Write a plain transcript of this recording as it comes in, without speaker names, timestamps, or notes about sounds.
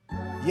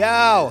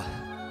Yo,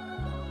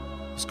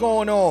 what's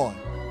going on?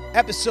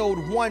 Episode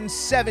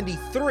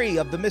 173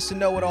 of the Mr.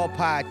 Know-It-All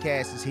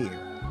podcast is here.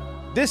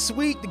 This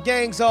week, the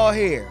gang's all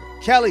here.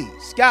 Kelly,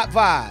 Scott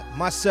Vibe,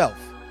 myself.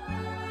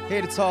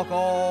 Here to talk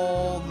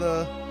all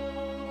the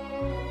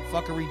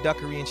fuckery,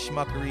 duckery, and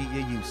schmuckery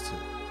you're used to.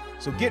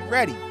 So get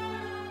ready.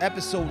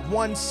 Episode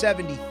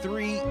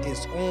 173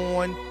 is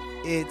on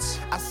its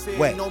I said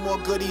way. No more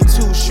goody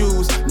two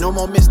shoes, no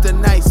more Mr.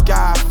 Nice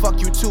Guy. Fuck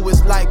you too,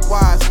 it's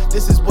likewise.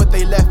 This is what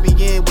they left me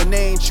in when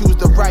they ain't choose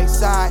the right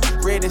side.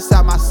 Red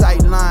inside my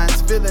sight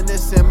lines, feeling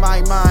this in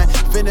my mind.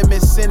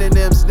 Venomous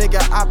synonyms,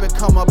 nigga, I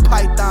become a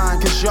python.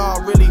 Cause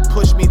y'all really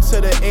push me to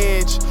the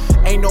edge.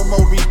 Ain't no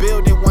more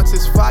rebuilding once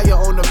it's fire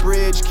on the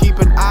bridge. Keep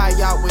an eye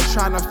out when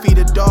trying to feed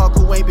a dog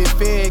who ain't been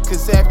fed.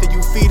 Cause after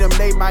you feed them,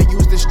 they might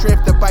use the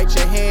strength to bite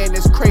your hand.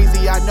 It's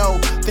crazy, I know.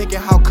 Thinking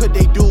how could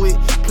they do it?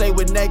 Play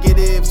with negatives.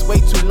 Way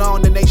too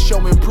long, then they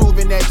show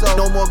improving that.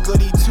 No more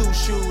goody two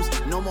shoes,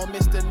 no more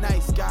Mr.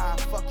 Nice Guy.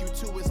 Fuck you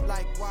too, it's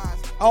likewise.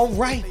 All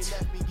right.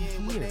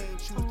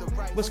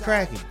 What's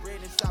cracking?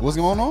 What's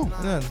going on?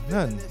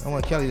 Nothing. I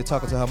want Kelly to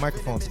talk into her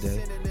microphone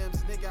today.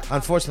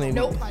 Unfortunately,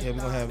 we're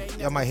gonna have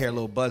y'all might hear a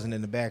little buzzing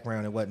in the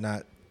background and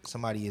whatnot.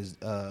 Somebody is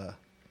I'm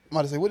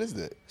about to say, what is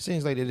that?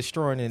 seems like they're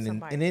destroying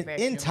an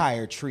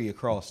entire tree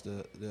across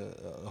the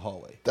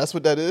hallway. That's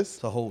what that is?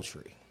 It's a whole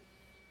tree.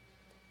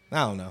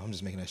 I don't know. I'm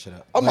just making that shit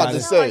up. I'm about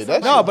to say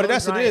that. No, but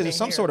that's what it is. It's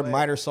some sort of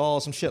miter saw,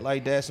 some shit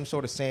like that, some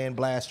sort of sand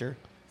blaster.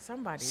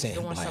 Somebody's Sand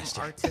doing blaster.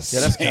 some artistic. Yeah,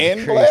 that's kind Sand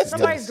of blaster? crazy.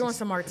 Somebody's doing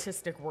some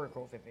artistic work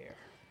over there.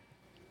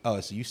 Oh,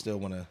 so you still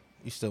wanna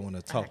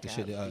talk the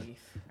shit?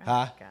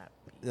 Huh?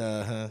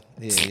 Yeah.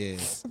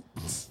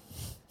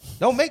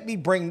 Don't make me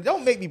bring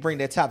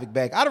that topic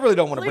back. I really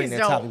don't want to bring Please that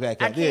don't. topic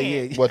back I up.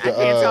 can't. Yeah. What the, I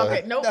can't talk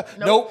it. Nope.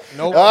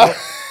 Nope.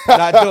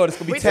 Not doing it. It's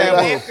gonna be We tell you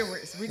taboo.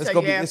 afterwards.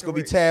 It's gonna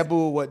be taboo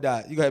or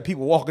whatnot. You got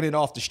people walking in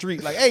off the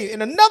street like, hey,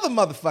 and another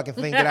motherfucking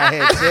thing that I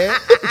had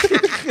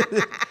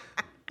said.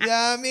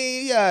 Yeah, I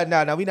mean,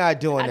 no, we not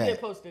doing I that. did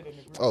post it in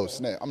the group. Oh,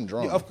 snap. I'm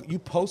drunk. You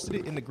posted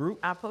it in the group.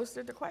 I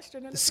posted the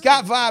question in the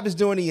Scott Vibe is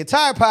doing the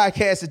entire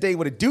podcast today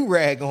with a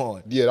do-rag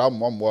on. Yeah, I'm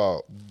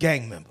wild.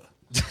 Gang member.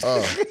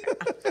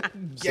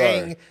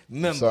 Sorry.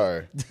 Member.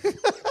 Sorry.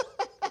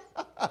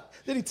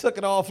 Then he took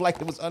it off like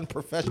it was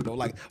unprofessional.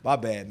 Like, my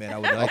bad,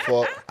 man. My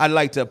fault. I'd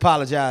like to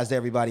apologize to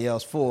everybody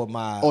else for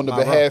On the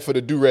behalf of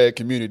the do-rag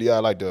community, I'd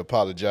like to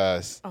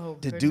apologize. Oh,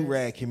 the goodness.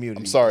 do-rag community.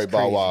 I'm sorry, It's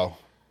crazy. Bow Wow.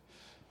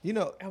 You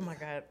know, Oh my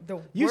God,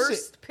 the You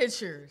worst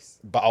pictures.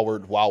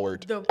 Boward.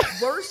 The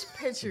worst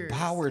pictures.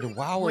 Boward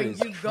when is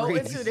you go crazy.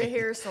 into the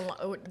hair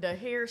salon, the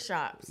hair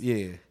shops.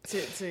 Yeah,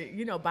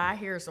 To buy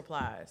hair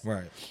supplies.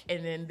 right.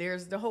 And then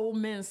there's the whole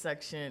men's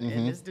section,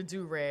 and it's the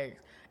do-rag,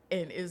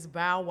 and it's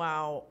Bow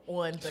Wow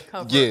on the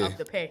cover Yeah. of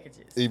the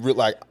packages.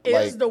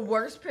 It's the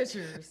worst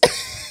pictures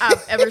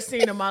I've ever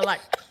seen in my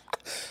life.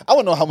 I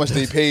don't know how much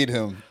they paid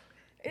him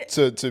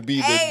to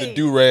be the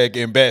do-rag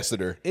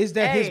ambassador. Is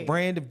that his Hey.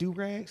 brand of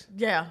do-rags?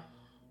 Yeah.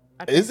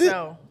 I think Is it?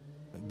 so.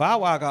 Bow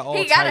Wow got all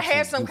He got to types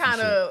have of some goofy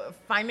kind shit. of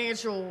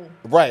financial,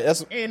 Right.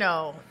 That's.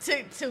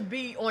 to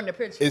be on the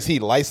picture. Is he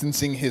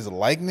licensing his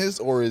likeness,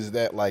 or is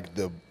that like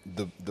the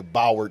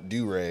Boward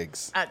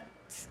do-rags?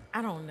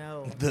 I don't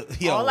know.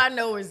 Yo, All I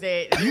know is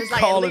that there's like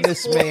calling at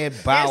least this man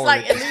Boward There's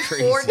like at is least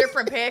crazy. 4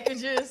 different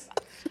packages,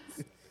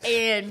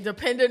 and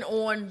depending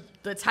on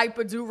the type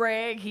of do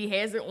rag, he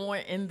has it on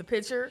in the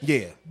picture.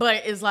 Yeah.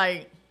 but it's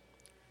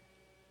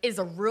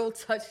a real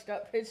touched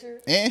up picture.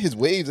 And his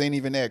waves ain't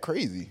even that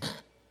crazy.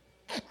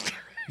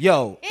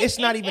 Yo, it's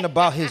not even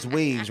about his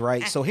waves,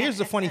 right? So here's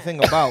the funny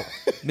thing about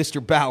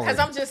Mr. Boward. Because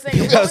I'm just saying,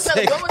 when was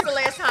the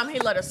last time he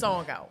let a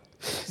song out?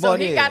 So Well,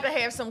 he yeah. got to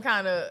have some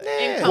kind of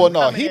income. Well, no,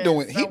 coming he in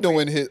doing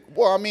somewhere. his.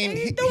 Well, I mean,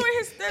 He doing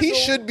his he thizzle.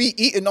 should be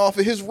eating off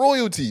of his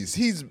royalties.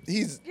 He's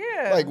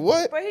Yeah. like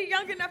what? But he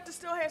young enough to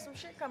still have some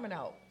shit coming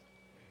out.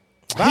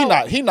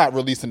 He not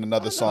releasing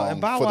another And song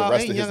Bow for the Wow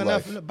rest ain't of his young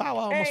life. enough. Bow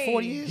Wow almost Hey.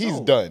 40 years He's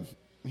old. done.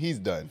 He's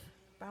done.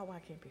 Bow Wow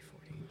can't be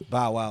 40.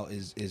 Bow Wow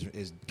is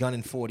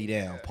gunning 40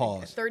 down.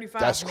 Pause. 35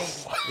 That's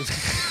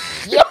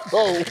maybe.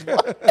 Yo,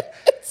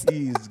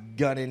 He's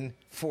gunning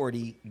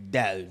 40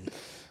 down.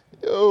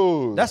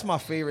 yo. That's my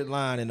favorite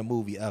line in the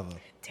movie ever.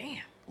 Damn.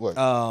 What?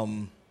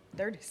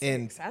 36.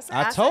 And said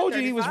I told you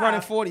he was 35.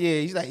 running 40.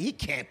 Yeah, he's like, he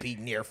can't be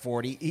near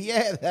 40.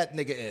 Yeah, that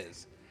nigga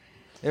is.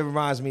 It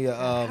reminds me of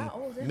How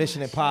old is Mission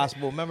that shit?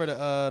 Impossible. Remember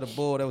the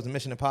bull that was in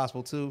Mission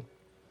Impossible 2?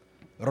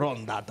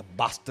 Run that the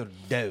bastard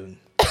down.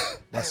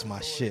 That's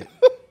my shit.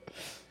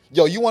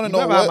 Yo, you want to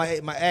know Remember what?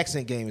 how my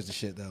accent game is the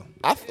shit though.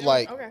 I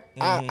like. Okay.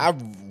 I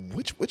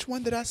which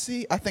one did I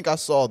see? I think I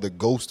saw the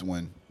Ghost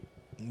one.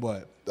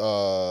 What?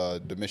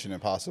 The Mission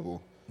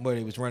Impossible. Where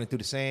he was running through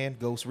the sand?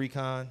 Ghost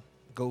Recon?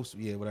 Ghost?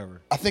 Yeah,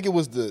 whatever. I think it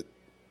was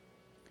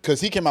because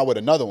he came out with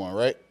another one,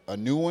 right? A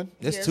new one.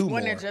 There's Yeah, two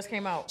one more. that just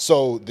came out.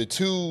 So the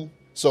two.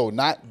 So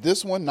not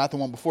this one, not the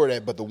one before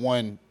that, but the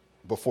one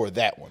before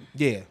that one.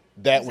 Yeah.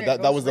 That You one,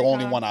 said that was Ghost the only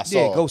Recon? one I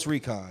saw. Yeah, Ghost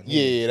Recon.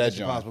 Yeah, that Mission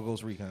joint. Impossible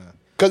Ghost Recon.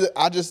 Because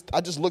I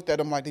just looked at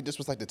them like they just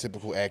was like the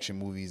typical action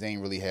movies. They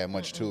ain't really had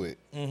much to it.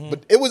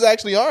 But it was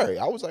actually all right.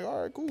 I was like,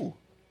 all right, cool.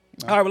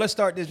 All right, well, let's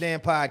start this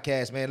damn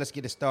podcast, man. Let's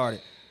get it started.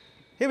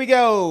 Here we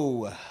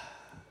go.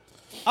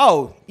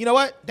 Oh, you know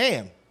what?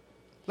 Damn.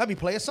 Let me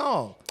play a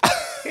song.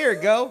 Here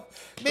it go.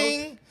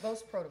 Bing.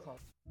 Those protocols.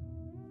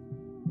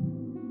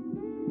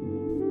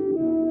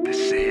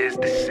 This is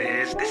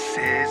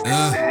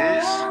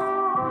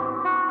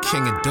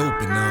King of dope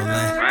and all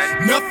that.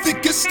 right.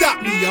 Nothing can stop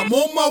me. I'm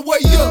on my way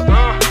up.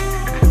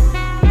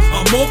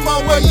 I'm on my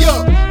way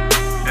up.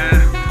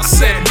 I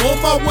said I'm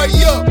on my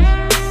way up.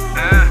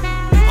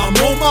 I'm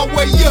on my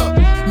way up.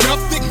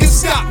 Nothing can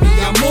stop me.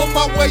 I'm on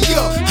my way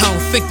up. I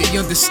don't think they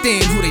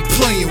understand who they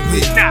playing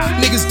with.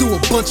 Niggas do a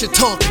bunch of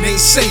talking, ain't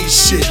saying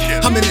shit.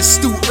 I'm in the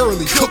stew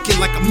early, cooking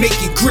like I'm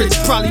making grits.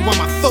 Probably why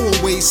my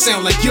throwaways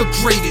sound like your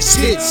greatest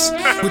hits.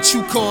 What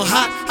you call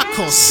hot, I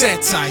call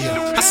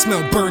satire. I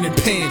smell burning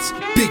pans,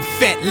 big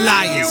fat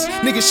liars.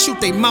 Niggas shoot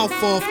they mouth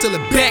off till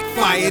it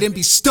backfired and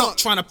be stuck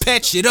trying to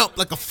patch it up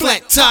like a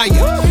flat tire.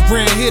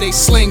 Round here they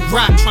sling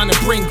rock, trying to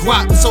bring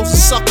guap. So's a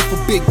sucker for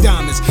big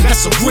diamonds,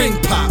 that's a ring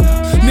pop.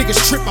 Niggas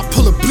trip, I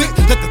pull a blick,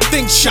 let the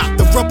thing shot.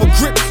 The rubber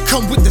grip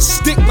come with the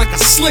stick like a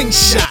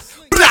slingshot.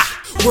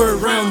 Blah!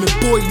 Word around the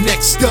boy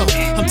next up.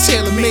 I'm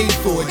tailor-made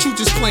for it, you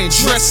just playing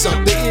dress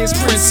up. The ears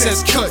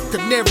princess cut,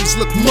 canaries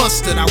look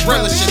mustard. I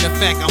relish in the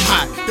fact I'm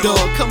hot,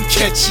 dog, come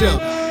catch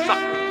up.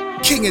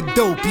 King of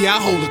dope, yeah, I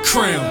hold a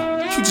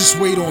crown. You just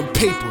wait on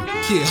paper,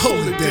 yeah,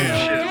 hold it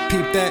down.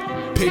 Peep that,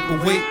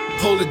 paperweight,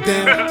 hold it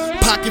down.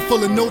 Pocket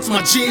full of notes,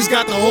 my jeans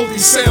got the holy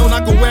sound.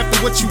 I go after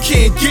what you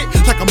can't get,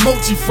 like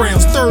emoji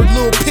frowns. Third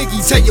little piggy,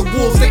 tell your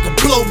wolves they can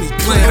blow me,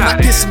 clown.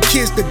 I get some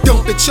kids that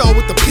dump at y'all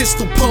with the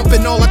pistol pump,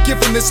 and all I give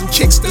them is some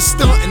kicks to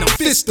stunt and a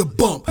fist to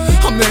bump.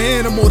 I'm the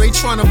animal, they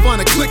tryna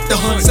find a click to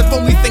hunt. Except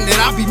only thing that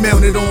I be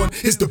mounted on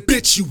is the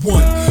bitch you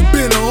want.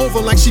 Bend her over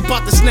like she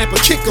bout to snap a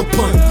kicker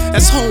punt.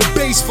 That's home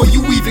base for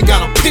you, even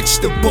gotta pitch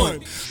the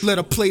bunt. Let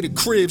her play the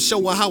crib,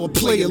 show her how a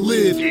player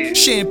live.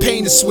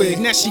 Champagne to swig,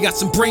 now she got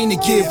some brain to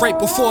give. Right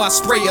before I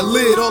spray a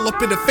lid all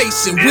up in her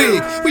face and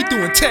wig. We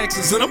doing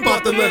taxes and I'm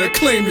about to let her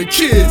claim the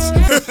kids.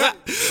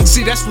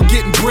 See, that's what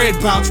getting bread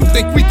bout. You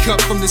think we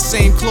cut from the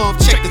same cloth,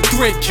 check the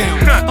thread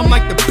count. I'm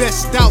like the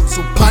best out,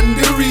 so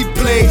ponder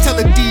replay. Tell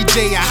a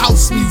DJ a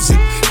house music,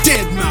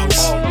 dead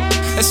mouse.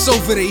 That's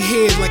over they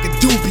head like a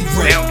doobie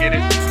rap. They don't get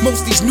it.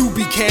 Most these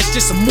newbie cats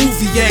just a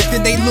movie act.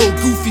 Then they little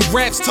goofy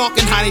raps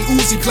talking how they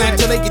Uzi clap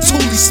till they get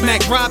totally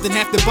smacked, robbed and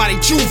have to buy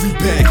their jewelry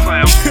back.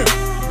 Clown.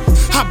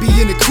 I be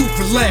in the coupe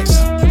relaxed,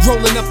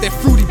 rolling up that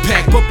fruity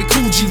pack, bumping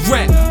Coogee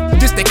rap.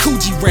 This that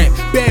Coogee rap,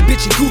 bad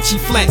bitch and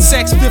Gucci flat.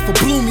 Saks fit for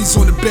bloomies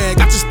on the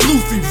bag, I just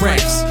bloofy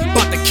raps.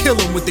 About to kill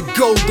him with the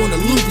gold on the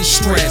Louis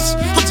straps.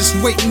 I'm just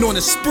waiting on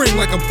a spring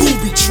like a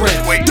booby trap.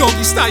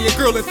 Doggy style your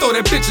girl and throw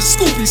that bitch a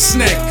Scooby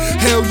snack.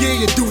 Hell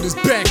yeah, your dude is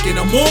back and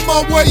I'm on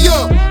my way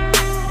up.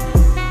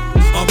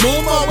 I'm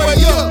on my way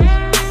up.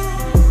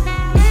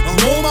 I'm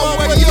on my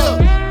way up.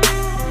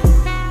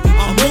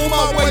 I'm on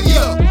my way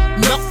up.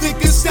 Nothing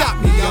can stop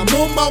me, I'm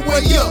on my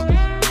way up.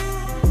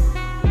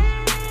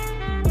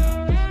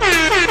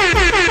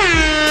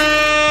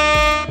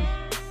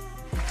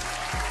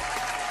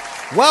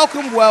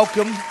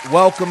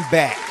 Welcome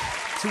back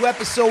to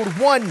episode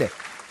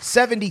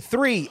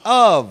 173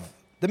 of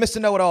the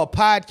Mr. Know-It-All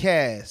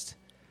podcast.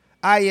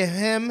 I am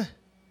him,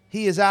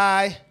 he is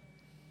I,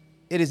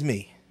 it is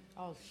me.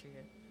 Oh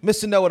shit.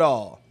 Mr.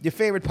 Know-It-All, your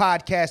favorite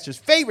podcaster's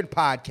favorite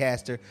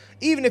podcaster,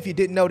 even if you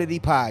didn't know that he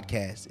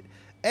podcasted.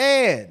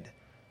 And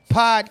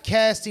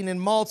podcasting and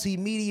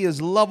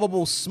multimedia's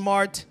lovable,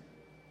 smart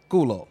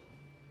Gulo.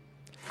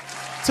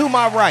 To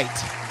my right.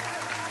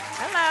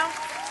 Hello.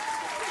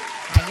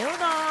 How you doing?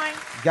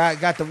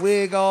 Got the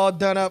wig all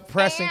done up,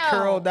 pressed and Damn.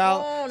 curled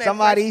out. Oh, that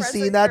Somebody press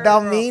see and the curl.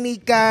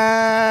 Dominica.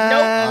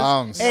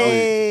 I'm sweet.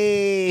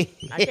 Hey.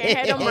 I can't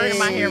have them burning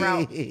my hair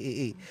out.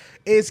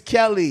 It's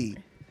Kelly,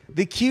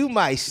 the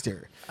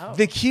Q-Meister,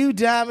 the Q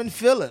Diamond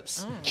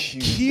Phillips,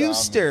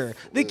 Qster,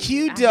 the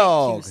Q I hate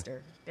Dog, Qster.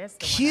 That's the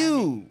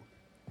Q,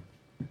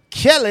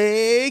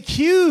 Kelly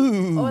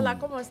Q. Hola,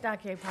 ¿cómo está?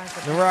 ¿Qué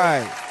pasa?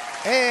 Right.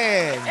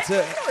 And You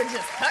would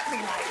just cut me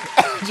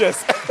like,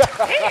 Just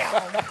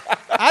damn.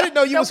 I didn't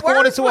know you The was going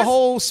words into a was-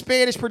 whole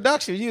Spanish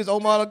production. You was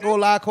Omar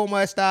Gola, Como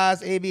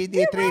Estas, A, B, D,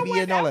 Yeah, 3, B,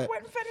 and all I that.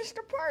 wouldn't finish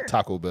the part.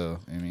 Taco Bell.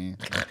 I mean,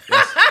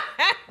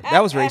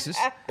 That was racist.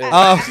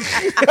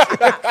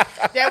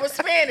 That was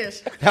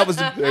Spanish. That was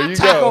there you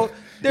Taco. go.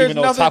 There's Even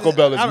though nothing- Taco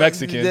Bell is I don't-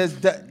 Mexican.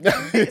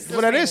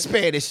 Well, that is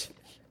Spanish.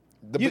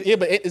 Yeah,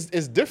 but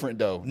it's different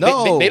though.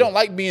 No. They don't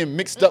like being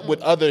mixed up with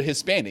other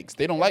Hispanics.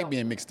 They don't like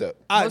being mixed up.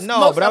 Most- No,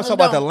 most but I was of talking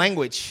them about the don't.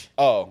 language.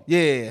 Oh,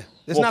 Yeah.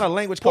 It's Well, not a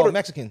language Puerto- called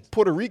Mexican.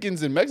 Puerto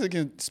Ricans and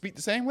Mexicans speak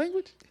the same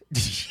language.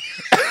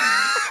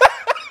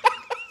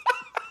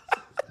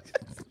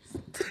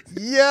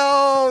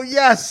 Yo,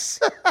 yes.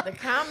 The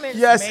comments.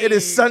 Yes, made, it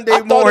is Sunday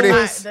thought it morning.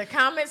 was- The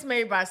comments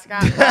made by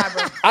Scott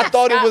Viber. I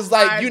thought it was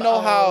like, you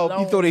know how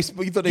You thought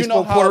they you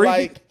know spoke how Puerto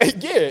Rican?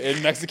 like yeah,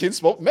 and Mexicans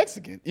spoke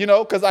Mexican. You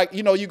know, because like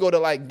you go to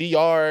like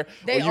DR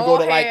They or you all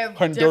go to like have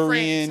Honduran.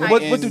 different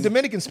What and do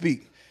Dominicans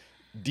speak?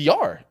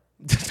 DR?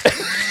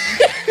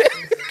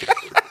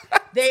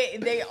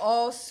 They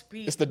all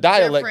speak. It's the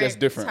dialect that's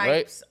different, right?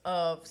 types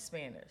of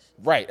Spanish.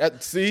 Right.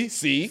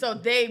 See. So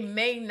they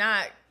may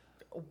not.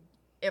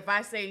 If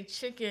I say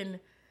chicken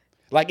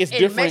Like it's in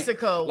different.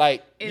 Mexico,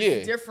 Like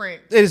it's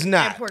different. It is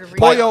not. In Puerto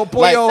Rico.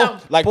 Pollo,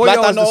 like pollo is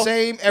plátano, the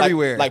same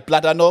everywhere. Like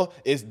plátano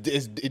is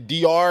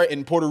DR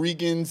and Puerto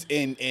Ricans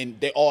and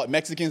they all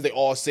Mexicans. They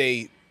all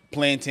say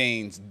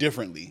plantains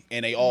differently,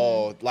 and they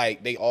all I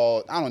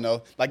don't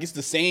know. Like it's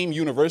the same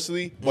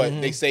universally, but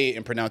they say it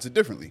and pronounce it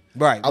differently.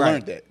 Right, I right.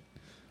 learned that.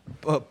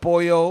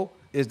 Pollo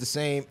is the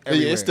same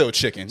everywhere. Yeah, it's still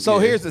chicken. So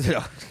Yeah. here's the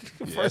deal.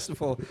 First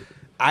of all,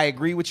 I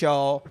agree with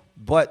y'all,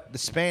 but the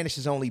Spanish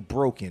is only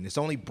broken. It's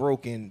only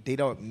broken. They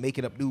don't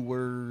making up new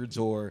words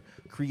or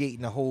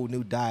creating a whole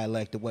new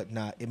dialect or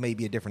whatnot. It may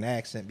be a different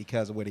accent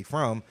because of where they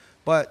from,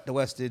 but the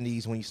West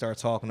Indies, when you start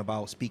talking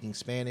about speaking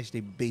Spanish,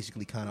 they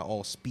basically kind of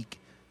all speak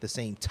the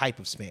same type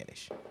of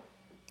Spanish. A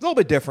little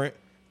bit different,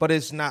 but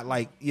it's not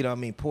like,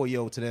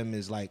 pollo to them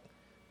is like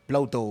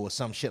bloto or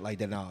some shit like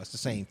that. No, it's the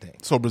same thing.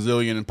 So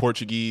Brazilian and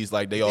Portuguese,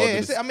 like they all. Yeah,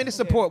 it's the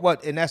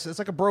it's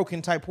like a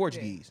broken type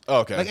Portuguese. Yeah.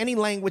 Okay. Like any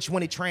language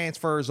when it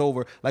transfers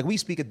over, like we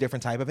speak a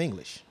different type of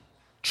English.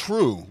 True,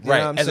 You know what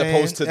right? I'm As saying?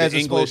 opposed to the As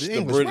English, opposed to the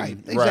English, Britain. right?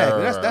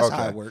 Exactly. That's how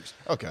okay. it works.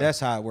 Okay, That's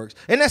how it works.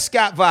 And that's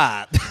Scott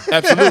Vibe.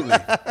 absolutely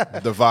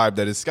the vibe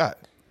that is Scott.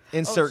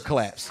 Insert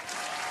claps.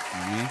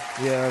 Yeah,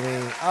 I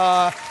mean,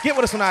 get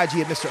with us on IG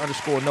at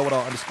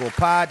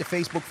Mr_Know-It-All_pod, the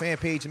Facebook fan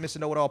page of Mr.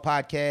 Know-It-All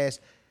Podcast,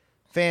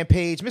 fan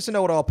page Mr.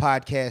 Know-It-All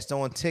Podcast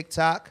on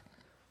TikTok,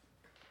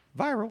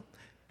 viral.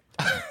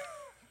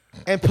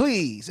 And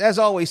please, as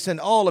always, send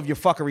all of your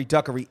fuckery,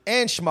 duckery,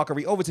 and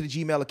schmuckery over to the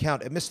Gmail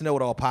account at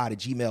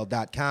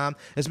MrKnowItAllPod@gmail.com.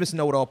 That's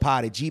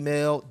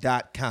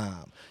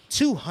MrKnowItAllPod@gmail.com.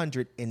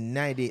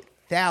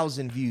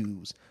 290,000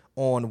 views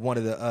on one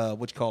of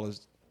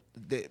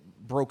the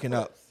broken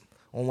up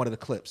on one of the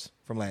clips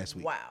from last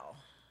week. Wow.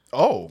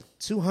 Oh,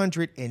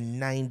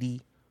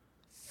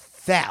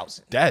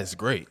 290,000. that is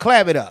great.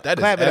 Clap it up. That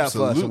is Clap it up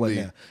for us. absolutely-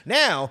 Or what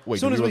now, Wait,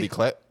 soon do as we really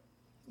clap?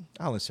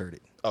 I'll insert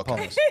it.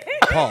 Okay.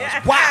 Pause.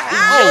 Wow.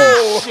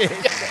 Oh, shit.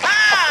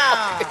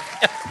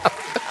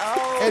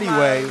 Oh,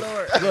 Anyway, my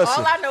Lord. listen.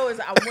 All I know is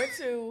I went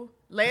to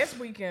last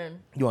weekend.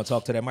 You want to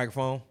talk to that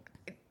microphone?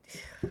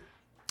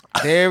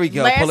 There we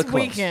go. Pull it Last close.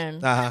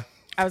 weekend, Uh-huh.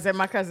 I was at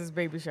my cousin's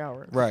baby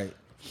shower. Right.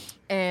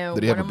 And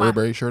Did he have a one of my-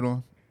 Burberry shirt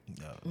on?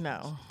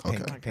 No.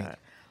 Okay. Oh my God.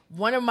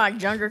 One of my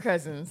younger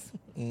cousins,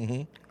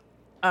 her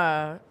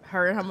and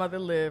her mother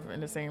live in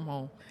the same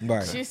home.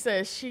 Right. She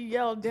says she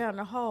yelled down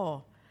the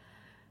hall,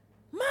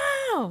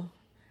 "Mom,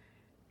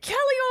 Kelly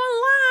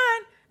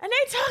online, and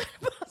they talking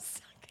about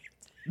sucking."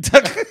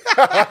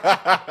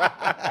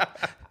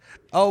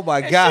 Oh my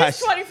And gosh.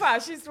 She's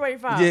 25. She's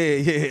 25.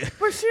 Yeah.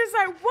 But she was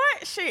like,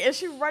 "What?"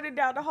 She running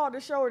down the hall to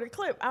show her the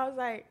clip. I was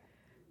like,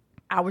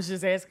 I was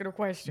just asking a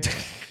question.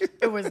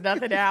 It was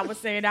nothing that I was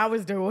saying I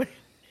was doing.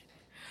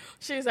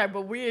 She was like,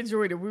 but we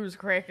enjoyed it. We was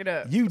cracking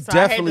up. You So I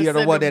had definitely to are the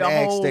send one them that the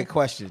asked whole- that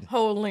question.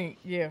 Whole link,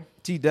 yeah.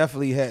 She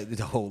definitely had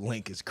the whole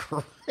link is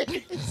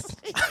crazy.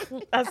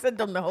 I sent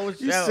them the whole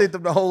show. You sent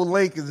them the whole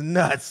link is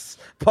nuts.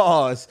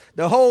 Pause.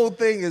 The whole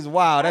thing is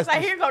wild. I was That's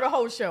like, here go the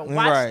whole show. Watch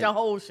Right. the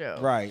whole show.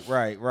 Right.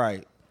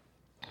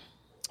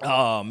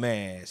 Oh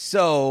man.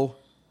 So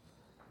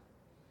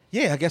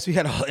yeah, I guess we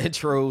had all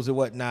intros and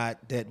whatnot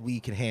that we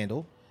can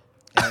handle.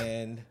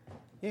 And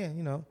yeah,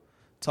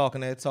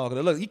 talking that.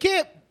 Look, you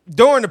can't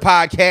during the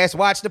podcast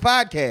watch the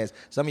podcast.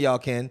 Some of y'all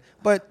can,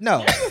 but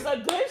no. It was a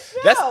good show.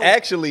 That's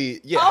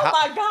actually Oh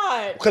my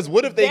God. Because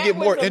what if they That get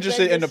more was a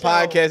interested in the bigger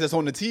show. podcast that's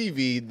on the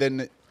TV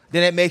than?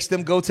 Then it makes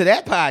them go to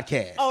that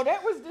podcast. Oh,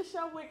 that was the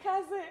show with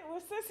cousin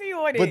with Sissy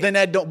on it. But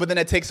then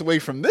that takes away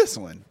from this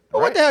one.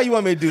 Well, right? what the hell you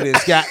want me to do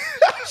this, Scott?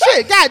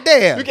 Shit,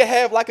 goddamn. You can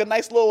have like a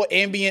nice little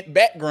ambient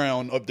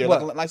background up there,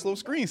 What? like a nice little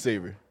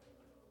screensaver.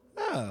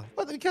 Oh,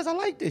 well, because I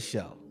like this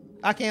show.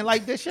 I can't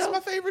like this show. It's my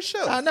favorite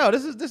show. I know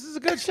this is a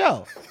good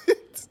show.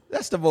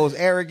 That's the most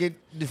arrogant,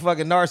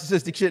 fucking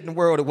narcissistic shit in the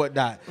world and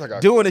whatnot.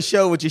 Doing a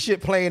show with your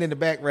shit playing in the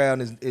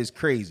background is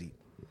crazy.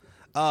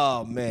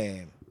 Oh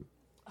man.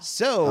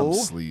 So I'm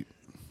asleep.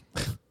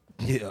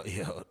 yeah,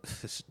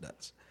 it's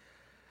nuts.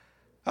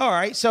 All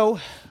right, so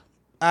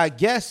I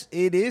guess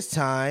it is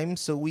time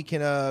so we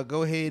can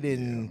go ahead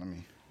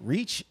and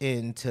reach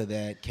into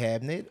that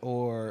cabinet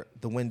or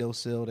the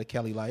windowsill that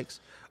Kelly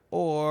likes,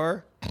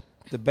 or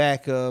the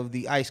back of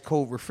the ice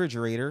cold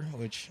refrigerator,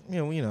 which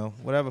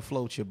whatever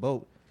floats your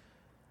boat,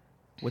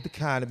 with the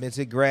condiments,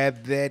 and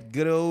grab that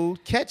good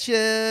old ketchup.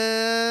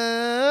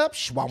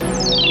 Schwam.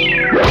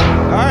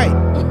 All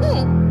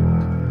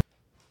right.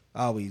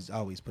 Always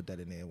put that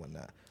in there and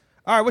whatnot.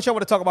 All right, what y'all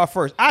want to talk about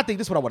first? I think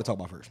this is what I want to talk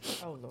about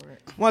first. Oh, Lord.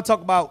 I want to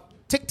talk about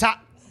TikTok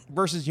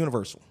versus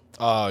Universal.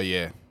 Oh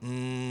yeah.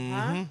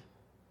 Huh?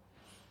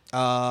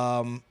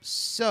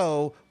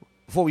 So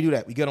before we do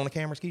that, we good on the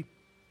camera, Ski?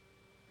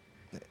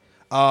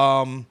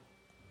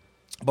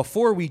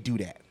 Before we do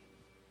that,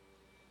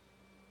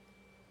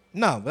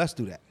 no, let's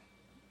do that.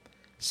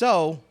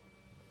 So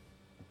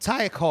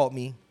Taya called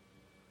me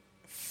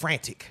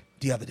frantic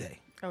the other day.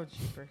 Oh,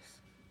 jeepers.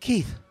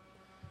 Keith,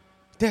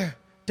 they're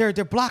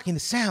blocking the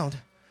sound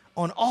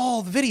on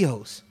all the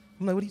videos.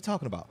 I'm like, what are you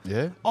talking about?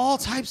 Yeah. All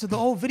types of the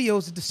old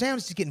videos, the sound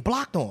is just getting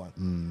blocked on.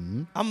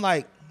 Mm-hmm. I'm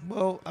like,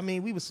 well, I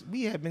mean,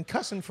 we had been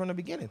cussing from the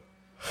beginning.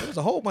 There was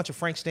a whole bunch of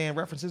Frank Stan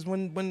references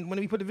when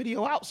we put the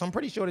video out, so I'm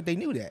pretty sure that they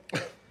knew that.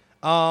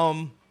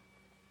 I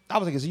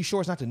was like, are you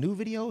sure it's not the new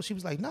video? She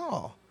was like,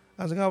 no.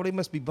 I was like, oh, they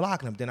must be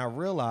blocking them. Then I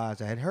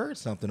realized I had heard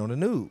something on the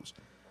news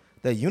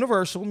that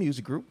Universal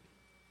Music Group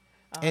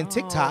and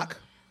TikTok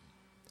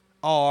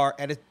are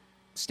at a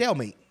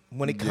stalemate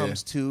when it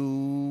comes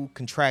to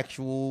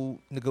contractual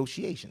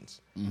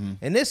negotiations. Mm-hmm.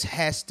 And this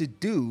has to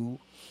do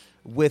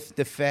with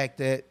the fact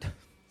that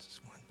this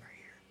one right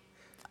here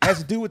has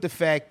to do with the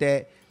fact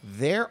that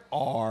there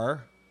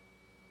are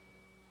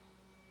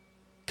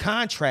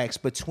contracts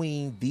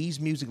between these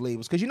music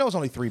labels, because you know it's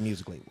only 3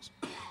 music labels.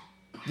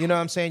 You know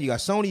what I'm saying? You got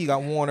Sony, you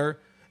got Warner,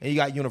 and you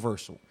got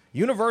Universal.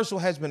 Universal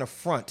has been a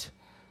front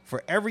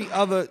for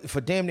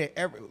damn near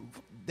every.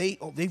 They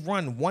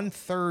run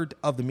 1/3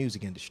 of the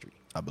music industry.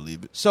 I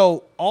believe it.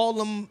 So all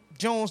them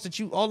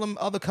all them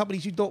other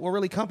companies you thought were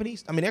really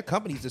companies. I mean, they're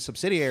companies, they're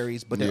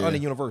subsidiaries, but they're under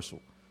Universal.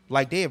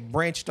 Like they have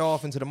branched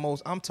off into the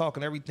most. I'm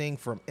talking everything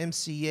from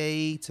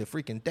MCA to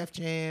freaking Def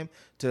Jam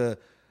to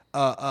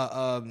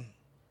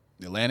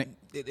Atlantic.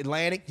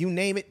 You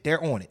name it,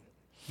 they're on it,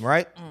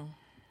 right?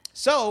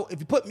 So if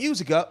you put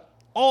music up,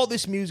 all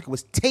this music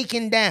was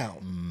taken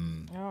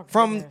down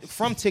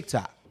from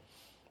TikTok,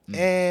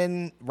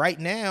 and right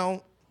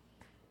now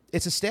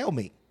it's a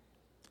stalemate.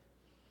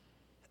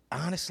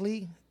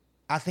 Honestly,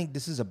 I think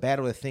this is a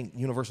battle that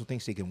Universal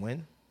thinks they can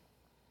win.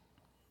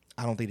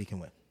 I don't think they can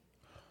win.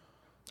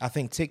 I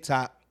think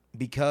TikTok,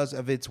 because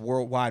of its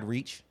worldwide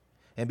reach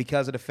and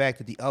because of the fact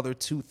that the other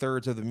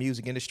 2/3 of the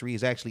music industry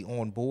is actually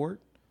on board,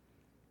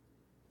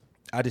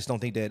 I just don't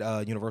think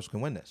that Universal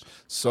can win this.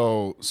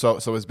 So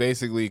it's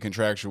basically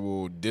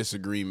contractual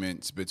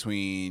disagreements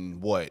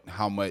between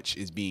how much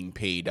is being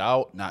paid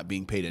out, not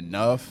being paid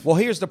enough. Well,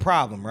 here's the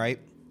problem, right?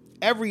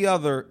 The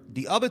other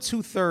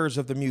 2/3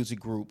 of the music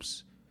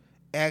groups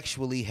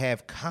actually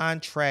have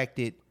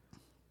contracted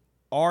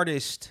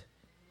artists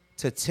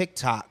to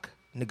TikTok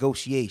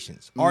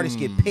negotiations. Artists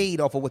get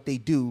paid off of what they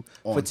do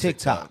on for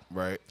TikTok.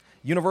 Right.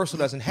 Universal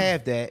doesn't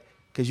have that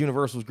because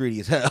Universal's greedy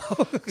as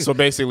hell. So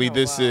basically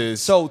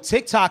is... So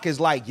TikTok is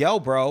like, yo,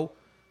 bro,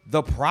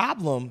 the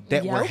problem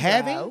that we're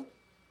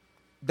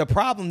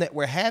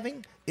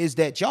having is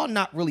that y'all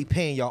not really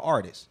paying y'all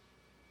artists.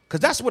 Because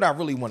that's what I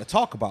really want to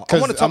talk about. I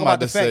want to talk about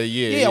the fact.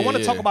 I want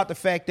to talk about the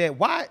fact that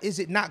why is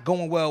it not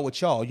going well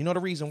with y'all? You know the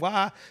reason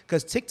why?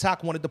 Because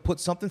TikTok wanted to put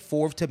something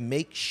forth to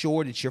make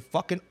sure that your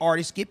fucking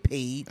artists get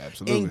paid.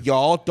 Absolutely. And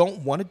y'all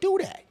don't want to do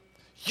that.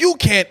 You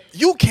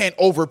can't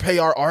overpay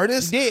our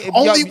artists.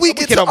 Only we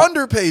get to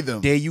underpay them.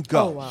 There you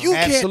go. Oh, wow. You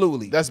can't.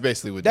 Absolutely. That's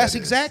basically what That's that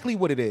is. exactly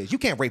what it is. You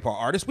can't rape our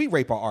artists. We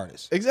rape our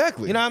artists.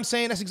 Exactly. You know what I'm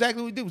saying? That's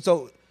exactly what we do.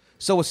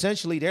 So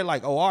essentially, they're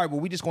like, oh, all right,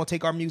 well, we just going to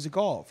take our music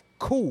off.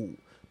 Cool.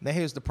 Now,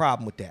 here's the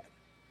problem with that.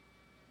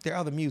 There's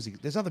other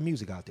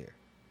music out there.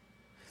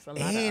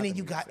 And then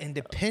you got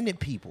independent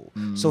people.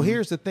 Mm-hmm. So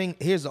here's the thing.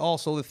 Here's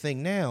also the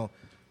thing now.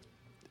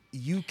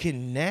 You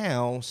can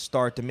now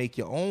start to make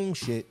your own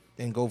shit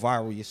and go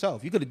viral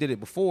yourself. You could have did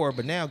it before,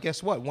 but now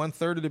guess what?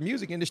 1/3 of the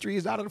music industry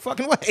is out of the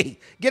fucking way.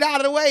 Get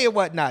out of the way and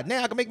whatnot.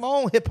 Now I can make my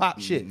own hip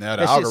hop shit. Now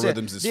the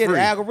algorithms is free.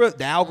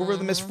 The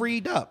algorithm is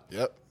freed up.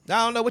 Yep.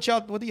 I don't know what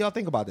do y'all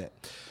think about that?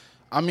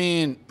 I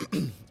mean,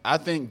 I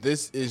think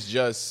this is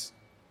just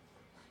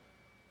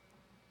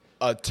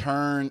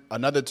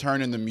another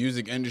turn in the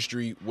music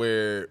industry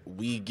where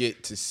we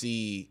get to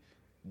see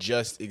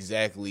just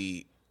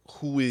exactly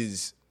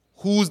who's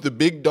the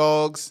big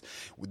dogs.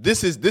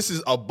 This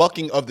is a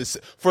bucking of this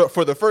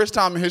for the first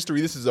time in history.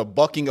 This is a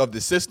bucking of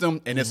the system,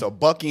 and it's a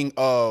bucking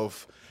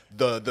of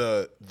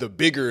the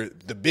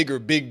bigger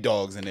big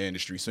dogs in the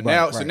industry. So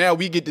now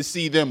we get to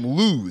see them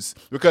lose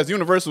because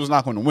Universal is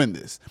not going to win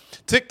this.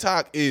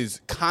 TikTok is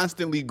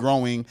constantly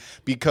growing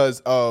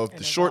because of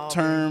the short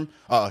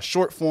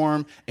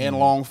form and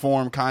long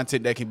form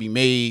content that can be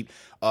made.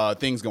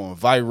 Things going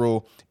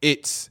viral.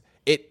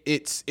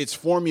 Its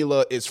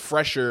formula is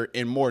fresher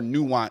and more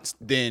nuanced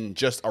than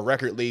just a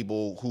record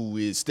label who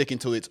is sticking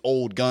to its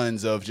old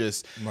guns of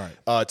just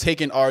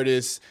taking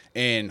artists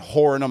and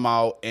whoring them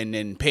out and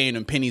then paying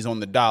them pennies on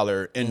the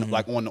dollar and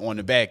like on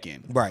the back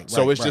end.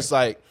 So it's just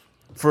like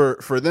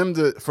for them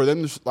to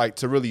like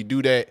to really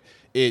do that.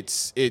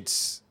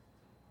 It's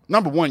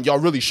number one, y'all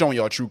really showing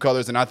y'all true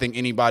colors, and I think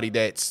anybody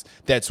that's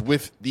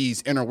with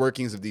these inner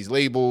workings of these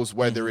labels,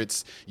 whether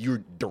it's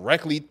you're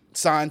directly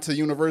signed to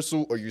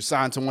Universal or you're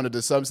signed to one of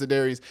the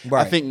subsidiaries,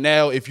 I think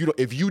now if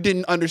you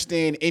didn't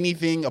understand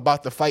anything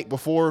about the fight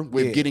before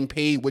with getting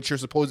paid what you're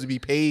supposed to be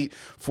paid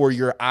for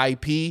your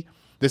IP,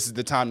 This is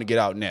the time to get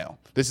out now.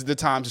 This is the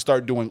time to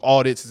start doing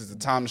audits. This is the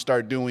time to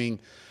start doing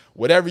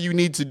whatever you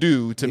need to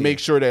do to make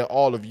sure that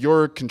all of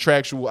your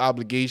contractual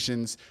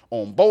obligations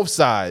on both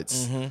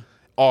sides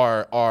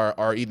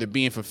are either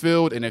being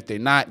fulfilled, and if they're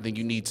not, then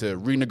you need to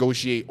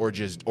renegotiate or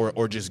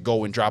just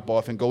go and drop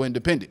off and go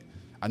independent.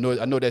 I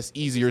know that's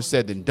easier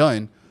said than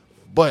done,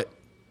 but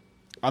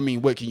I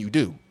mean, what can you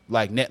do?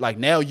 Like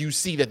now you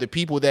see that the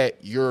people that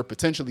you're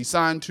potentially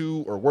signed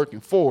to or working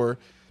for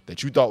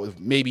that you thought was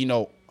maybe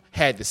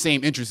had the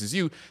same interests as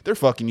you, they're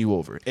fucking you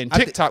over, and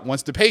TikTok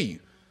wants to pay you.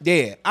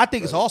 Yeah, I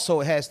think it's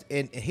also it has,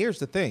 and here's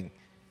the thing: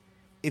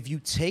 if you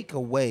take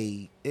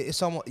away,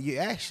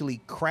 you're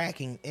actually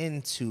cracking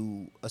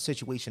into a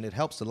situation that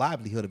helps the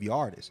livelihood of your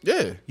artist.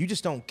 Yeah, you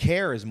just don't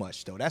care as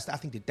much though. I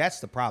think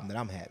that's the problem that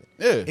I'm having.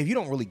 Yeah, if you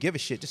don't really give a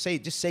shit, just say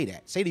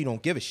that. Say that you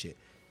don't give a shit.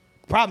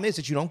 The problem is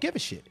that you don't give a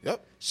shit.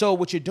 Yep. So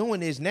what you're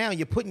doing is now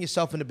you're putting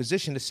yourself in a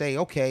position to say,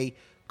 okay,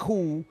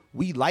 cool,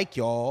 we like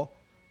y'all.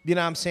 You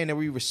know what I'm saying? That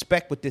we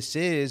respect what this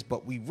is,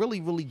 but we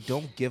really, really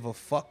don't give a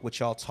fuck what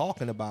y'all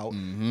talking about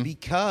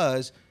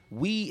because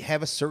we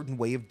have a certain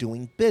way of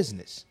doing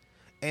business.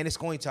 And it's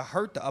going to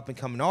hurt the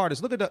up-and-coming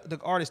artists. Look at the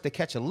artists that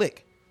catch a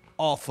lick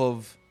off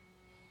of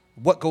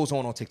what goes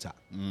on TikTok.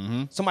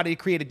 Somebody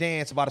create a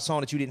dance about a song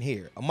that you didn't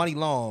hear. A Money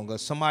Long, or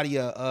somebody,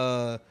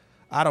 I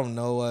don't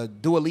know,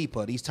 Dua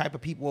Lipa, these type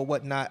of people or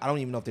whatnot. I don't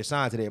even know if they're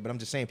signed to there, but I'm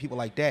just saying people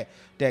like that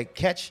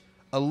catch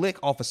a lick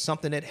off of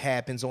something that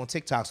happens on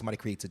TikTok. Somebody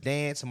creates a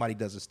dance, somebody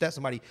does a step,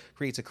 somebody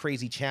creates a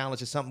crazy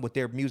challenge or something with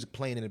their music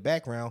playing in the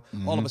background.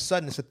 All of a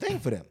sudden, it's a thing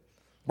for them.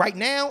 Right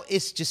now,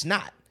 it's just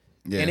not.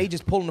 Yeah. And they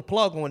just pulling the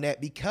plug on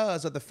that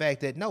because of the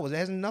fact that, no, it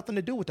has nothing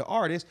to do with the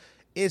artist.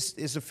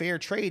 It's a fair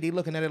trade. They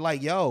looking at it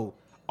like, yo,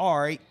 all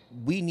right,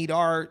 we need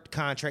our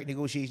contract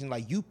negotiation.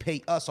 Like, you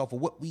pay us off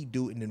of what we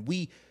do, and then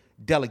we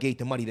delegate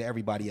the money to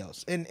everybody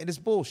else. And it's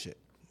bullshit.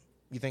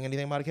 You think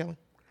anything about it, Kelly?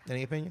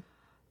 Any opinion?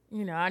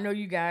 I know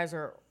you guys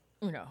are,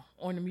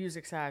 on the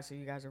music side, so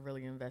you guys are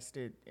really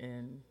invested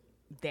in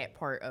that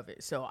part of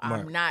it. So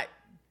I'm not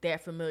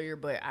that familiar,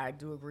 but I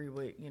do agree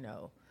with,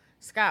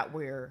 Scott,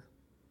 where,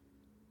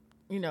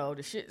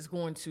 the shit is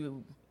going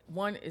to,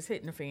 one, is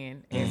hitting the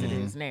fan as it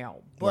is now,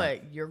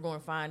 but you're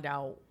going to find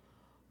out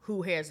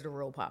who has the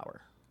real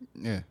power.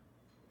 Yeah.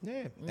 Yeah,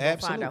 you're absolutely. going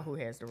to find out who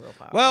has the real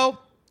power.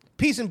 Well,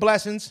 peace and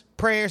blessings,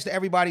 prayers to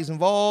everybody's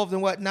involved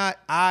and whatnot.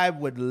 I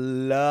would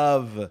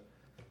love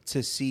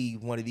to see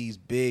one of these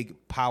big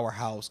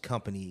powerhouse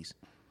companies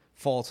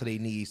fall to their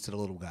knees to the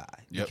little guy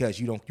because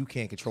you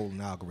can't control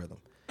an algorithm.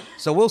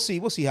 So we'll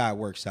see how it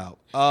works out.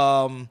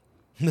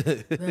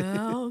 The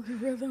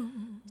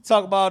algorithm.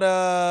 Talk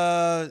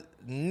about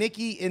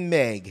Nicki and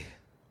Meg.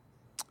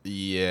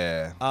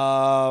 Yeah.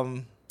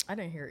 I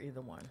didn't hear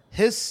either one.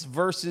 His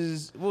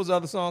versus, what was the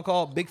other song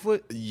called?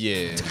 Bigfoot?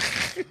 Yeah.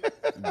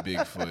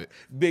 Bigfoot.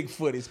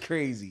 Bigfoot is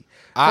crazy.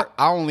 I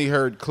only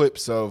heard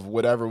clips of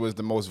whatever was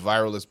the most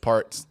viralist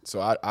parts,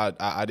 so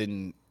I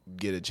didn't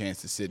get a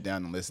chance to sit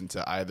down and listen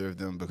to either of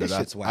them because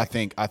I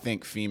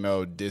think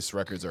female diss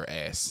records are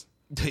ass.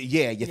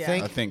 Yeah, you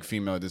think? I think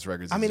female diss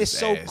records. It's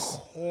so ass.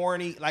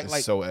 corny, like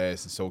so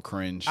ass and so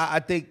cringe. I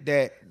think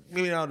that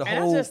the and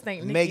whole I just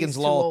think Megan's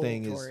Law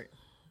thing is. It.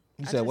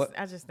 You said what?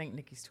 I just think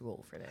Nicki's too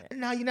old for that.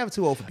 No, you're never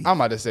too old for beef. I'm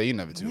about to say you're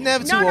never too old.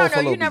 Never too old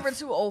for you're beef. never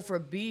too old for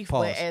beef.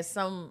 Pause. But as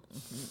some,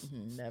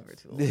 never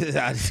too old.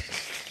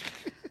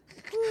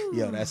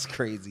 Yo, that's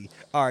crazy.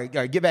 All right,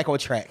 get back on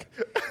track.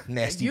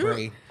 Nasty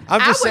brain. I'm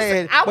just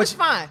saying. I was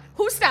fine.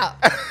 Who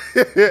stopped?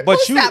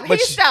 He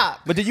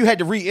stopped. But then you had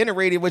to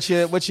reiterate it with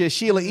your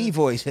Sheila E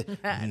voice.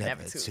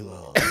 Never too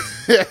old.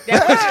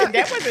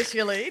 That wasn't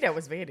Sheila E. That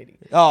was Vanity.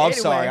 Oh, I'm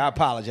sorry. I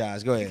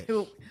apologize. Go ahead.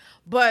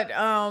 But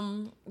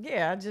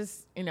I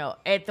just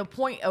at the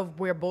point of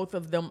where both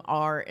of them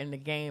are in the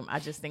game, I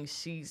just think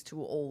she's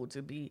too old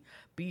to be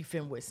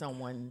beefing with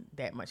someone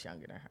that much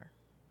younger than her.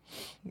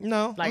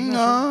 No,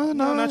 no,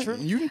 not true.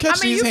 You can catch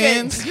these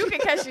hands. You can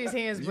catch these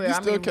hands,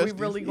 but we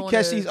really going to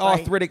catch these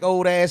arthritic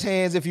old ass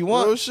hands if you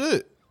want. Real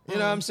shit. You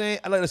know what I'm saying?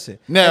 Listen.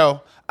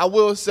 Now, I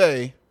will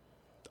say,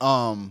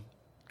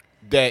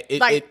 that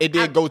it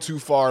did go too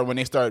far when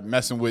they started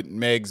messing with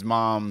Meg's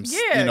mom's,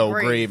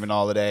 grave and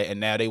all of that, and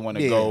now they want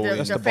to go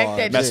the fact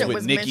that mess shit with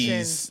was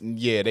Nicki's.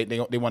 Yeah,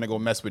 they want to go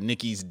mess with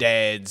Nicki's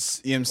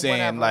dad's. You know what I'm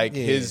saying? Like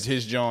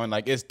his joint.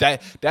 Like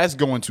that's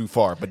going too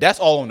far. But that's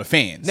all on the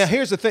fans. Now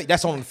here's the thing.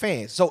 That's on the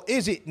fans. So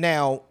is it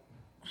now?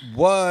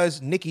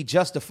 Was Nicki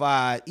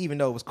justified, even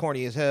though it was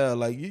corny as hell?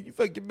 Like you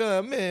fucked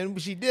your man,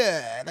 but she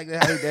died. Like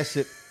I hate that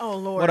shit. Oh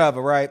Lord.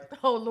 Whatever, right?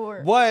 Oh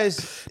Lord.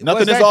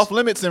 Nothing is off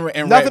limits in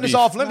nothing is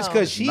off limits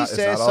because she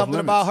said something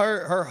limits. about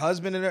her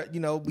husband and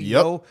her, we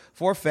know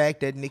for a fact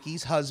that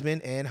Nicki's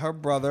husband and her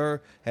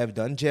brother have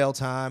done jail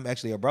time.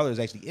 Actually, her brother is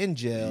actually in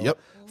jail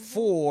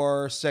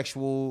for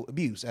sexual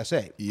abuse.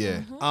 SA.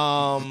 Yeah.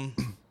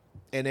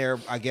 And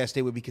I guess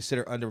they would be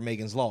considered under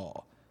Megan's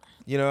Law.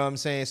 You know what I'm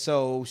saying?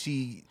 So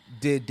she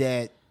did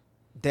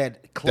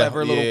that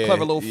clever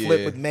little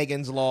flip with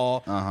Megan's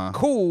Law. Uh-huh.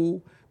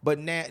 Cool. But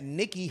now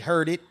Nicki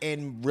heard it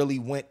and really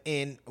went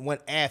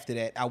after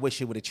that. I wish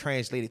it would have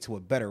translated to a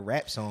better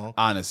rap song.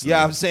 Honestly. You know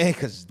what I'm saying?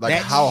 Because Like,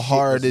 how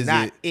hard is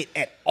not it?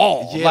 at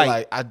all. Yeah,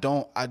 like I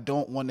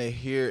don't want to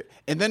hear it.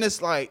 And then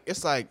it's like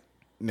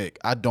Nick,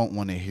 I don't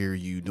want to hear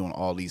you doing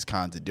all these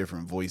kinds of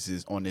different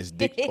voices on this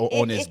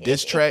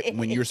diss track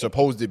when you're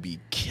supposed to be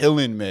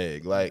killing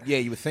Meg. Like, yeah,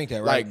 you would think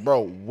that, right? Like,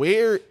 bro,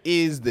 where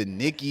is the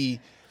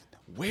Nicki?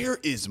 Where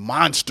is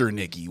Monster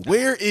Nicki?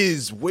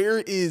 Where's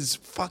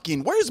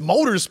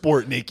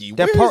Motorsport Nicki?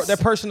 That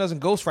person doesn't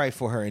ghostwrite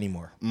for her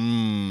anymore.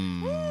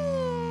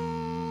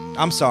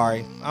 I'm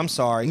sorry.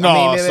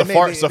 No,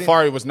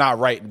 Safari was not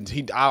right.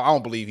 I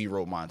don't believe he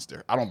wrote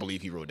Monster. I don't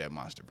believe he wrote that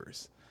Monster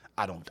verse.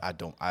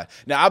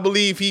 I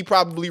believe he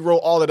probably wrote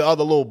all of the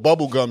other little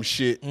bubblegum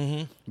shit,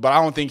 but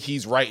I don't think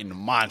he's writing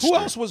Monster. Who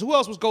else was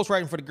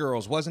ghostwriting for the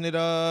girls?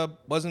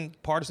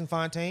 Wasn't Partisan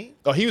Fontaine?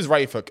 Oh, he was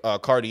writing for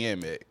Cardi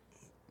and Meg.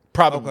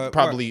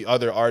 Probably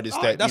other artists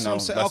that that's what I'm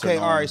saying. Okay,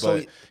 all right.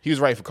 So he was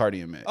writing for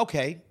Cardi and Meg.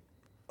 Okay.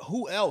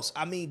 Who else?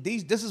 I mean,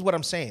 this is what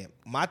I'm saying.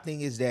 My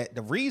thing is that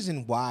the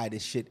reason why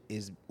this shit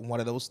is one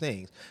of those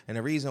things, and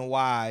the reason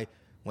why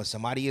when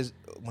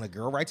a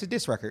girl writes a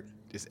diss record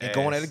and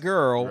going at a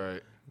girl,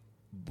 right.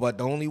 But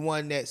the only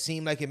one that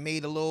seemed like it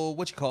made a little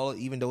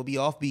even though it be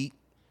offbeat.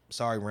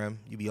 Sorry, Rem,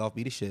 you be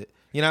offbeat as shit.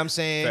 You know what I'm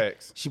saying?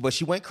 Facts.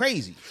 She went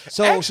crazy.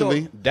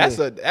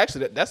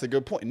 That's a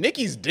good point.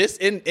 Nicki's diss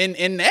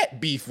in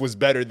that beef was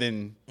better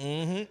than,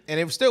 and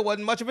it still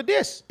wasn't much of a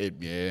diss. It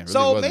really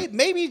so wasn't.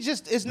 maybe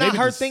it's not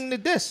her thing to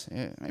diss.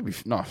 Yeah, maybe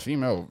no.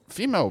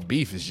 Female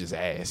beef is just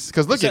ass.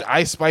 Because look at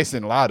Ice Spice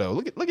and Lotto.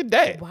 Look at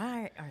that.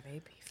 Why are they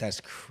beefing?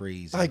 That's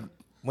crazy. Like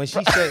when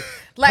she said,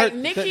 like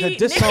the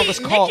diss song is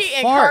called Nicki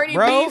and Fart, Cardi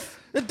bro. beef.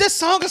 The diss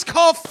song is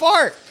called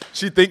Fart.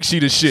 She thinks she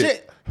the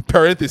shit.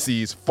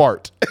 Parentheses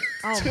fart.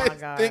 Oh my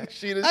god. Thinks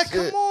she the shit.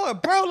 Come on,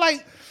 bro.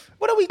 Like,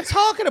 what are we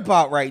talking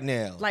about right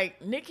now?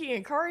 Like Nicki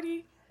and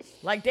Cardi,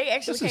 like they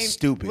actually This is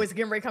stupid. was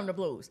getting ready to come to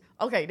blues.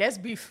 Okay, that's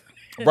beef.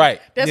 Right.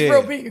 That's Yeah.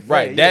 real beef.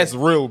 Right. Yeah. That's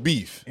real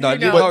beef. No, You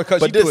know.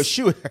 because she threw a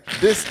shoe at her.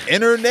 This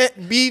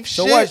internet beef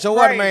So shit what? So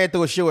what? Right. Man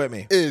threw a shoe at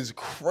me. is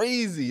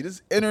crazy.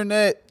 This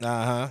internet.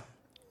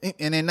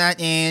 And then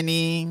not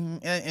Annie,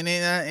 and then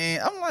not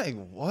Annie. I'm like,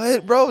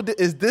 what, bro?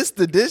 Is this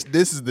the dish?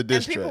 This is the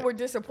dish And people track. were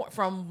disappointed.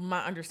 From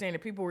my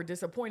understanding, people were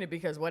disappointed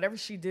because whatever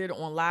she did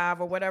on live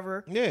or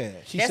whatever, Yeah,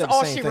 she That's said the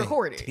all same she thing.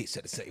 recorded. He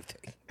said the same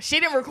thing she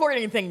didn't record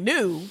anything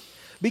new.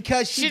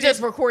 because She just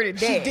recorded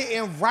She that.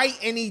 didn't write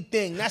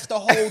anything. That's the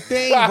whole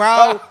thing,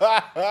 bro.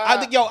 I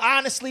think,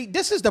 honestly,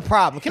 this is the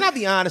problem. Can I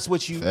be honest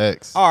with you?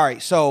 Facts. All right,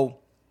 so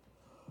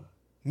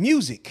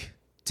music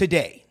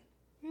today.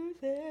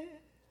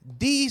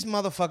 These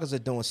motherfuckers are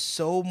doing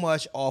so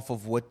much off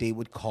of what they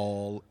would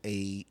call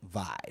a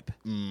vibe.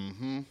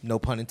 Mm-hmm. No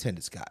pun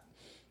intended, Scott.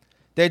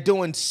 They're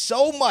doing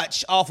so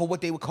much off of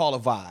what they would call a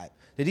vibe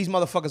that these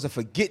motherfuckers are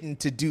forgetting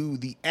to do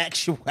the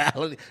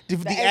actuality,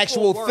 the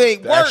actual work.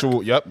 thing. The work.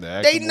 actual, yep. The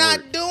actual They not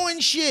word. doing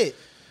shit.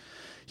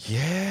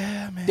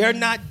 Yeah, man. They're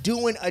not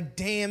doing a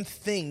damn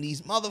thing.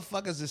 These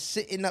motherfuckers are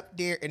sitting up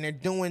there and they're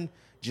doing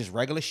just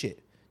regular shit.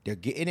 They're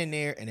getting in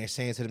there and they're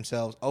saying to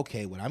themselves,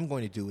 okay, what I'm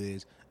going to do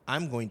is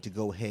I'm going to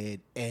go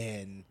ahead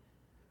and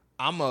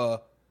I'm going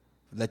to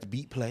let the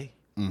beat play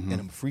and I'm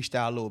going to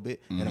freestyle a little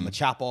bit and I'm going to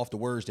chop off the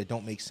words that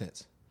don't make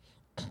sense.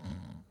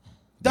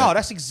 No,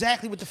 that's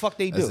exactly what the fuck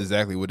they do. That's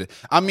exactly what it.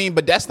 I mean,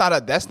 but that's not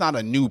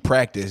a new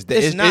practice.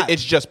 It's not.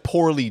 It's just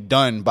poorly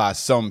done by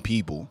some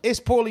people. It's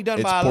poorly done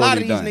It's by a lot of poorly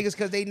these done. niggas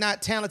because they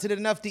not talented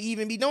enough to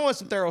even be doing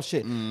some thorough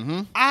shit.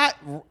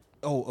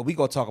 We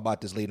gonna talk about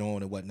this later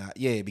on and whatnot.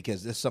 Yeah,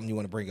 because there's something you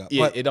want to bring up.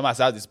 Yeah, But- it on my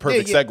side. It's a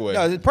perfect segue.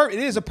 No, it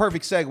is a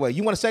perfect segue.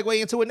 You want to segue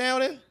into it now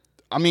then?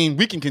 I mean,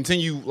 we can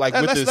continue like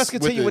with this. Let's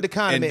continue with the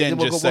condiment. and then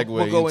we'll just go, segue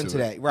we'll go into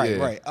it. that. Right,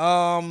 Yeah.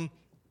 right.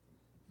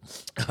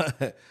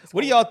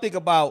 What do y'all think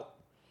about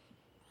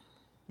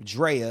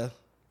Drea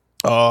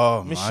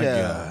Oh Michelle. my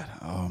god!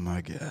 Oh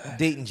my god!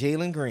 dating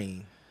Jalen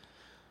Green,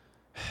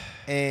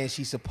 and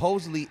she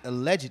supposedly,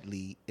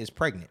 allegedly, is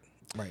pregnant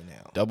right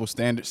now? Double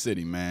standard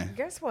city, man.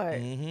 Guess what?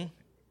 Isn't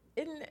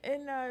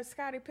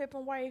Scottie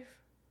Pippen wife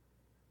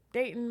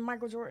dating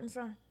Michael Jordan's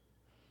son?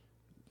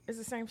 It's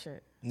the same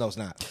shit. No, it's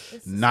not.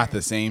 It's Not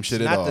the same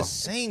shit at Not all. the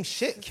same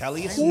shit,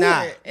 Kelly. It's same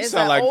not. shit. It's You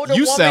sound an like older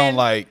you woman. sound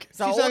like It's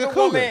an She's like older a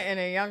cougar. woman and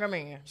a younger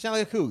man. She sound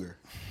like a cougar.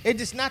 It's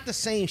just not the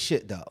same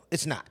shit, though.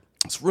 It's not.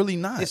 it's really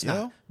not. It's yo.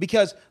 not.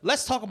 Because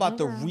let's talk about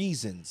the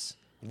reasons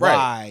Right.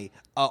 why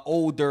an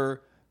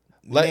older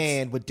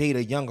man would date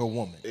a younger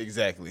woman.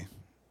 Exactly.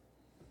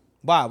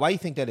 Why? Why you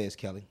think that is,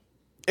 Kelly?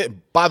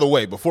 By the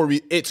way,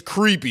 it's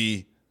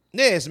creepy.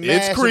 Yeah, it's It's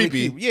massively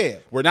creepy. Yeah.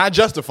 We're not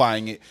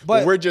justifying it, but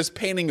But- we're just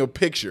painting a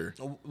picture.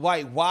 Why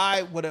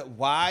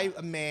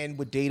a man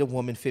would date a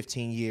woman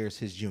 15 years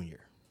his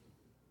junior?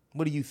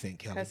 What do you think,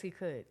 Kelly? Because he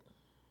could.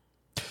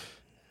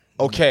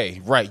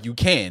 Okay, right, you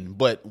can,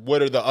 but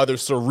what are the other What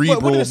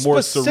cerebral, are the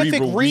more specific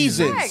cerebral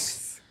reasons?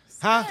 Sex.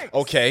 Huh? Sex.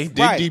 Okay, dig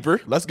Right.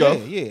 deeper. Let's go.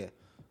 Yeah.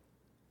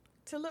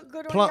 To look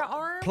good Plump- on your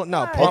arm? plump- no,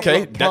 What? plump-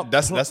 Okay, Plump-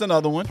 that's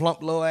another one.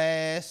 Plump little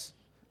ass.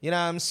 You know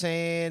what I'm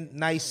saying?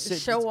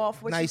 Show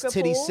off what you nice could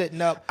titties pull.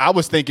 sitting up. I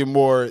was thinking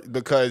more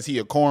because he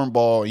a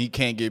cornball. He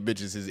can't get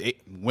bitches.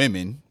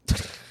 Women.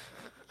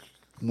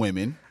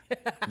 Women.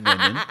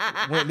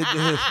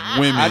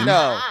 I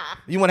know.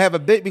 You want to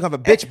have become a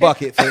bitch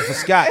bucket for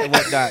Scott and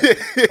whatnot.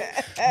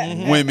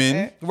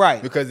 Women,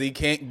 Right. Because they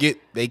can't get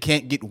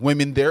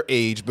women their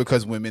age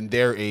because women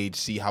their age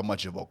see how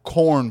much of a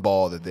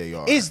cornball that they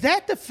are. Is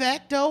that the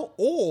fact though,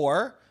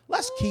 or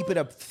let's keep it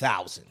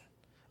 1,000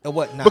 or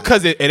whatnot?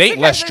 Because it ain't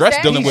less Because stress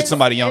is dealing that- with is-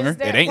 somebody is younger.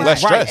 that It ain't right? less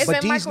stress. Right. But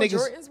Isn't these Michael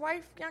niggas- Jordan's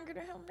wife younger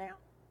than him now?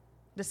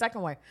 The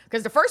second wife,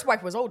 because the first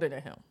wife was older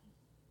than him.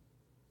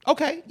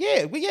 Okay,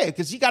 yeah,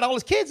 because he got all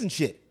his kids and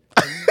shit.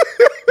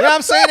 You know what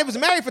I'm saying? It was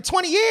married for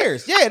 20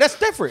 years. Yeah, that's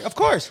different, of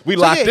course. We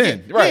locked yeah,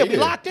 in. Yeah, Right, yeah, we yeah.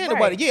 locked in. Or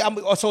Right. what?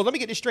 Yeah, so let me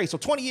get this straight. So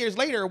 20 years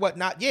later or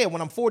whatnot, yeah,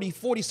 when I'm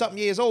 40-something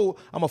years old,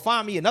 I'm going to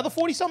find me another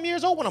 40-something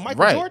years old when I'm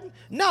Michael Right. Jordan?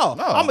 No,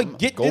 No, I'm going to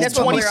get go this That's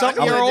what Blair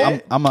 20-something year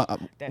Underwood old.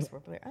 did. That's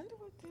what Blair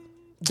Underwood did.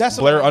 That's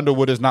Blair what-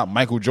 Underwood is not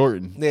Michael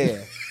Jordan.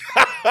 Yeah.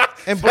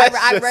 And Blair,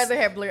 I'd rather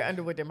have Blair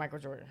Underwood than Michael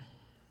Jordan.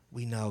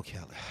 we know,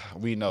 Kelly.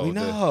 We know. We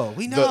know.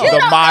 We The, know. the You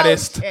don't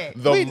modest. know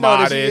shit. The We know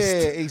modest.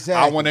 this, yeah,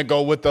 exactly. I want to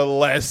go with the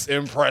less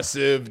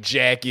impressive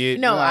jacket.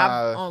 No,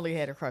 Nah. I've only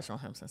had a crush on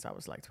him since I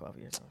was like 12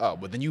 years old. Oh,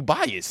 but then you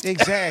biased.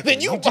 Exactly.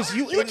 Then you in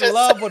just-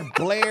 love with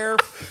Blair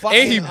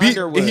fucking And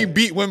Underwood. he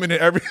beat women in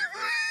every.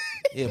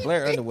 Yeah,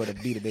 Blair Underwood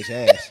would beat a bitch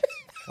ass.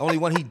 The only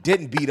one he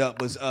didn't beat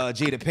up was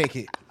Jada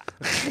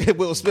Pinkett.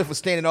 Will Smith was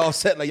standing all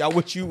set like, y'all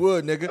wish you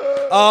would, nigga.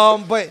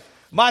 But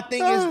my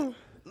thing is,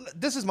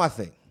 this is my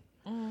thing.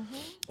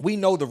 We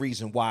know the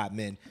reason why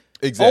men,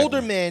 Exactly.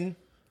 older men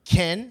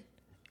can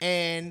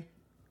and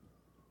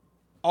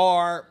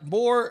are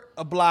more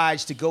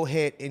obliged to go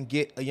ahead and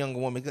get a younger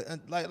woman.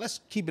 Like,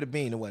 let's keep it a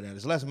bean or whatever.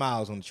 There's less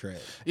miles on the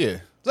tread. Yeah.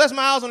 Less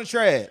miles on the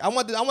tread. I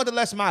want the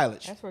less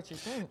mileage. That's what you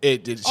think.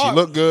 She Oh,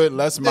 look good,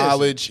 less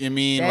mileage. I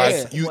mean,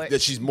 That's like you what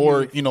that she's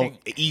more, you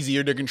think.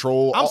 easier to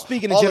control. I'm All-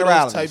 speaking in all of those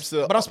generalities, types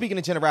of, but I'm speaking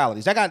in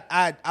generalities.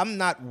 I'm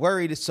not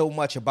worried so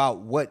much about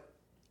what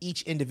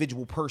each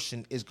individual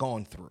person is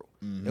going through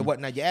and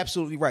whatnot. You're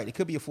absolutely right. It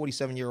could be a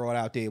 47-year-old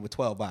out there with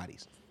 12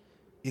 bodies.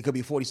 It could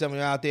be a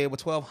 47-year-old out there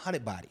with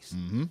 1,200 bodies.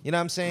 You know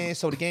what I'm saying?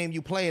 So the game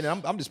you playing,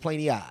 I'm just playing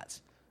the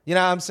odds. You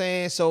know what I'm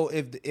saying? So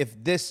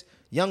if this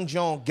young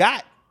John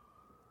got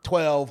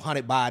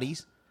 1,200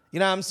 bodies, you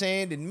know what I'm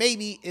saying, then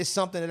maybe it's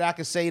something that I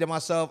could say to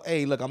myself,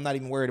 hey, look, I'm not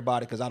even worried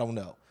about it because I don't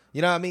know.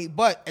 You know what I mean?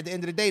 But at the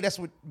end of the day, that's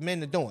what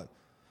men are doing.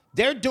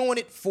 They're doing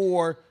it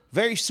for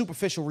very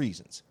superficial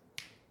reasons.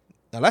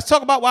 Now, let's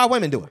talk about why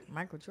women do it.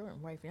 Michael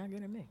Jordan, wife younger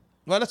than me.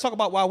 Well, let's talk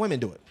about why women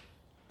do it.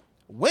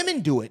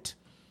 Women do it,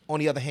 on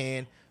the other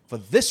hand, for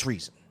this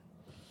reason.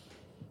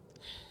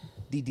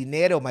 The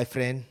dinero, my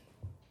friend.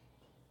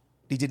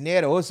 The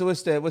dinero. What's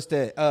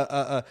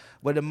the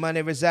where the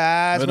money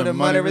resides, where the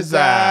money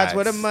resides,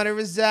 where the money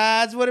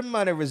resides, where the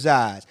money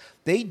resides.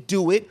 They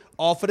do it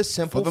all for the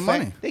simple For the fact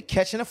money. they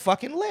catching a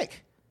fucking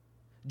lick.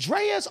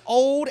 Drea's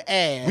old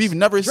ass. We've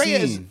never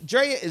Drea seen.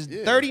 Drea is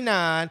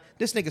 39.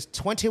 This nigga's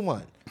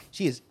 21.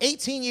 She is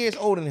 18 years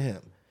older than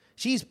him.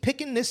 She's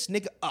picking this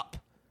nigga up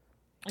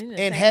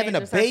and having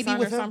a baby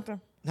with him.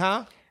 Something?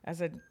 Huh? I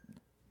said,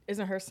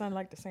 isn't her son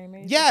like the same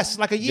age? Yes,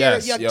 like a year,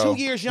 yes, 2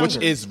 years younger.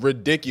 which is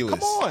ridiculous.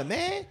 Come on,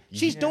 man.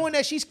 She's doing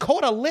that. She's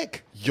caught a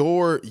lick.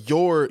 Your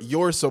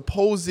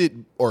supposed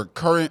or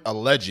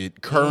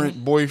alleged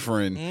current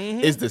boyfriend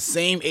is the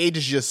same age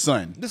as your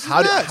son. This is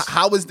how nuts.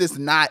 how is this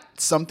not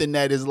something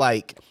that is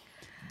like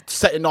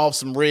setting off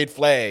some red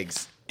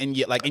flags and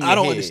yet like in your I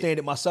don't head? understand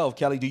it myself,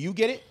 Kelly. Do you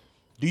get it?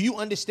 Do you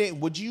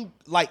understand? Would you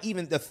like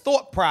even the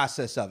thought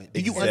process of it? Do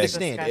you Exactly.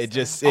 understand it? It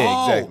just Oh,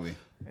 exactly.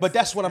 But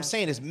that's what I'm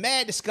saying. It's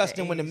mad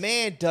disgusting when the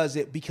man does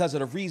it because of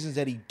the reasons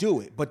that he do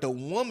it. But the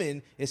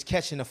woman is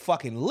catching a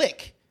fucking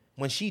lick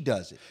when she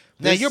does it.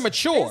 Now, you're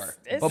mature,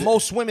 but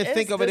most women it's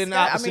think of it in disgu-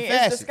 opposite I mean,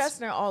 facets. it's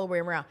disgusting all the way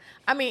around.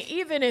 I mean,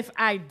 even if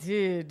I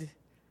did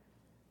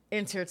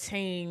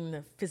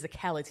entertain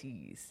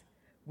physicalities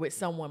with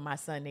someone my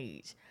son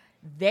age,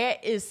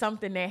 that is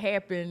something that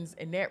happens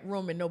in that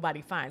room and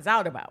nobody finds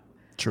out about.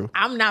 True.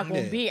 I'm not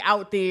going to be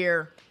out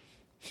there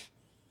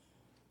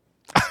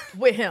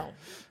with him.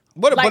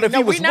 But if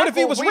he was, we're what if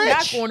he was we're not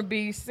rich? going to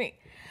be seen.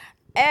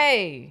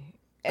 Hey,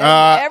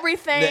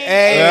 everything. The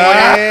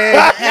ain't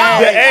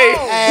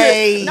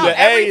A. No, The A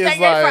everything is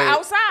ain't like- for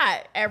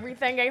outside.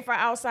 Everything ain't for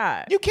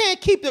outside. You can't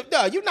keep the.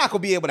 No, you're not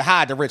gonna be able to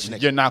hide the rich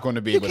nigga. You're not going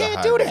to be You able to can't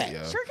hide do it, that.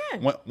 yo. Sure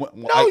can.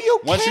 No, you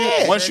once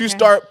can't. Once Sure you can.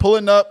 start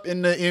pulling up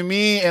in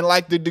and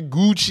like the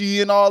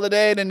Gucci and all of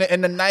that, and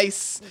the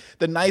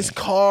nice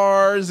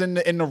cars and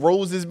the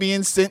roses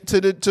being sent to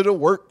the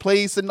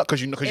workplace, and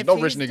because you know If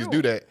rich he's niggas doing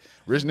do that.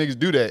 Rich niggas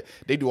do that.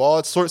 They do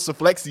all sorts of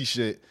flexy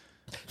shit.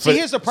 See,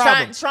 here's the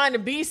problem. Trying to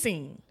be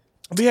seen.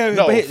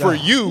 No, for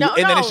you, No,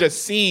 and then no. it's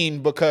just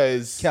seen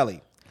because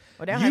Kelly.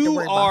 Well, they don't have to You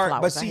worry about are,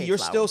 flowers. but I see, hate you're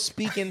flowers. still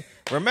speaking.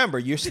 Remember,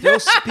 you're still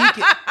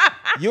speaking.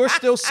 You're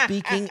still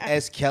speaking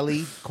as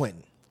Kelly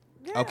Quinton.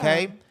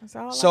 Okay, that's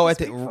all I so can at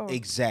the speak for.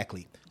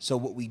 exactly. So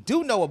what we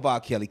do know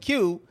about Kelly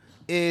Q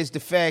is the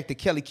fact that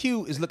Kelly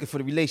Q is looking for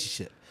the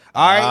relationship.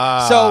 All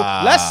right, so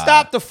let's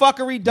stop the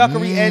fuckery,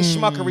 duckery, and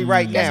schmuckery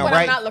right now, That's what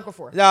right? I'm not looking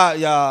for.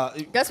 Yeah.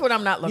 That's what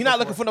I'm not looking for. You're not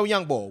looking for no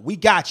young boy. We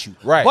got you.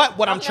 Right. But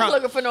what I'm I'm trying. not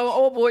looking for no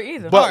old boy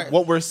either. But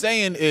what we're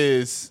saying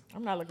is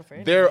I'm not looking for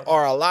anything. there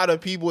are a lot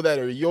of people that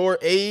are your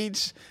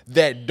age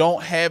that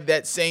don't have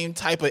that same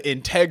type of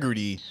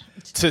integrity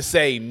to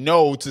say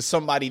no to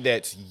somebody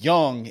that's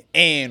young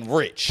and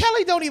rich.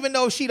 Kelly don't even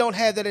know she don't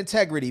have that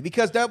integrity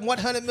because that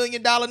 $100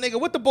 million nigga,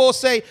 what the bull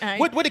say?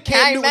 What did I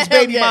Cam ain't Newton's met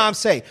him baby yet. mom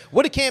say?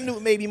 What did Cam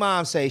Newton baby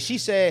mom say? She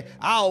said,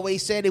 I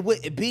always said it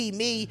wouldn't be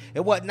me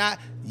and whatnot.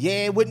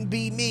 Yeah, it wouldn't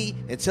be me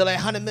until that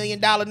 $100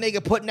 million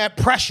nigga putting that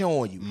pressure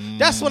on you.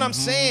 That's what I'm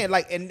saying.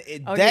 Like, and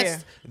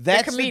that's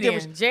the comedian,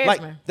 difference. Jasmine.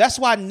 Like, that's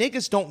why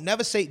niggas don't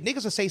never say.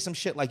 Niggas will say some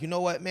shit like, you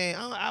know what, man?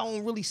 I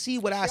don't really see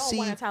what I don't see.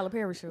 want a Tyler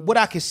Perry show. What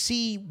I can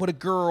see with a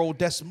girl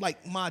that's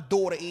like my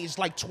daughter age,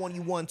 like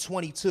 21,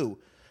 22,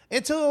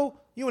 until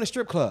you in a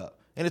strip club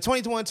and a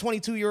 21,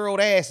 22-year-old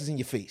ass is in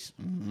your face.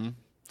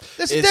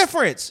 There's a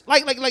difference.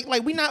 Like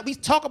we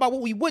talk about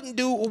what we wouldn't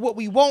do or what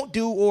we won't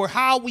do or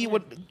how we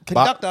would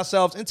conduct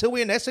ourselves until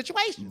we're in that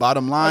situation.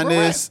 Bottom line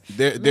is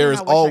there Man, is I wish I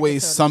could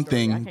always tell this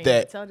story. I something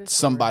can't tell that this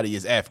story. somebody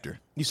is after.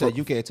 You said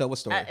you can't tell what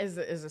story. Is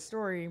a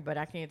story, but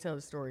I can't tell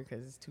the story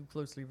because it's too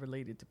closely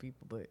related to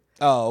people. But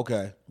Oh,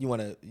 okay. You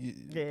want to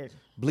yeah,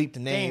 bleep the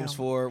names Damn.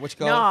 for what you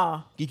call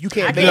Nah. You I can't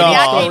can't, make No. the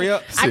I story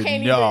can't, up. I Said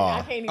can't no. even.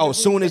 I can't even. Oh,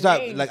 as soon bleep as the I-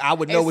 names. like, I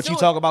would know As what you soon-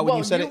 talk about when you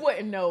well, said it. You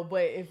wouldn't know,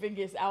 but if it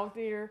gets out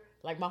there,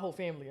 like my whole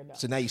family will know.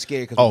 So now you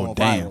scared because Oh, we're going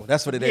damn. viral.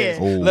 That's what it is.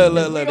 Yeah. Ooh. Look,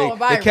 We going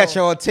they catch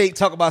her viral. on tape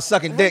talk about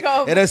sucking We dick,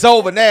 going- and it's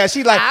over now.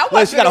 She like, I look,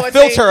 wasn't she got to gonna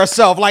filter say-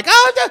 herself. Like,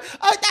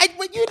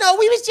 you know,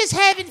 we was just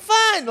having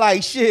fun.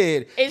 Like,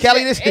 shit. It's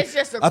Kelly, just- it's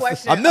just a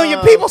question A million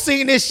of- people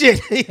seeing this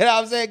shit. You know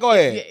what I'm saying? Go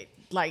ahead. Yeah,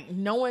 like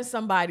knowing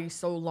somebody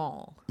so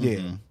long.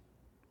 Yeah.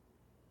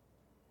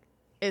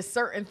 It's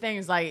certain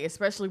things, like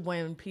especially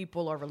when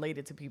people are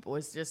related to people.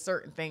 It's just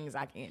certain things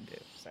I can't do.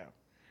 So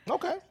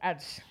Okay.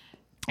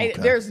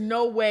 there's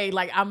no way.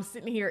 Like I'm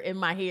sitting here in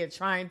my head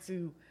trying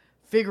to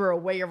figure a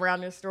way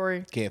around this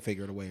story. Can't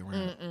figure the way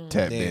around.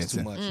 Tap Dance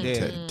too dancing. much.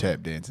 Yeah.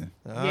 Tap dancing.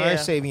 All Yeah. right,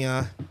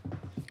 Savion.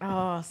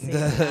 Oh,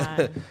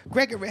 see,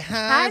 Gregory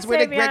Hines.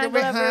 Where the Savion.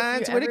 Gregory Love if you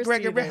Hines? Where the ever see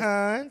Gregory this.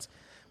 Hines?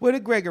 Where the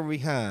Gregory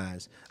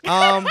Hines?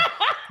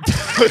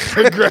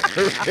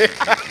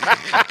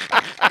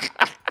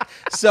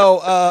 So,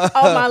 oh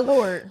my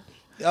lord,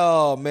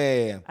 oh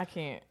man. I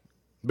can't.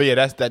 But yeah,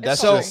 that's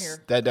so-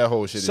 just that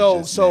whole shit. So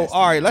is just so nasty.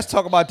 all right, let's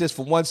talk about this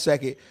for 1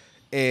 second,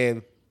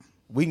 and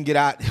we can get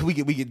out. We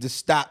can just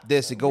stop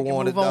this and go can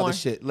on to move the other on.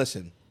 shit.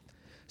 Listen,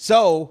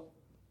 so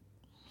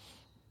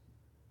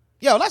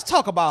let's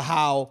talk about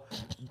how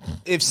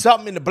if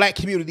something in the black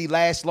community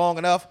lasts long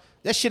enough,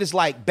 that shit is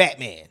like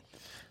Batman.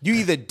 You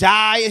either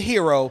die a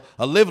hero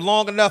or live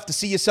long enough to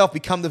see yourself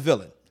become the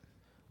villain.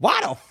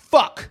 Why the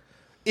fuck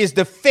is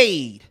the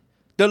fade,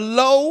 the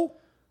low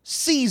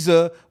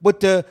Caesar with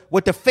the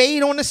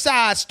fade on the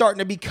side starting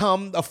to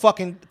become a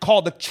fucking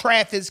called the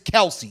Travis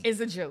Kelsey?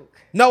 It's a joke.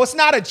 No, it's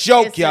not a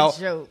joke, It's yo. a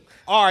joke.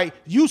 All right,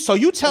 you tell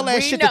that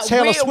We shit know- to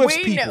Taylor we- Swift's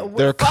we people. know-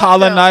 they're fuck them.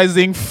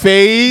 colonizing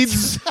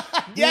fades.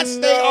 Yes,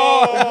 they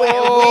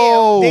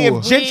are. They have We-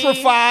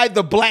 gentrified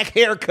the black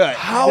haircut.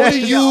 How do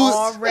You you?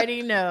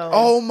 already know.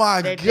 Oh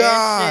my that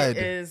God.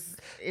 That shit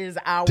is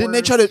ours. Didn't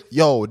they try to?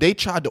 Yo, they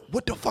tried to.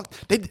 What the fuck?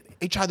 They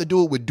tried to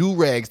do it with do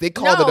rags. They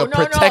called No, it a no,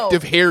 no.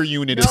 protective hair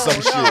unit or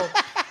some shit.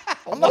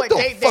 I'm like,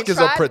 what the fuck is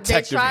a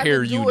protective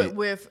hair they tried to do unit? it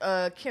with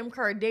Kim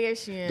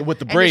Kardashian With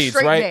the and braids,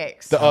 straight right?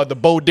 backs. The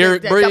Bo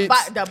Derek braids.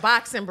 The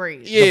boxing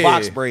braids. Yeah. The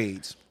box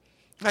braids.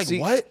 Like See,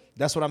 what?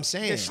 That's what I'm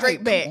saying. The straight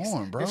Like, backs.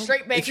 come on, bro. The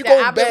straight backs If you that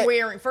go I've back- been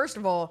wearing. First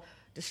of all,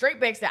 the straight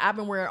backs that I've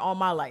been wearing all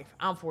my life.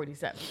 I'm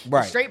 47.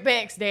 Right. The straight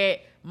backs that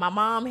my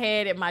mom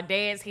had and my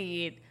dad's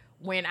had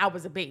when I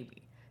was a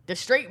baby. The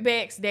straight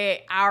backs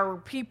that our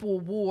people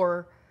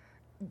wore.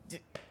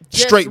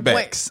 just Straight went-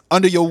 backs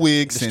under your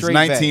wig since straight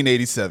back.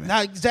 1987.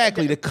 Not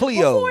exactly the Cleos.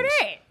 Before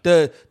that.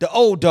 The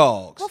old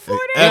dogs. Before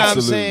that. You know what I'm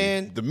Absolutely.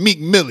 saying? The Meek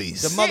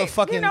Millies. The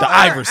motherfucking You know, the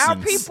our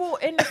Iversons. people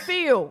in the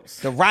fields.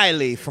 the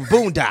Riley from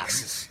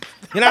Boondocks.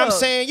 You know what I'm Look,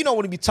 saying? You know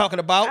what we be talking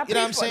about. Our You know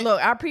what I'm people- saying?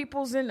 Look, our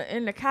people's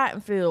in the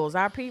cotton fields.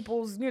 Our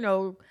people's,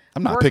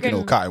 I'm not picking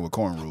no cotton with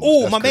cornrows.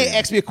 Oh, That's my man crazy.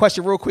 asked me a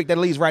question real quick that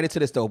leads right into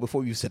this though.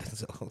 Before you said it,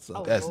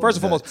 That's- first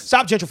and foremost,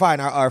 stop gentrifying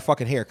our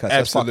fucking haircuts.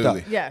 That's fucked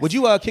Absolutely. up. Yes. Would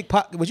you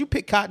Would you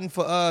pick cotton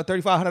for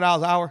 $3,500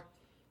 an hour,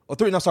 or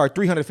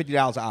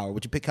 $350 an hour?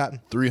 Would you pick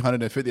cotton?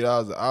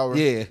 $350 an hour.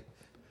 Yeah.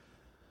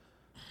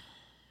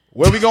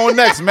 Where we going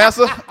next,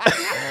 Massa?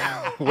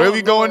 Where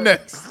we going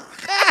next?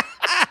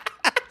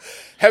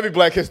 Happy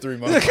Black History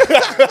Month.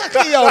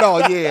 Yo,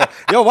 no, yeah.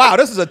 Yo, wow,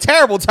 this is a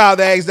terrible time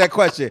to ask that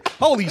question.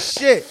 Holy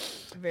shit.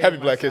 Happy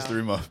Black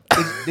History Month.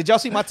 Did y'all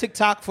see my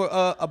TikTok for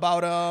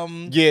about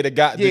Yeah, the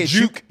guy, the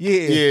juke. Yeah,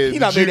 the he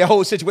not made juke. that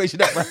whole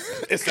situation up, right?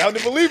 It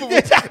sounded believable. No,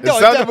 It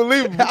sounded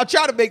believable. I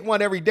try to make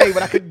one every day,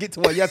 but I couldn't get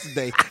to one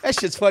yesterday. That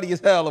shit's funny as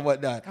hell and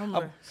whatnot.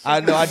 I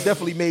know, I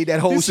definitely made that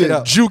whole He shit said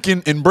up.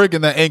 juking and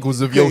breaking the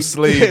ankles of your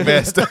slave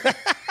master.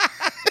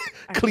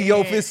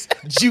 Cleophas,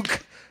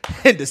 Juke.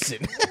 Henderson.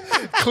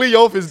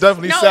 Cleophas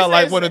definitely No, sound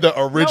like it's- one of the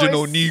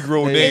original no,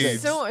 Negro it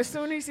names. As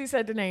soon as he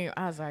said the name,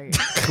 I was like,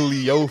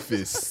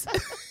 Cleophas.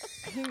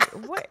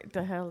 what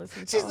the hell is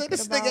he She talking said,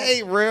 this about? nigga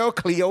ain't real.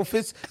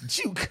 Cleophas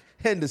Juke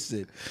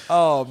Henderson.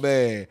 Oh,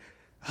 man.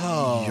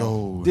 Oh,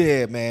 Yo.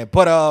 yeah, man.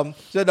 But,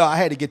 so no, I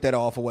had to get that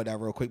off or whatnot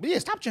real quick. But yeah,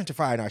 stop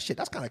gentrifying our shit.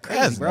 That's kind of crazy,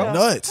 That's bro.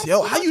 nuts.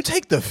 Yo, how you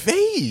take the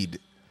fade?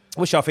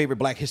 What's your favorite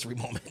Black History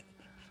moment?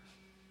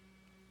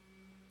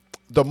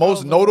 The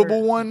most Lord.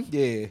 notable one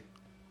Yeah.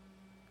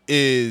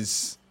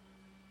 is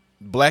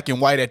black and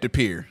white at the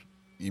pier.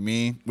 You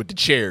mean with the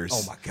chairs?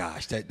 Oh my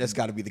gosh, that's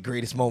got to be the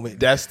greatest moment.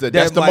 That's the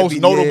That might most be-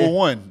 notable yeah.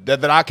 one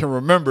that I can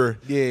remember.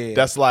 Yeah.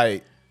 That's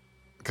like,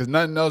 cause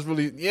nothing else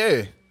really.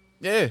 Yeah.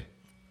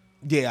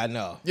 Yeah, I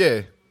know.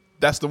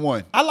 That's the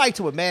one. I like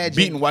to imagine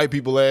Beating white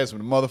people ass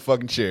with a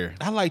motherfucking chair.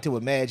 I like to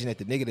imagine that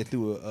the nigga that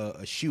threw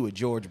a shoe at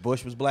George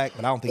Bush was black,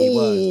 but I don't think he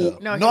was though.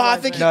 No, he No, I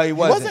wasn't. think No, he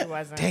wasn't. He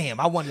wasn't. Damn,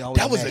 I wanted to always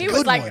That was a imagine. He good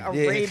was like one.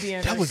 Yeah.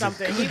 Arabian That or was a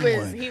something. good He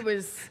was. one. He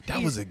was. That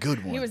he- was a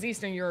good one. He was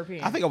Eastern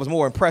European. I think I was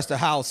more impressed at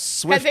how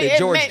swift 'Cause that it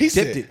George meant- dipped He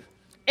said- it.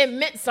 it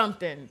meant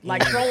something.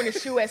 Like throwing a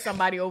shoe at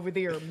somebody over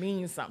there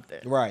means something.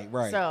 Right.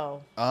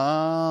 So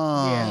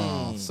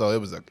Oh, so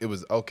it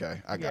was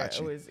okay. I yeah, got it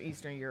you. was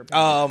Eastern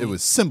European. It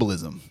was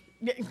symbolism.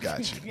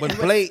 Gotcha. When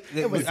Blade,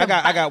 was I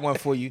got one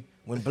for you.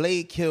 When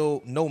Blade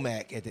killed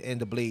Nomak at the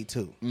end of Blade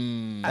 2,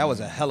 that was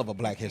a hell of a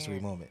Black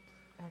History moment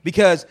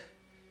because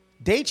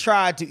they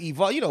tried to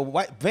evolve. You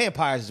know,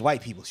 vampires is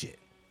white people shit.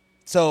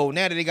 So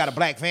now that they got a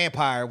black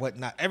vampire,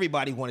 whatnot,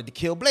 everybody wanted to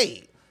kill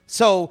Blade.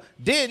 So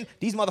then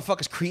these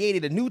motherfuckers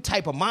created a new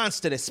type of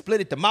monster that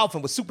split at the mouth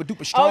and was super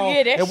duper strong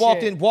yeah, that and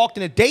walked shit.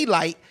 in the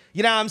daylight,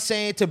 you know what I'm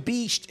saying, to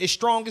be as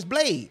strong as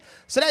Blade.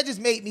 So that just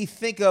made me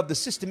think of the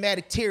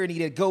systematic tyranny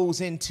that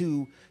goes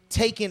into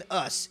taking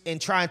us and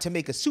trying to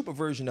make a super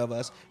version of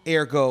us,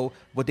 ergo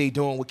what they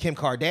doing with Kim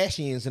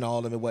Kardashians and all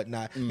of them and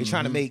whatnot.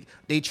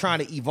 They trying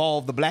to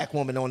evolve the black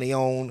woman on their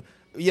own,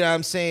 you know what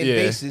I'm saying, Yeah.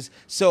 basis.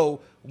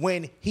 So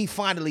when he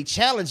finally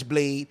challenged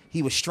Blade,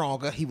 he was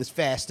stronger, he was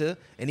faster,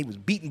 and he was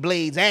beating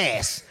Blade's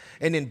ass.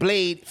 And then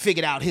Blade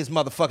figured out his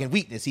motherfucking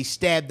weakness. He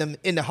stabbed him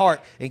in the heart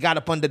and got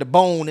up under the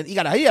bone, and he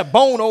had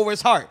bone over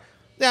his heart.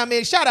 Now, I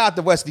mean, shout out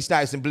to Wesley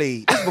Snipes and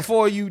Blade. This is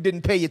before you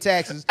didn't pay your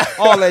taxes,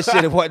 all that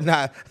shit and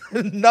whatnot.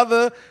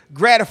 Another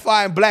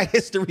gratifying Black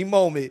History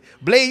moment.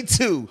 Blade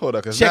 2. Hold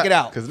on, Check it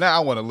out. Because now I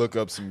want to look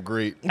up some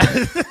great.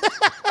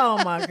 Oh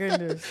my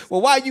goodness.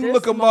 Well, why you This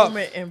look them up?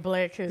 moment in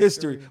Black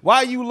History.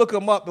 Why you look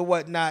them up and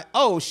whatnot?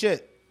 Oh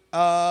shit.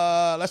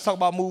 Let's talk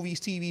about movies,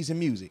 TVs, and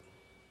music.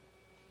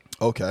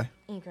 Okay.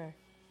 Okay.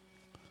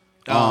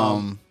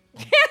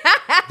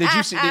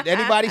 Did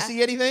anybody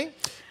see anything?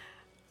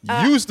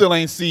 You still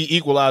ain't see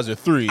Equalizer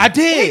 3. I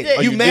did. did.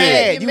 Oh, You you mad?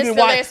 did. You You didn't missed it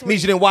watch. last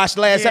Means you week. didn't watch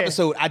the last Yeah.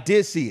 episode. I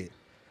did see it.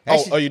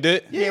 Oh, you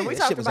did? Yeah, we that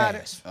talked shit was about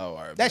ass. Oh, all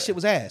right. That shit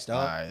was ass, dog.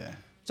 All right, yeah.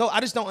 So I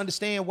just don't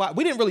understand why.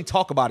 We didn't really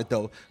talk about it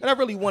though, and I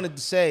really wanted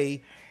to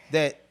say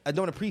that I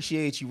don't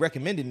appreciate you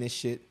recommending this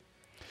shit.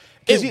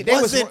 'Cause It they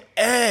was- wasn't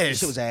ass. This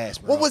shit was ass,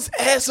 bro. What was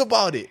ass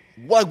about it?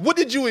 Like, what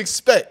did you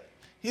expect?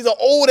 He's an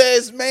old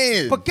ass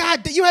man. But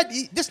God, you had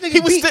this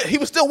nigga. he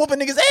was still whooping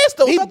niggas' ass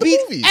though. He throughout the beat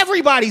movie.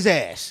 everybody's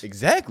ass.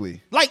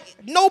 Exactly, Like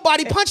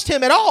nobody punched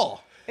him at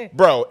all.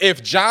 bro.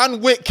 If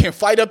John Wick can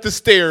fight up the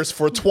stairs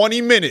for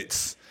 20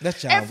 minutes. That's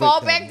John And Wick,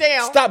 fall though. back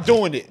down. Stop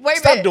doing it. Wait a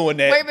Stop minute. doing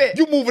that. Wait a minute.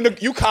 You moving?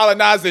 You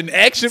colonizing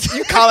action?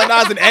 You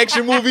colonizing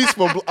action movies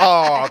for?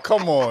 Oh,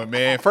 come on,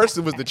 man. First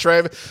it was the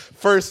Travis.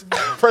 First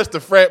the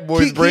frat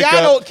boys break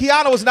up.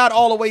 Keanu is not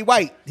all the way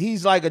white.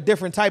 He's like a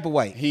different type of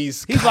white.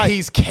 He's like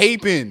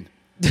caping.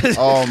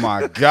 Oh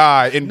my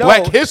God! In No.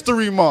 Black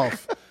History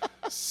Month.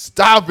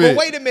 Stop it. But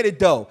wait a minute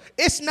though.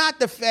 It's not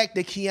the fact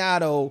that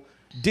Keanu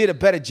did a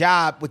better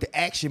job with the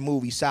action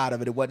movie side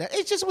of it or whatnot.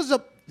 It just was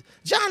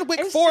John Wick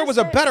It's 4 just was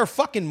a that- better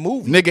fucking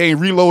movie. Nigga ain't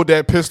reload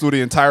that pistol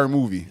the entire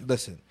movie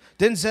Listen,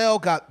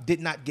 Denzel did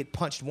not get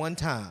punched one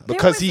time.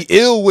 because he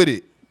ill with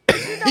it.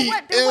 You know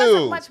what? There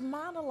wasn't much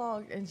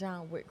monologue in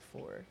John Wick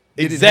 4.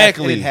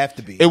 Exactly. It didn't have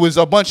to be. It was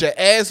a bunch of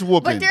ass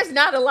whooping. But there's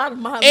not a lot of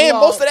monologue. And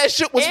most of that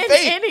shit was in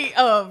fake. any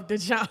of the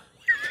John.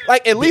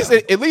 Like at least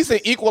in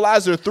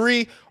Equalizer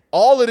 3,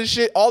 all of the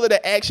shit, all of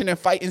the action and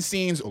fighting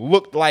scenes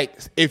looked like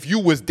if you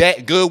was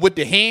that good with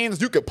the hands,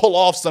 you could pull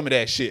off some of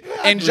that shit. And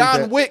agree with John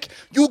that. Wick,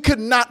 you could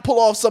not pull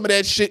off some of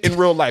that shit in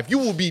real life. You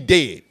will be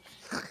dead.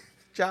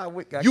 John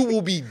Wick got You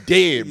will be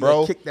dead,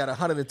 bro. kicked that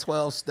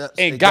 112 steps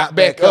And got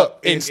back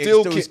up and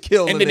still was kicked.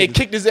 killing And then they niggas.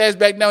 kicked his ass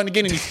back down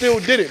again and he still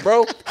did it,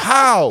 bro.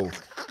 How?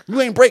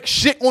 You ain't break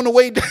shit on the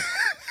way down.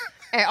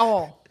 At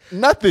all.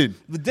 Nothing.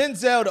 But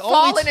Denzel, the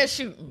Falling only and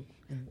shooting.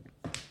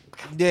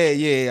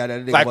 yeah.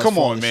 That nigga Like, was come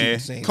falling on, and shooting man. at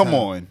the same Come time.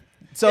 on.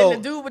 So And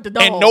the dude with the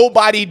dog. And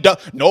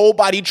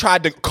nobody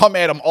tried to come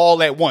at him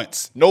all at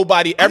once.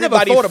 Nobody, I never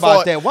everybody thought about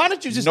fought. that. Why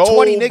don't you just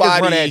 20 niggas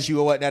run Nobody- at you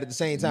or whatnot at the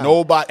same time?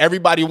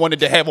 Everybody wanted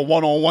to have a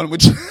one-on-one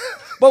with you.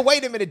 But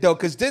wait a minute though,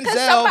 because Because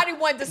Denzel. somebody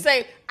wanted to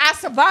say, I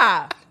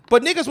survived.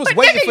 But niggas was But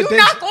waiting nigga, for you Denzel.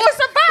 not going to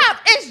survive.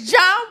 It's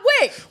John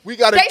Wick. We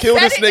gotta They kill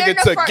said this it in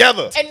nigga the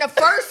together. In the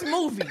first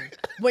movie,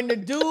 when the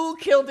dude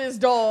killed his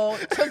dog,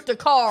 took the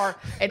car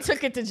and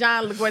took it to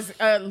John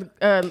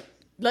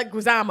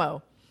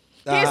Leguizamo.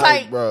 He's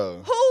like,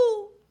 bro.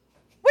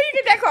 Where you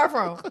get that car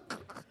from?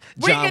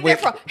 Where John you get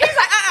Wick. that from? He's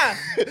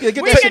like, Yeah,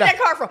 get Where that you shit get that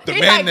out. car from? The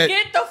He's man like, that-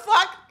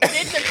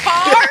 get the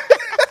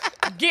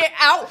car, get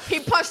out. He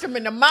punched him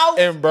in the mouth.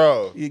 And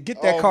bro, You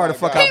get that car the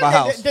fuck out He- my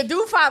house. The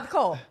dude filed the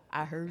call.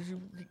 I heard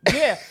you.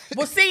 Yeah.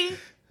 Well, see,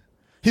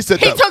 He said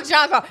he that. took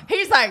John's car.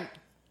 He's like,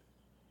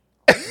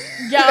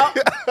 yo,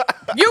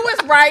 you was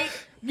right.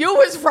 You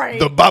was right.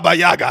 The Baba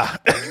Yaga.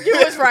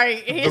 You was right.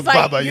 He's The like,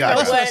 Baba you know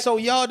Yaga. what? So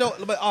y'all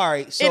don't. But all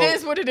right. So It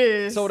is what it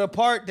is. So the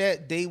part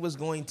that they was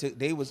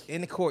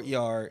in the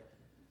courtyard,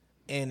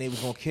 and they was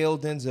gonna kill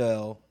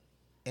Denzel,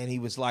 and he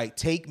was like,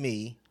 "Take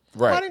me."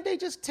 Right. Why didn't they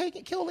just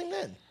kill him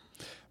then?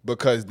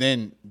 because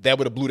then that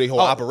would have blew their whole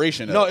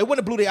operation up. No, it wouldn't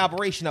have blew the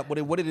operation up. What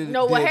it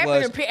No, what did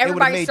happened was, to it everybody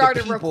would've made the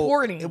started people-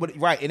 recording. It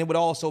would, right, and it would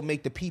also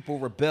make the people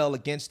rebel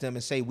against them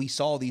and say, "We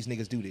saw these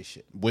niggas do this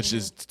shit." which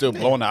is still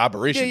blowing the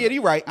operation. Yeah, up.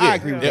 you're right. I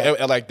agree with Yeah,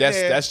 that. like that's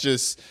Yeah. that's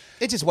just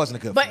It just wasn't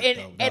a good. But fight,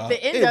 at though,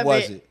 the end it of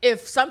wasn't. it,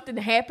 if something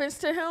happens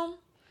to him,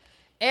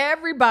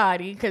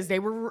 everybody, because they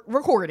were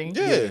recording,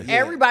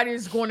 everybody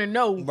is going to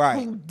know Right.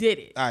 who did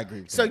it. I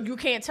agree with so that. you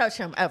can't touch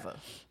him ever.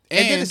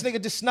 And then this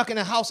nigga just snuck in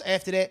the house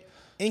after that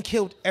and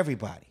killed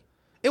everybody.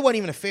 It wasn't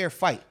even a fair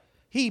fight.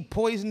 He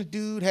poisoned the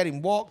dude, had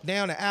him walk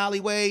down the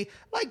alleyway.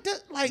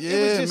 It was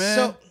just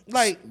so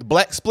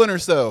Black Splinter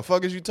Cell.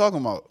 Fuck is you talking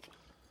about?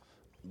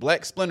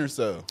 Black Splinter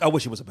Cell. I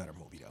wish it was a better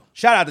movie though.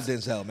 Shout out to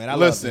Denzel, man. I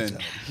Listen,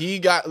 love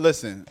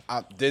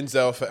Denzel.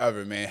 Denzel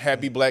forever, man.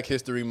 Happy Black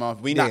History Month.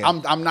 Yeah.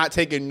 I'm not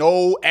taking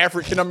no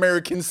African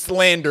American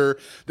slander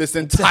this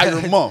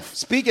entire month.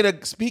 Speaking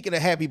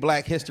of Happy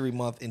Black History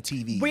Month in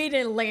TV. We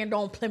didn't land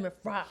on Plymouth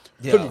Rock.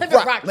 Yeah. Plymouth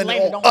Rock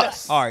landed on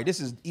us. All right,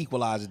 this is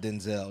Equalizer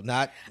Denzel,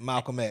 not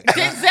Malcolm X.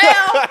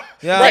 Denzel.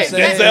 Yeah, Right, I'm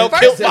saying? Denzel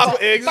First killed of all-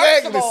 Malcolm.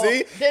 Exactly. first of all,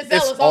 See,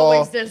 Denzel is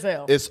always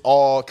Denzel. It's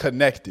all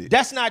connected.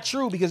 That's not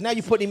true because now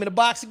you're putting him in a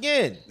box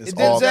again. It's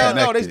all Denzel,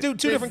 no, connected. they do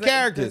two different Denzel-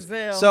 characters.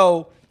 Denzel.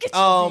 So, Get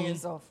your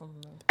hands off of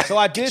me. so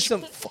I did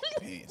some.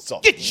 Hands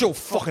off Get me. your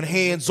fucking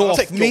hands off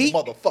Take me.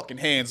 your motherfucking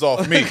hands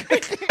off me.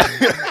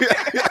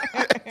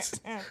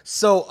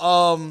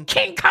 So,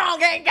 King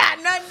Kong ain't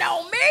got nothing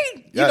on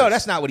me. you know Yes.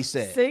 that's not what he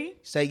said. See?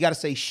 Say you got to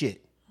say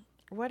shit.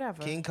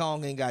 Whatever. King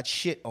Kong ain't got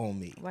shit on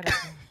me. Whatever.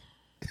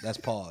 That's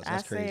pause. I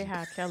That's say crazy.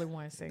 how Kelly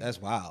wants to say. That's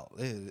wild.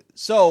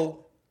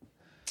 So,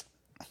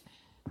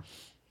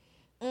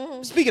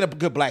 speaking of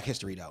good Black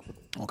history though,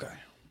 Okay.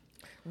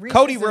 Reese's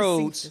Cody and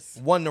Rhodes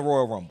Ceases. won the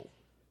Royal Rumble.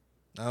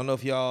 I don't know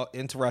if y'all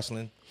into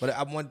wrestling, but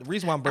the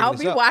reason why I'm bringing I'll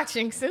this be up.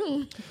 watching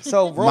soon.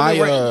 So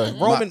Roman,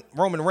 My,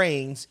 Roman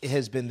Reigns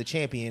has been the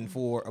champion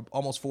for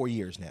almost 4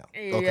 years now.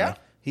 Yeah.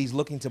 He's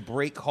looking to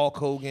break Hulk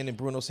Hogan and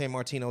Bruno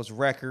Sammartino's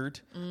record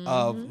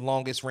of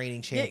longest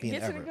reigning champion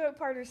Get to the ever. good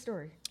part of the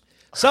story.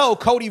 So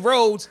Cody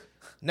Rhodes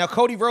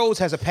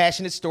has a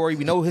passionate story.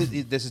 We know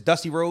this is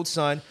Dusty Rhodes'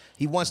 son.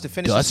 He wants to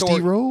finish the Dusty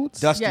story. Rhodes?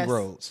 Dusty Yes.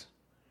 Rhodes.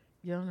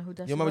 You don't know who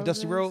Dusty You remember Rhodes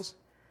Dusty is? Rhodes?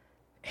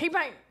 He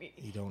might.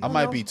 You don't I know.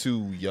 might be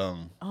too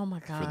young. Oh my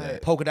god.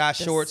 that. Polka dot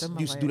The shorts.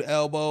 Used to do the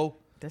elbow.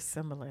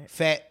 Dissimilar.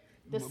 Fat.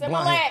 Dissimilar.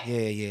 blonde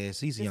hair. Yeah.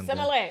 So he's a young guy.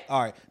 Dissimilar.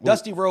 All right.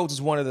 Dusty Rhodes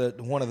is one of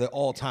the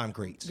all-time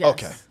greats. Yes.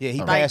 Okay. Yeah, he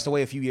Like- passed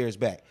away a few years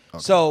back.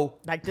 So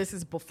Like this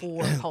is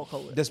before Hulk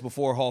Hogan. this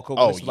before Hulk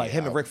Hogan. Oh, This was like yeah.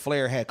 him and Ric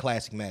Flair had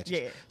classic matches.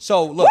 Yeah.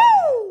 So look.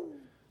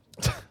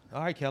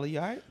 All right, Kelly, you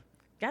all right?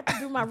 Got to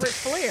do my Ric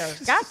Flair.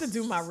 Got to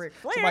do my Ric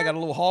Flair. Somebody got a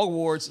little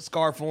Hogwarts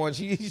scarf on.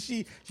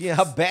 She in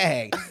her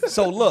bag.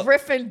 So look.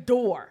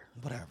 Gryffindor.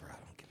 Whatever. I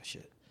don't give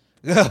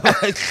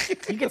a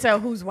shit. You can tell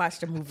who's watched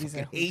the movies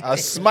and who. I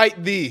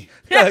smite thee.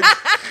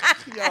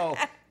 Yo.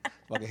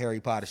 Fucking Harry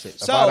Potter shit.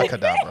 So, Avada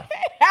Kedavra.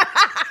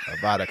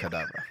 Avada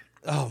Kedavra.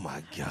 oh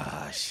my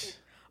gosh.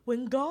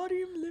 When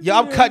Guardian lived Yo,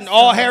 I'm cutting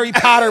all Harry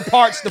Potter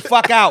parts the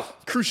fuck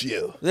out.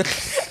 Crucial.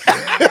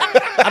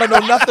 I don't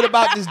know nothing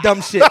about this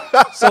dumb shit.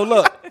 So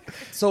look.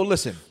 So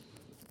listen.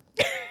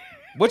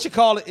 What you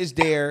call it is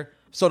there.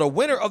 So the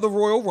winner of the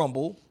Royal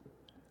Rumble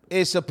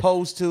is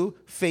supposed to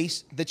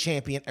face the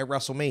champion at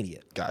WrestleMania.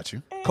 Got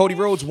you. Cody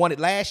Rhodes won it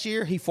last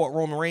year. He fought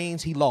Roman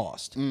Reigns. He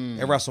lost at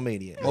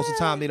WrestleMania. Most of the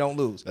time, they don't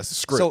lose. That's a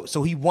script.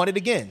 So he won it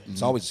again.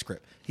 It's always a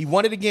script. He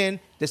won it again.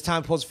 This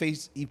time, he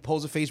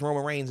supposed to face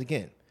Roman Reigns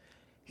again.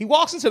 He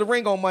walks into the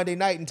ring on Monday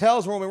night and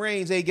tells Roman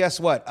Reigns, "Hey, guess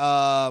what?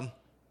 I'm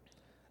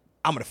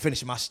gonna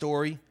finish my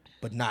story,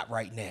 but not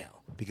right now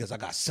because I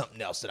got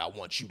something else that I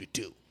want you to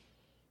do.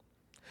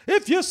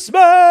 If you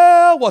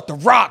smell what the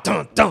Rock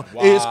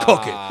is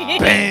cooking."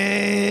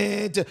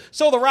 Bang.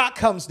 So the Rock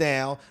comes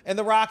down, and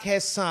the Rock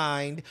has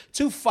signed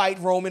to fight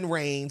Roman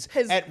Reigns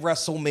at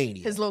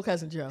WrestleMania. His little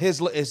cousin Joe. His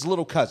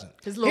little cousin.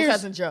 His little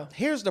cousin Joe.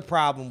 Here's the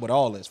problem with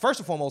all this. First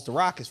and foremost, the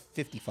Rock is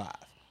 55.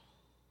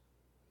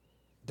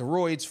 The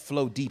roids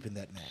flow deep in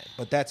that man,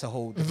 but that's a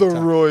whole The different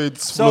time.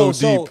 roids flow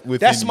deep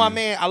within that's my you.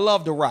 man. I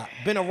love The Rock.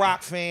 Been a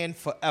Rock fan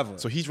forever.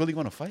 So he's really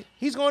going to fight?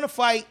 He's going to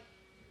fight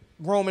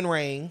Roman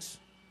Reigns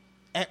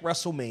at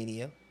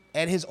WrestleMania.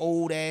 at his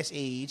old ass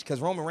age,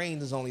 because Roman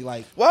Reigns is only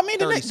like Well, I mean,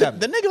 the 37.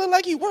 nigga look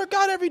like he work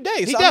out every day.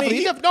 He So,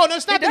 definitely, I mean, no,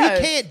 it's not he that does.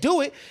 he can't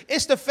do it.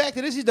 It's the fact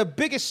that he's the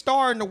biggest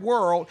star in the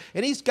world,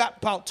 and he's got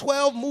about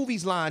 12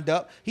 movies lined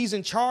up. He's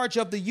in charge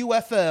of the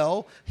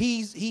UFL.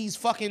 He's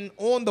fucking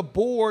on the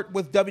board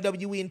with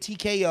WWE and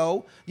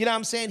TKO. You know what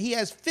I'm saying? He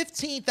has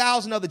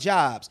 15,000 other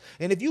jobs.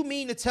 And if you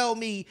mean to tell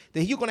me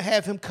that you're going to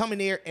have him come in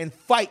there and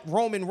fight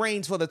Roman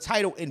Reigns for the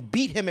title and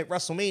beat him at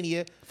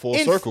WrestleMania Full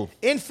circle.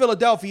 in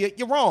Philadelphia,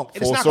 you're wrong. And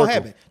it's full not circle. going to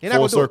happen. They're not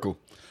Full gonna do it. circle.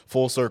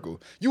 Full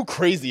circle. You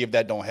crazy if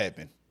that don't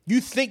happen. You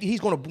think he's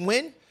going to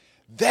win?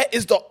 That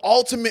is the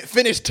ultimate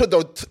finish to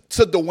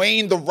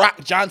Dwayne The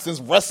Rock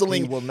Johnson's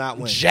wrestling He will not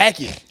win.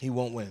 jacket. He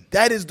won't win.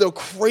 That is the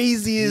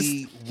craziest.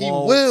 He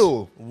won't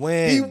will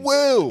win. He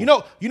will.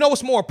 You know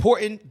what's more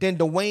important than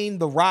Dwayne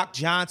The Rock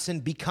Johnson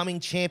becoming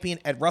champion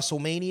at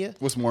WrestleMania?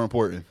 What's more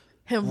important?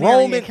 Him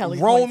marrying Kelly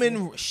Clarkson.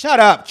 Roman. Shut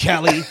up,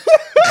 Kelly.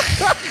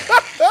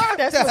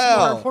 That's the what's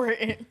hell? more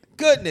important.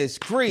 Goodness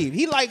grief.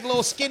 He like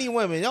little skinny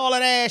women. All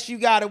that ass you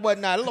got and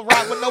whatnot. Little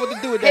Rock wouldn't know what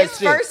to do with that His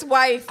shit. first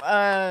wife,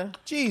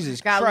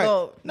 Jesus got a Christ.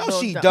 little- No,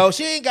 little she dump. don't.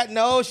 She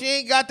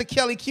ain't got the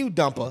Kelly Q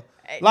dumper.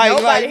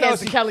 nobody no, has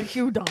she- the Kelly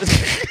Q dump.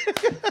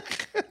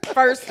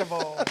 First of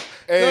all,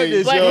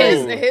 Hey, but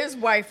yo. his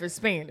wife is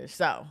Spanish,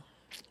 so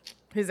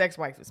his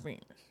ex-wife is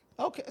Spanish.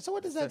 Okay, so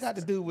what does that got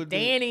to do with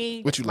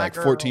Danny, What you my like?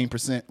 girl.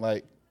 14%?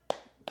 Like,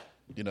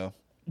 you know.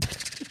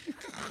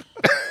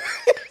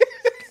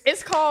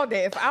 It's called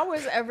that. If I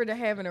was ever to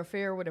have an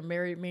affair with a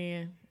married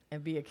man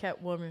and be a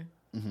kept woman,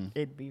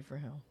 it'd be for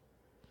him.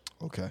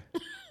 Okay.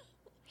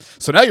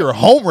 So now you're a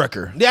home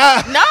wrecker.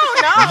 Yeah. No,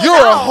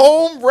 You're a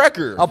home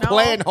wrecker. A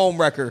planned home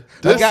wrecker.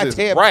 This Like, is-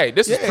 goddamn- right,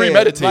 this is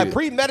premeditated. Like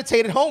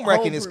premeditated home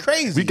wrecking is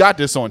crazy. We got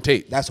this on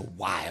tape. That's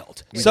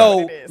wild. know So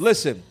what it is.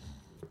 listen.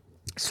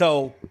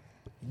 So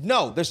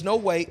no, there's no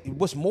way.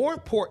 What's more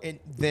important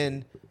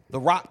than The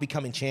Rock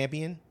becoming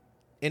champion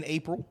in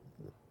April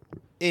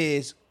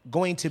is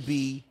going to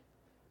be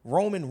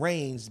Roman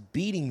Reigns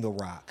beating The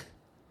Rock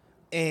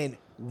and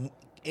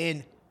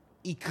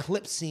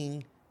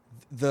eclipsing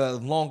the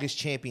longest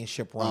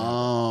championship run. Oh,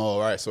 all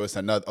right. So it's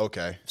another.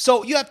 Okay.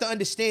 So you have to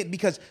understand,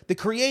 because the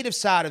creative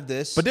side of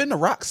this. But didn't The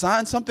Rock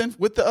sign something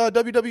with the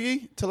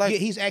WWE to like? Yeah,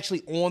 he's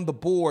actually on the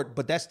board,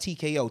 but that's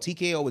TKO.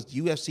 TKO is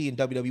UFC and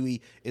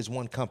WWE is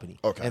one company.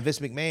 Okay. And Vince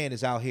McMahon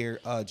is out here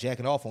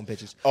jacking off on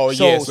bitches. Oh,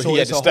 yeah, so he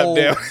had it's to a step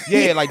down.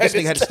 Yeah, like this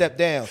nigga had to step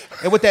down.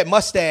 And with that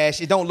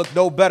mustache, it don't look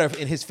no better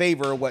in his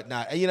favor or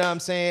whatnot. You know what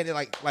I'm saying?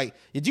 Like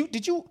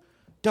did you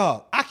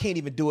dog, I can't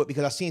even do it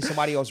because I seen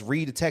somebody else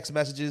read the text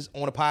messages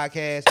on a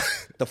podcast.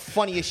 The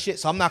funniest shit.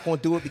 So I'm not going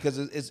to do it because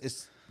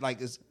it's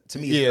to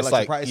me, Yeah, it's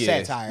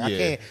satire. I yeah.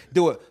 can't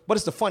do it. But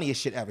it's the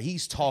funniest shit ever.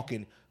 He's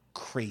talking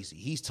crazy.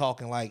 He's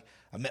talking like,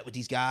 I met with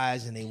these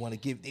guys and they want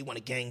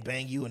to gang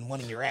bang you and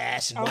one in your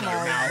ass and one in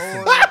your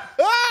mouth. Lord.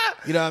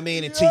 You know what I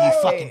mean? Until you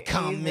fucking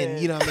come and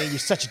you know what I mean? You're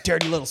such a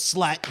dirty little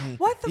slut. And,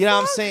 What the you know what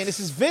I'm fuck? saying? This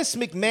is Vince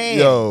McMahon.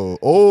 Yo,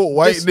 old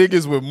white This-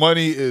 niggas with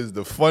money is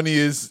the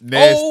funniest.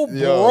 Nasty, Old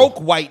broke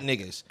white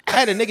niggas. I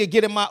had a nigga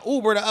get in my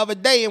Uber the other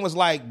day and was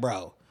like, bro,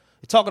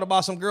 you're talking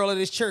about some girl at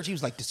this church. He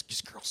was like, this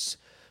girl's,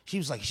 she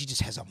was like, she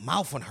just has a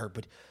mouth on her,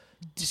 but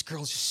this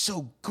girl's just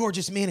so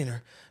gorgeous, man, and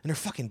her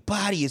fucking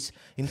body is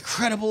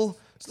incredible.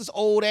 It's this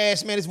old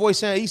ass man, his voice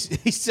sounded,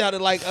 he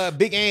sounded like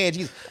Big Ange.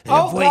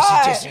 Her voice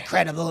is just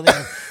incredible,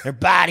 man. Her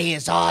body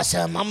is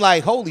awesome. I'm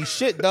like, holy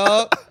shit,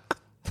 dog.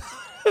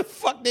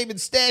 Fuck, they been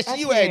stashing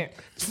you at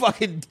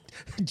fucking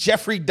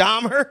Jeffrey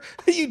Dahmer.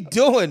 What you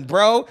doing,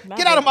 bro?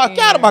 Get out of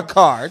my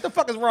car. What the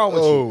fuck is wrong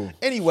with you?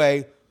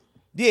 Anyway,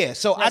 yeah.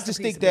 So I Rest in just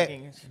peace, think that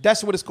Big Ange.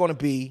 that's what it's going to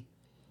be.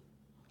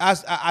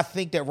 I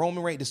think that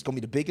Roman Reigns, this is going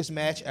to be the biggest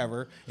match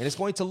ever, and it's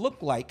going to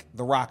look like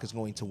The Rock is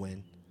going to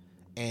win.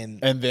 And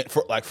then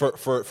for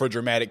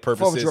dramatic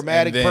purposes, for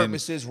dramatic and then-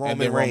 purposes, and Roman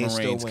then Reigns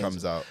still wins.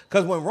 comes out.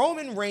 Because when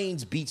Roman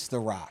Reigns beats The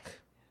Rock,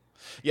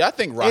 Yeah, I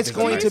think Rock It's is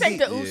going Do gonna you to think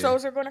be- the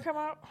Usos are going to come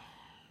out?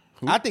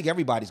 I think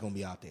everybody's going to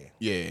be out there.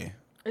 Yeah.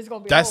 It's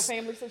going to be That's- a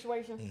whole family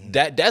situation.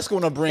 That's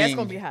gonna bring That's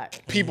gonna be hot.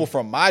 people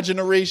from my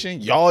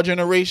generation, y'all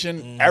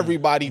generation,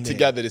 everybody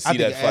together to see I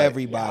think that fight.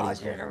 everybody's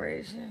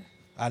Generation.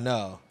 I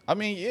know. I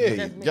mean,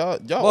 yeah, y'all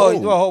Well,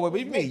 old. hold on, what do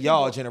you mean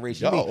y'all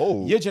generation? You Y'all mean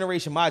old. your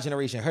generation, my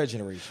generation, her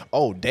generation.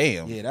 Oh,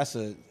 damn. Yeah,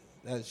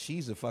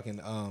 she's a fucking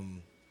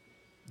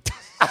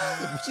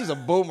she's a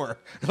boomer.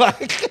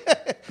 Like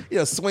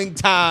swing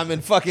time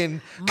and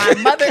fucking My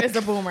mother is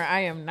a boomer.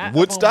 I am not.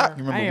 Woodstock? A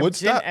You boomer. remember I am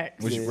Woodstock? Gen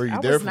X. Were you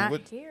I there was for not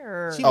Wood-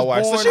 here. She was all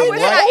right, so born- she I was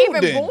was right not old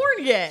even then. born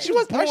yet. She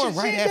was born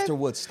right after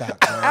Woodstock.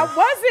 Bro. I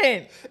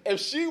wasn't. If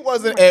she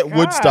wasn't Oh my at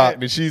Woodstock, God.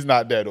 then she's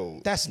not that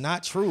old. That's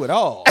not true at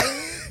all.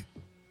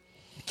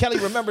 Kelly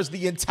remembers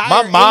the entire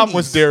My mom 80s.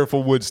 was there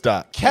for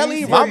Woodstock.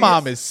 Kelly My rem-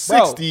 mom is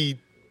Bro,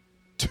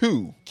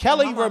 62.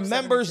 Kelly My mom's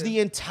remembers 72. the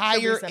entire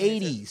She'll be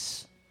 72.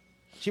 80s.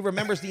 She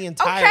remembers the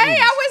entire Okay, 80s.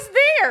 I was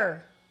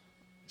there.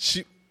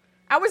 She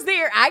I was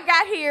there. I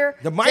got here.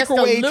 The just a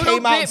microwave little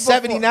came out in bit before.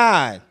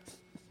 79.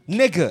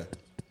 Nigga.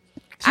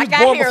 She I was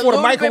got born here a before the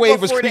little bit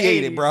microwave was before the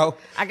created, 80s. bro.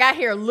 I got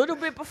here a little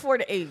bit before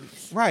the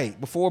 80s. Right,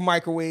 before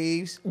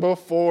microwaves,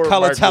 Before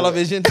color microwave.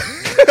 television,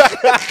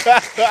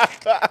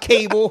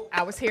 cable.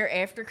 I was here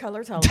after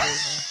color television.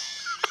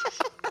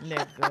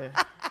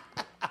 Nigga.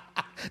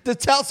 To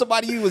tell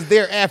somebody you was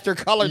there after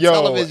color Yo,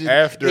 television.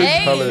 after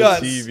Hey. color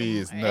Nuts. TV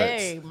is nuts.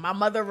 Hey, my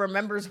mother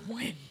remembers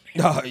when.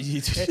 No,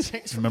 you-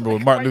 Remember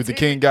when Martin Luther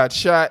King got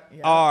shot?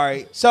 All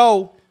right,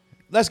 so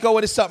let's go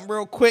into something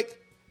real quick.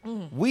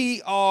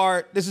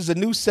 This is a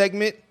new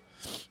segment,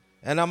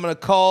 and I'm going to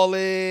call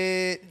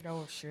it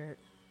Oh, shit.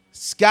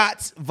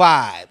 Scott's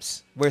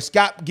Vibes, where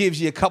Scott gives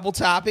you a couple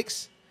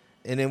topics,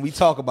 and then we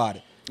talk about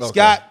it. Okay.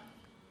 Scott,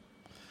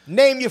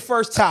 name your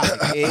first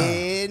topic,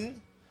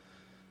 and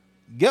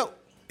go.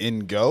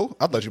 In go?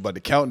 I thought you were about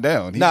to count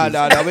down. No, we don't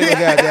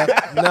got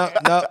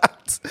that. No.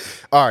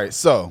 All right,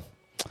 so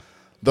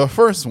the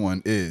first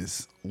one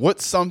is,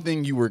 what's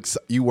something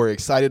you were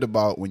excited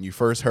about when you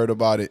first heard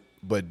about it,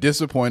 but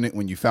disappointed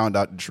when you found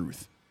out the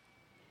truth?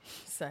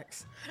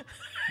 Sex.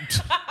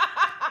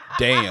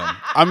 Damn.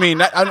 I mean,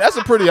 that's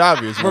a pretty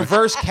obvious one.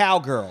 Reverse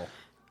cowgirl.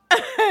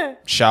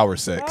 Shower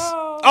sex.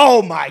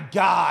 Oh my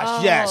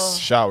gosh, yes.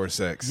 Shower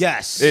sex.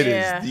 Yes. It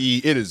Yeah.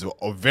 is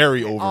a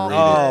very overrated.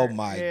 Oh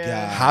my Yeah.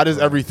 god. How does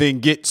everything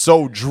get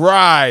so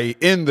dry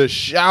in the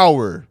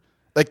shower?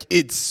 Like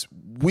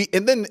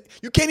and then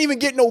you can't even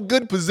get no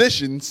good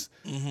positions.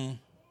 Mm-hmm.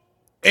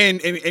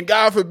 And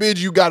God forbid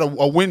you got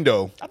a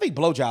window. I think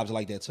blowjobs are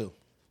like that too.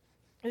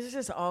 It's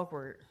just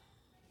awkward.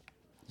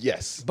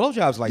 Yes.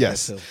 Blowjobs like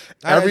Yes. that too.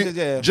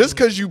 Every, just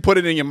because you put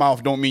it in your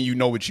mouth don't mean you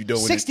know what you're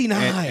doing.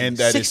 69. And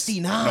that is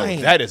 69.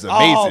 no, that is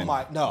amazing. Oh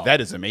my no. That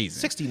is amazing.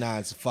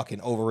 69 is fucking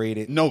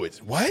overrated. No,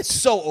 it's what?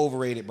 So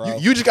overrated, bro.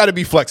 You just got to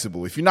be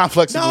flexible. If you're not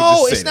flexible, no,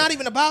 just say it's not that.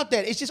 even about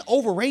that. It's just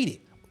overrated.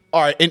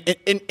 All right.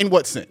 In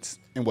what sense?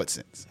 In what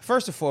sense?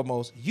 First and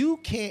foremost, you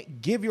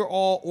can't give your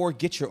all or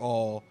get your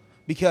all,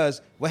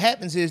 because what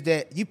happens is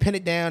that you pin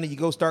it down and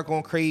you start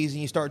going crazy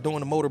and you start doing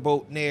the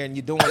motorboat in there and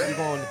you're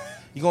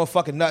going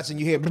fucking nuts and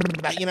you hear, you know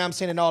what I'm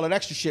saying, and all that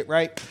extra shit,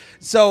 right?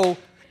 So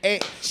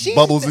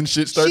Bubbles and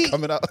shit start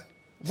coming out.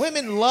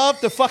 Women love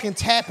to fucking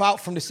tap out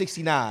from the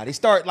 69. They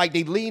start like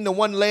they lean the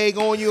one leg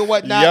on you or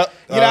whatnot. Yep.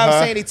 You know what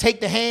I'm saying? They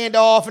take the hand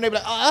off and they be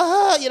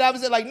like, you know what I'm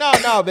saying? Like, no,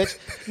 bitch.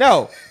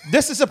 No.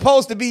 This is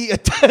supposed to be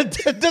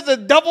this is a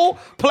double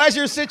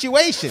pleasure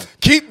situation.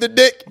 Keep the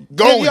dick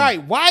going. You're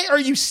right. Why are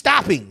you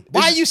stopping?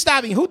 Why are you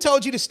stopping? Who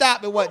told you to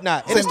stop and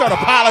whatnot? And then start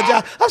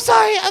apologizing. I'm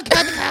sorry.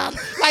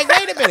 Like,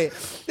 wait a minute.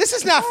 This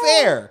is not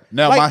fair.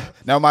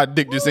 Now my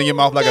dick just in your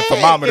mouth like a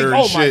thermometer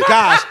and shit. Oh my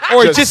gosh.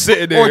 Or just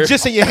sitting there. Or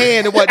just in your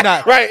hand and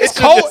whatnot. Right, It's it's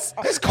cold. just-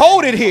 It's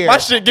cold in here. My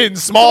shit getting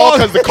small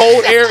because the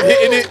cold air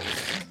hitting it.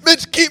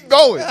 Bitch, keep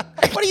going.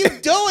 What are you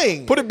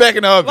doing? Put it back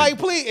in the oven. Like,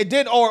 please, it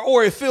did,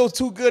 or it feels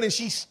too good and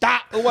she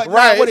stopped or whatnot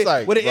Right, with it's it,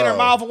 like, with it in her bro.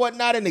 mouth or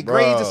whatnot, and it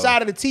grazed the Bro.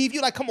 side of the teeth.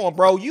 You like, come on,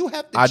 bro, you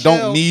have to. I chill.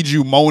 don't need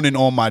you moaning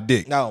on my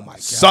dick. Oh my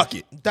god, Suck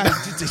it.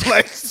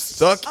 Like,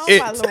 Suck Oh, it.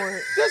 my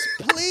Lord. just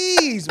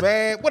please,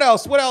 man. What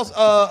else? What?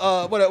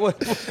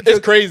 It's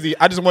crazy.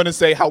 I just want to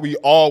say how we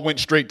all went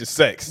straight to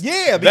sex.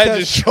 Yeah, that because-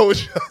 just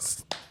shows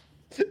us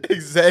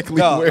exactly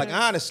No, where like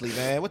honestly,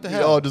 man, what the we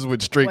hell? all just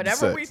went straight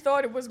Whatever to we sex.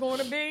 thought it was going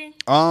to be,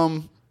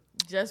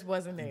 just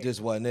wasn't there.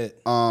 Just wasn't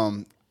it.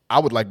 I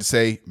would like to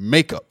say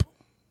makeup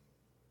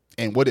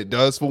and what it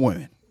does for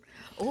women.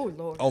 Oh,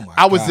 Lord. Oh my!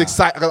 I was God.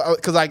 excited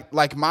because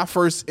like my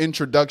first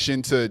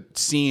introduction to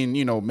seeing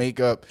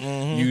makeup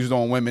used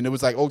on women, it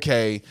was like,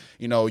 okay,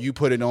 you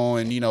put it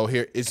on,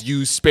 here it's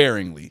used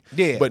sparingly.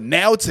 Yeah. But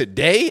now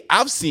today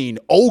I've seen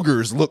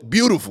ogres look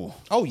beautiful.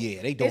 Oh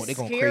yeah, they It's going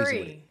crazy scary.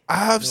 with it.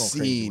 I've They're going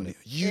crazy with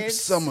seen it.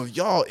 some of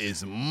y'all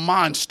is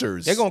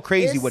monsters. They're going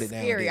crazy It's with it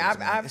scary. nowadays.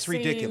 man. I've It's seen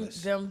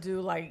ridiculous. them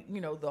do like,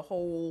 the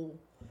whole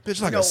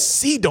bitch like a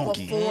sea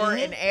donkey. before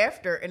and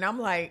after, and I'm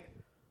like,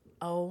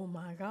 oh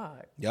my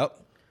God. Yep.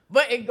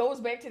 But it goes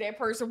back to that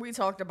person we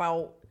talked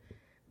about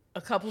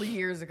a couple of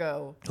years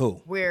ago. Who?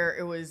 Where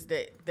it was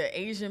the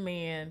Asian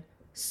man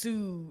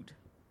sued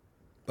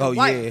Oh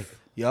wife.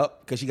 yeah. Yep.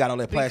 Because she got all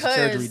that plastic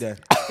because surgery done.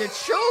 the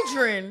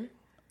children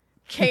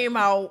came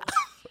out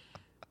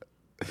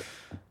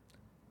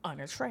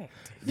unattractive.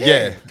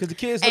 Yeah. Because the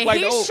kids look And like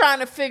he's the old. trying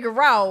to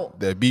figure out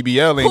That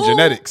BBL ain't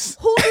genetics.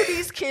 who do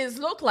these kids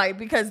look like?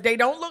 Because they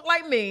don't look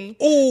like me,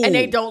 Ooh. and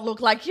they don't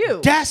look like you.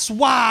 That's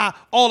why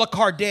all the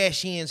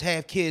Kardashians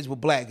have kids with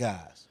black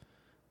guys.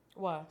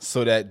 Why?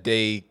 So that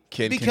they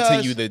can Because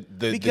continue the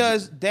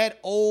because that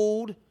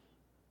old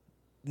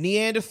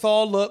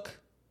Neanderthal look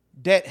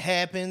that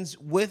happens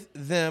with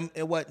them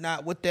and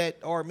whatnot, with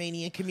that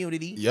Armenian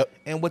community. Yep.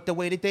 And with the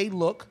way that they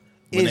look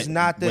when is they,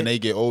 not the when they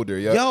get older.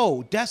 Yep.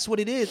 Yo, that's what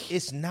it is.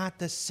 It's not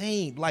the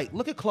same. Like,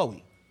 look at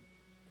Chloe.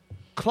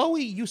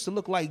 Chloe used to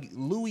look like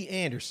Louis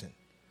Anderson.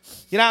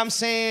 You know what I'm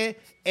saying?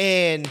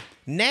 And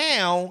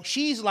now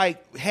she's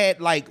like had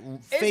like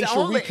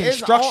facial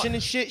reconstruction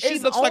and shit. She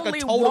it's looks like a only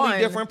totally one.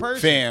 different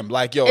person. Fam,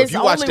 like yo, It's if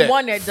you watch only that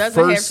one that doesn't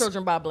have first,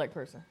 children by a black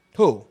person.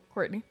 Who?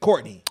 Courtney.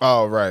 Courtney.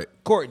 Oh right,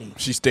 Courtney.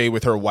 she stayed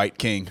with her white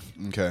king.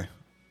 Okay,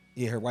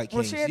 Yeah, her white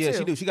Well, kings. she had Yeah, two.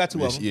 she do. She got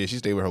two of them. Yeah, she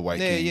stayed with her white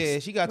Yeah, kings. yeah,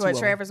 she got two What, of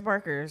them. Travis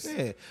Barker's?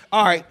 Yeah.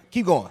 All right,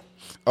 keep going.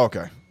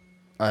 Okay,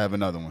 I have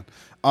another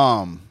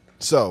one.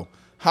 So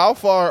how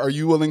far are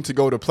you willing to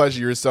go to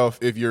pleasure yourself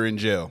if you're in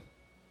jail?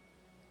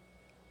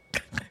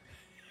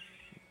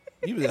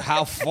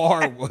 How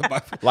far?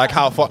 Like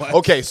how far?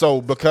 Okay,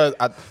 so because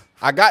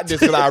I got this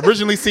because I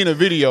originally seen a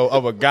video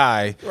of a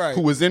guy Right.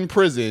 who was in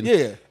prison.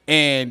 Yeah.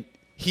 And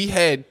he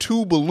had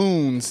 2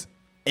 balloons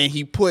and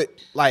he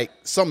put like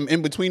something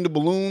in between the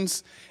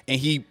balloons and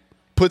he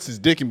puts his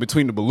dick in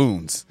between the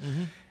balloons.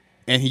 Mm-hmm.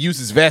 And he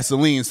uses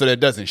Vaseline so that it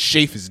doesn't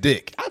chafe his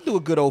dick. I'll do a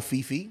good old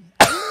Fifi.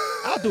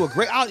 I'll do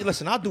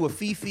a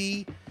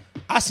Fifi.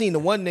 I seen the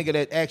one nigga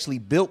that actually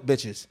built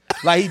bitches.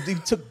 Like he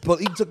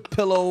took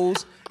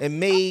pillows and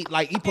made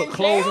like he put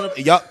clothes in them.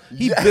 Yup.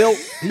 He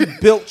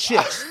built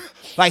chicks.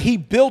 Like he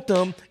built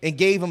them and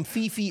gave them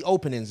Fifi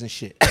openings and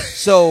shit.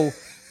 So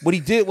what he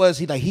did was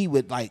he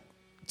would like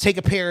take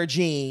a pair of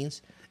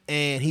jeans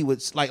and he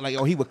would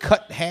he would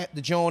cut half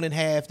the joint in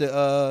half,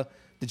 the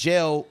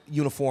jail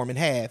uniform in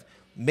half,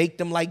 make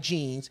them like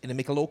jeans, and then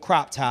make a little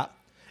crop top,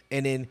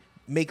 and then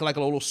make like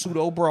a little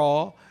pseudo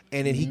bra,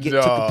 and then he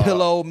took a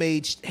pillow,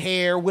 made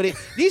hair with it.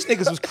 These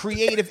niggas was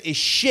creative as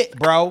shit,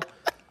 bro.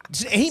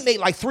 And he made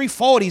like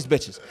 3-4 of these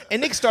bitches.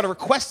 And niggas started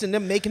requesting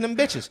them, making them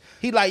bitches.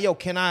 He like, yo,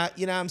 can I,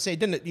 you know what I'm saying?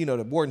 Then,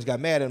 the wardens got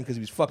mad at him because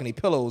he was fucking their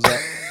pillows up. You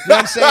know what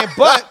I'm saying?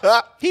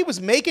 But he was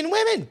making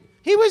women.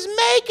 He was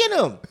making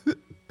them.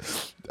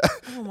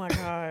 Oh, my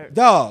God.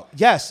 Dog,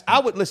 yes, I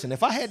would listen.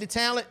 If I had the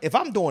talent, if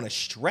I'm doing a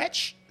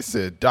stretch, He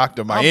said,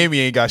 Dr. Miami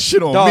ain't got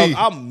shit on dog, me.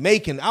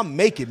 I'm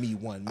making me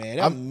one, man.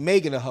 I'm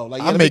making a hoe.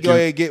 Like, yeah, I'm let me go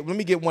making- ahead let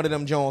me get one of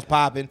them Jones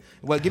popping.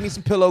 Well, give me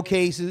some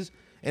pillowcases.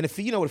 And if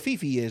you know what a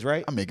Fifi is,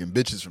 right? I'm making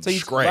bitches from So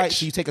scratch. Right,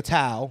 so you take a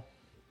towel.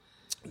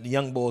 The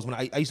young boys, when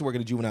I used to work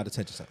at a juvenile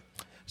detention center.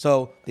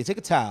 So they take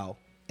a towel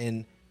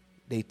and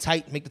they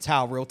make the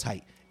towel real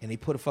tight. And they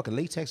put a fucking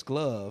latex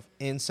glove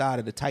inside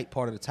of the tight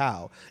part of the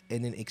towel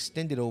and then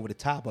extend it over the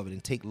top of it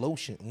and take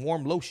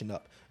warm lotion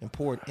up and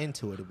pour it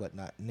into it and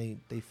whatnot. And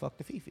they fuck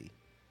the Fifi.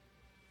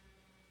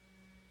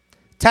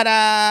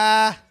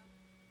 Ta-da!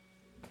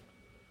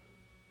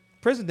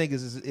 Prison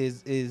niggas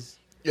is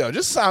Yo,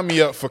 just sign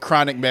me up for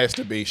chronic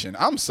masturbation.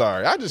 I'm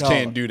sorry. I just Dog,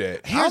 can't do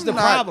that. here's the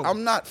problem.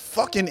 I'm not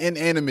fucking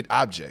inanimate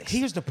objects.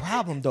 Here's the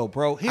problem, though,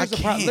 bro. Here's the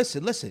problem.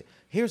 can't. Listen.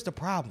 Here's the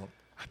problem.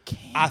 I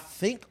can't. I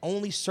think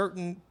only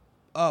certain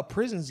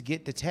prisons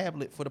get the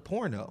tablet for the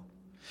porno.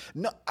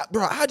 No,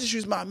 bro, I just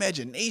use my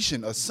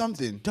imagination or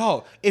something.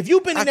 Dog, if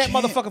you've been in I that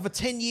can't. motherfucker for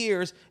 10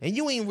 years and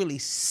you ain't really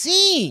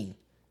seen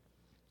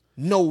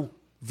no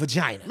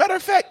vagina. Matter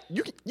of fact,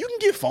 you can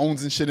get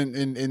phones and shit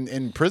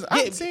in prison. I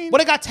haven't seen. Well,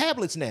 they got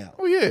tablets now.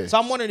 Oh, yeah. So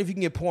I'm wondering if you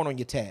can get porn on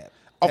your tablet.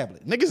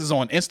 Niggas is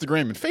on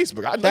Instagram and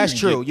Facebook. I know That's you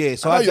can true, get- yeah.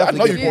 So I know you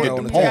definitely can porn get on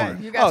the the porn.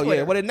 tab. You got Oh, yeah.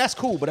 Twitter. Well, then that's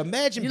cool. But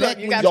imagine You back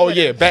got when Oh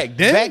Twitter. yeah, back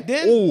then. Back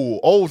then? Ooh,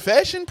 old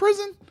fashioned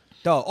prison.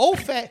 Dog,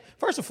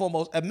 first and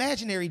foremost,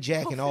 imaginary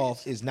jacking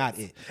off is not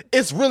it.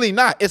 It's really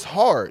not. It's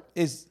hard.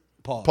 It's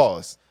pause.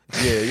 Pause.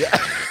 Yeah,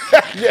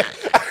 yeah,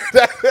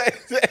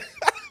 yeah.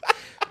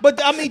 But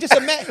I mean, just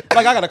imagine,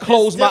 like I gotta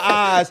close my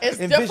eyes. It's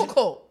and vision-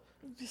 difficult.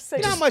 Just say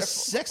You know how it's much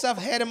difficult. sex I've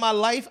had in my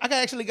life? I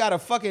actually gotta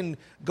fucking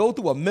go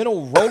through a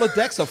mental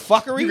Rolodex of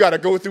fuckery. You gotta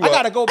go through I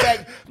gotta go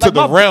back to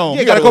the realm.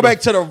 Yeah, You gotta gotta go go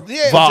back to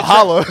the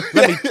Valhalla.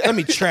 Let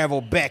me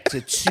travel back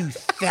to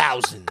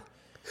 2000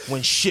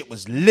 when shit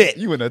was lit.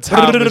 You in a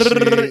time machine.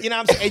 You know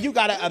what I'm saying? And you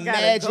gotta go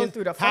imagine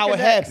through the how it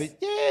fucking happened.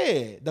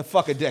 Yeah, the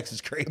fucking Dex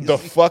is crazy. The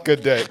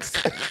fucker decks.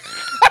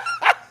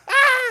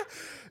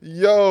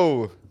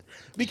 Yo.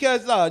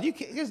 Because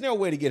there's no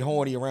way to get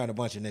horny around a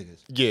bunch of niggas.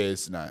 Yeah,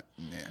 it's not.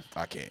 Yeah,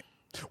 I can't.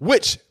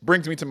 Which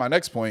brings me to my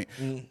next point.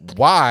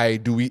 Why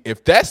do we,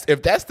 if that's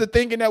the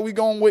thinking that we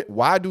going with,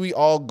 why do we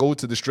all go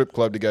to the strip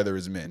club together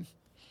as men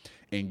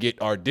and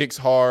get our dicks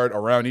hard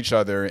around each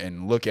other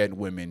and look at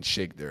women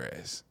shake their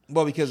ass?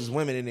 Well, because there's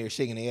women in there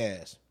shaking their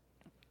ass.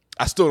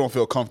 I still don't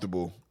feel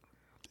comfortable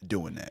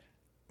doing that.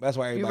 That's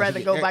why everybody You rather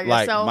should go get, by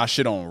Like yourself? my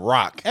shit on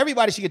rock.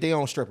 everybody should get their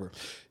own stripper.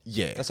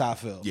 Yeah, That's how I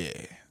feel. Yeah,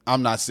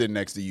 I'm not sitting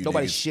next to you.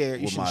 Nobody niggas share.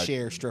 You with shouldn't my-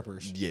 share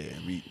strippers. Yeah,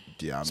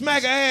 I'm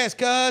Smack her ass,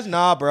 cuz.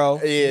 Nah,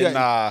 bro.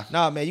 Yeah,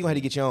 Nah, man, you gonna have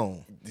to get your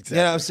own. Exactly.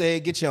 You know what I'm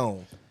saying? Get your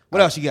own.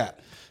 What else you got?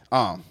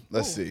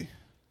 Let's see.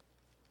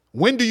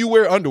 When do you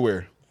wear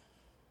underwear?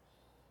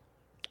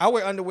 I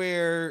wear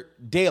underwear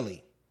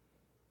daily.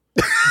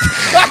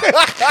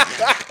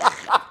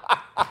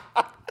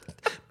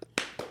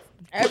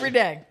 Every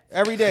day.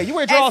 Every day. You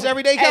wear drawers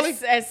every day, Kelly?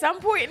 At some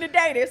point in the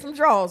day, there's some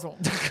drawers on.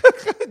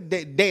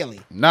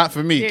 Daily. Not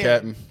for me, Yeah.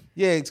 Captain.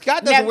 Yeah,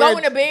 Scott Now, doesn't wear.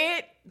 going to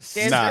bed,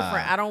 there's Nah.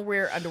 different. I don't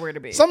wear underwear to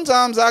bed.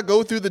 Sometimes I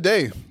go through the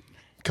day.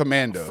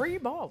 Commando. Free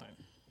balling.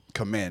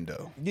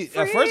 Commando.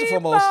 First and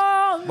foremost,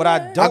 what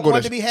I don't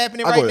want to be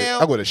happening right now.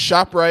 I go to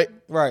ShopRite,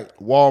 Right.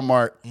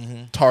 Walmart,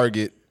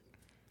 Target.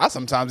 I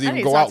sometimes I even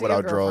need to go talk out to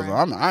without your drawers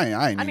girlfriend. on. I ain't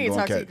I even need to going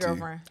talk to your cat to you.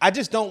 girlfriend. I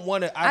just don't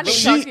want to. I need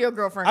to talk to your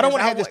girlfriend. I don't want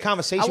to 'cause have this I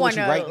conversation with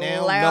you wanna right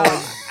now, allow- knowing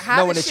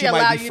How that does you she might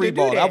allow be you to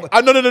do freeballing.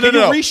 that? No. Can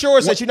you reassure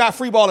us that you're not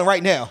freeballing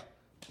right now?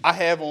 I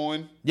have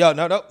on. Yo,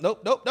 nope.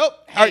 All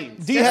right,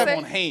 Hanes. do you Just have say-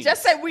 on Hanes.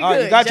 Just say we All right,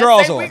 good. you got Just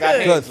drawers say on. we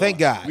Got Good, thank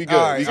God. We good.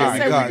 All right, We good. all right,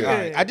 We good. all right, We all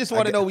good. right. I just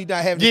want to know we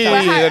not having Yeah, the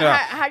Well, yeah, time. no.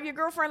 how your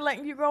girlfriend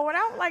letting you go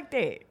out like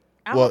that?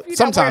 I Well, hope you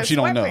sometimes wear she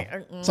don't know.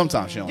 sweatpants.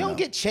 Sometimes she don't You know. don't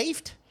get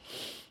chafed.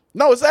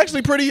 No, it's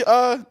actually pretty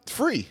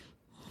free.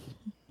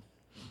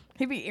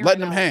 He be airing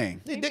Letting them out.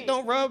 hang. Your dick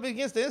don't rub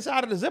against the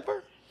inside of the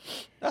zipper.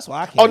 That's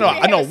why I can't. Oh no, do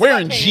it. I know. had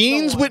Wearing sweatpants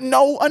jeans on. with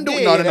no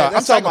underwear. Yeah, No. yeah, I'm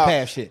that's talking about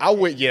psychopath shit. I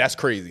would. Yeah, that's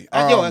crazy.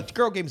 Yo, a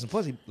girl gave me some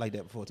pussy like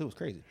that before too. It was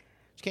crazy.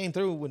 She came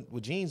through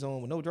with jeans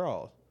on with no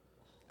drawers.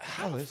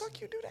 how the fuck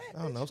you do that?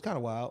 I don't know. It's kind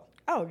of wild.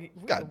 Oh, we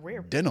Got could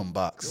wear. denim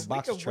box. The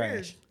box is could wear-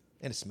 trash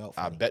and it smelled.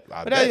 I Funny. bet.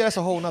 But that's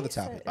a whole nother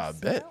topic. I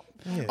bet.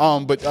 Yeah.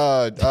 But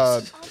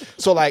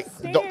so like,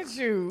 Stand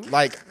you.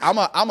 like I'm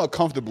a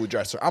comfortable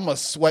dresser. I'm a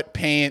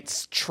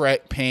sweatpants,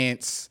 track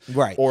pants,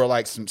 Right. or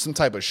like some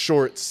type of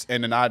shorts,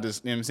 and then I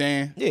just, you know what I'm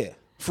saying? Yeah.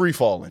 Free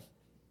falling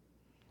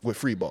with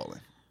free balling,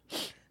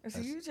 So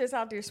you just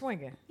out there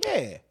swinging.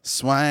 Yeah.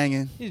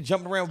 swanging. You just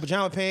jumping around with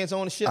pajama pants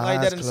on and shit like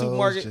eyes that in the closed,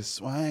 supermarket. just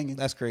swanging.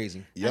 That's crazy.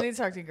 I Yep. need to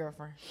talk to your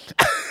girlfriend.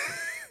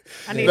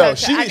 I need No, her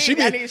to- I need- I need she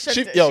to shut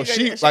she the- yo she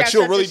she gotta like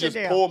she'll shut really this shit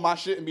just down. pull my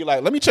shit and be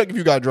like, let me check if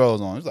you got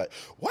drawers on. It's like,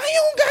 why you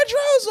don't got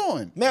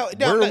drawers on? Now,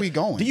 Where are we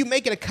going? Do you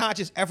make it a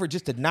conscious effort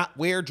just to not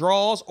wear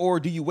drawers,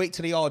 or do you wait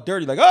till they all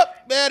dirty? Like, oh,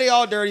 man, they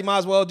all dirty. Might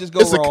as well just go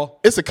raw.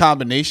 It's a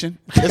combination.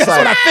 It's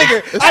like I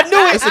figured. I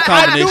knew it. It's a I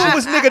combination. knew it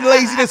was nigga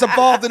laziness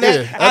involved in that.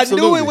 Yeah, I knew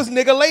absolutely. it was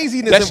nigga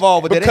laziness That's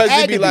involved with that. because It had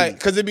it'd be to like,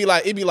 because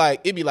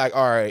it'd be like,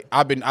 all right,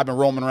 I've been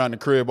roaming around the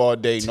crib all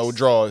day, no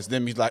drawers.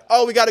 Then he's like,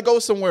 oh, we got to go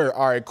somewhere.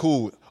 All right,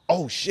 cool.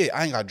 Oh shit,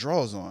 I ain't got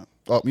drawers on.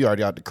 Oh, we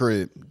already out the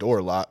crib,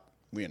 door locked.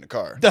 We in the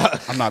car.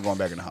 I'm not going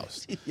back in the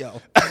house.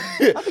 Yo, I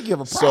think you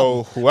have a problem.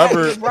 So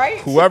whoever Right?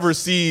 whoever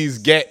sees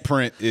Gat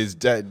print is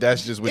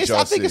that's just what y'all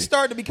I think see. it's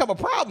starting to become a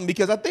problem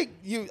because I think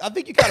you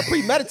kind of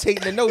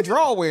premeditating and no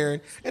draw wearing,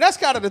 and that's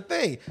kind of the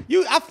thing. I The think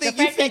you fact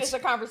that think it's a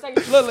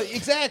conversation. look,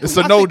 exactly. It's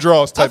a I no think-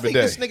 draws type I think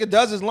of this day. nigga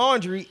does his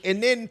laundry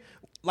and then.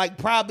 Like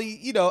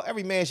probably,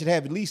 every man should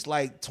have at least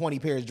like 20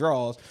 pairs of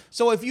drawers.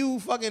 So if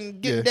you fucking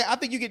get Yeah. down, I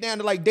think you get down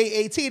to like day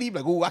 18, you be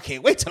like, oh, I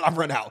can't wait till I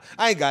run out.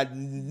 I ain't got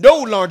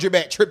no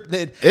laundromat trip.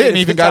 It ain't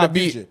even got to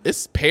be.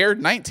 It's pair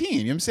 19. You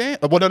know what I'm saying?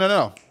 Well,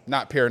 no,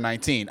 not pair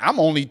 19. I'm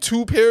only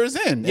 2 pairs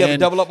in. You ever and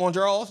double up on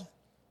drawers?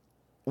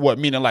 what,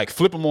 meaning like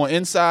flip them on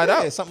inside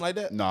Yeah, out? something like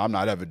that. No, I'm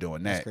not ever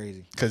doing that. That's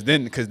crazy.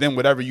 Cause then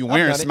whatever you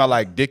wearing done it. smell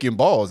like dick and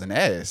balls and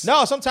ass.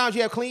 No, sometimes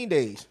you have clean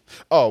days.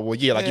 Oh well,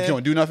 yeah. Like if Yeah. you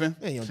don't do nothing.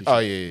 Yeah, you don't do Oh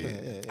shit.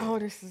 yeah. Oh,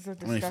 this is a mean,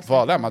 disgusting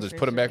fall out, I might just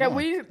put 'em back on. Can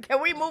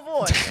we move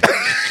on?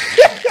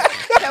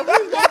 Can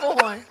we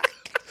move on?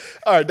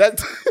 All right,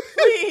 that's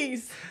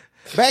Please.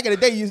 Back in the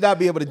day, you used not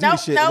be able to do Nope,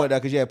 shit nope.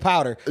 because you had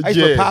powder. I used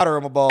to put Yeah. powder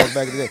on my balls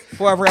back in the day.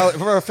 Before I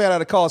ever found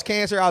out it caused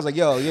cancer, I was like,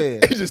 yo, yeah.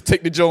 you just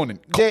take the joint and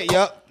Yeah,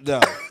 yup, no.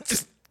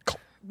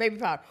 Baby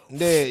powder.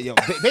 Yeah, yo,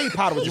 baby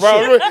powder was the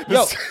Right, shit.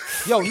 right.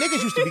 Yo,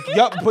 niggas used to be,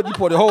 you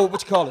put the whole,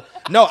 what you call it?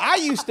 No, I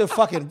used to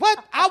fucking,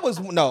 I was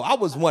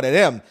one of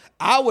them.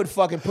 I would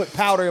fucking put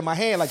powder in my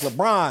hand like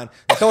LeBron,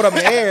 and throw it up in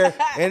the air,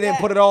 and then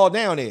put it all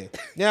down there. You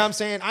know what I'm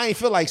saying? I ain't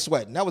feel like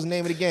sweating. That was the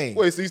name of the game.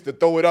 Wait, so you used to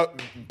throw it up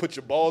and put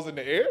your balls in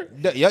the air?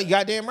 Yeah, you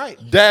goddamn right.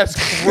 That's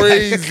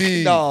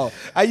crazy. No,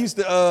 I used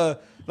to,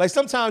 like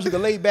sometimes you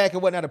could lay back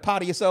and whatnot to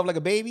powder yourself like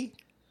a baby.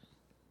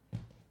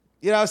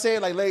 You know what I'm saying?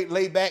 Like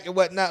lay back and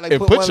whatnot. Like And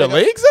put one your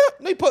leg legs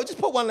up? No, just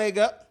put one leg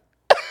up.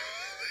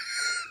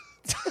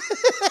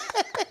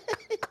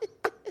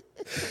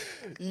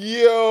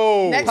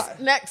 Yo.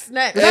 Next.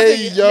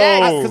 Hey,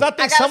 yo. Because I think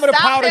I gotta some of the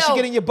stop powder him. should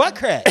get in your butt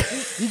crack.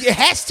 It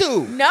has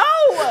to. No.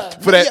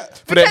 For that, Yeah,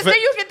 for because that, then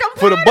you get them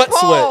for the powder butt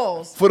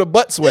balls. sweat. For the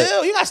butt sweat. Ew,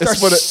 you gotta It's start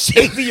for the,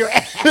 shaving your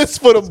ass. it's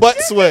for the butt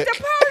sweat. The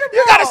powder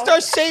You gotta balls.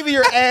 start shaving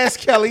your ass,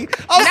 Kelly.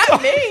 I'm Not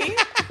sorry. me.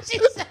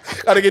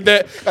 Gotta get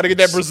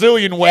that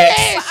Brazilian wax.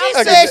 Yeah, she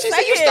I'm said just you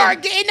saying.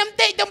 start getting them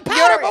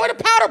powder. Where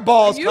the powder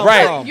balls You come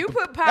Right. from? You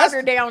put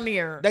powder down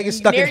there. They get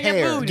stuck near in your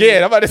hair. booty. Yeah,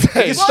 I'm about to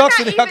say. It's Well, stuck not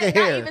in the even, fucking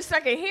not hair. even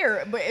stuck in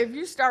hair, but if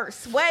you start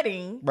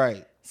sweating,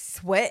 Right.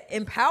 sweat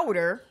and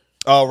powder.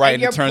 Oh, right,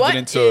 and your it turns butt it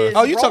into is-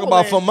 Oh, you talking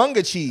about rolling.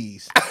 Famunga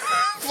cheese.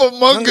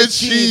 Famunga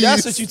cheese.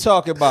 That's what you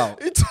talking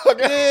about. You talking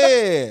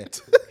Yeah.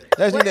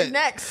 That's What, that.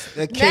 next?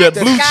 that Next. kid-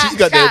 that blue Scott, cheese. You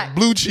got that Scott,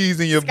 blue cheese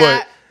in your Scott,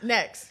 butt.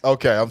 next.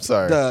 Okay, I'm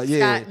sorry.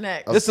 Yeah. Scott,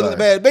 next. I'm This is sorry.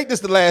 man. Make this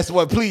the last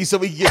one, please, so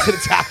we can get to the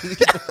topic.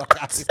 Get the fuck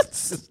out of here.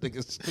 This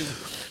nigga's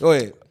stupid. Go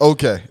ahead.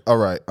 Okay, all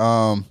right.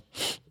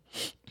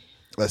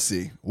 Let's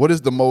see. What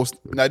is the most?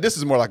 Now this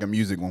is more like a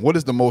music one. What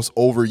is the most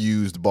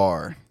overused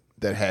bar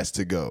that has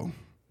to go?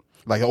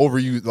 Like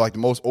overused, like the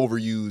most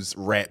overused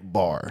rap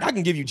bar. I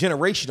can give you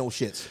generational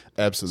shits.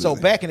 Absolutely. So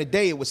back in the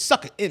day, it was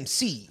sucker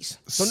MCs.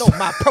 Don't know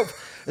my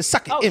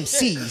sucker Oh,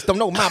 MCs. Don't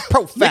know my Mickey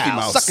profile.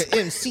 Mouse. Sucker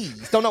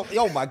MCs. Don't know.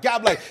 Oh my God!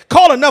 I'm like,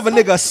 call another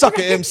nigga a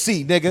sucker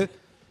MC, nigga.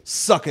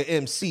 Sucker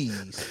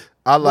MCs.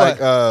 I like.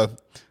 What?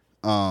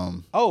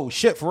 Oh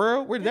shit, for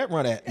real? Where did that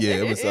run at? Yeah,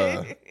 it was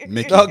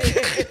Mickey.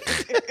 Okay.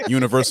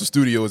 Universal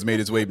Studios made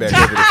its way back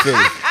over to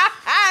Philly.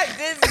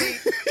 Disney.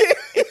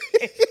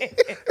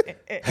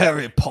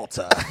 Harry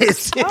Potter.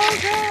 Oh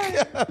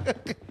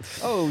God.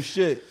 Oh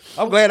shit!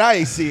 I'm glad I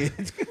ain't see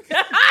it.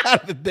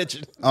 I've been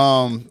bitching.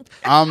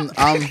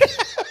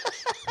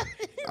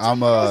 I'm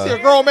See a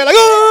grown man like,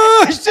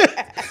 oh shit,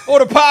 on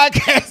the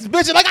podcast,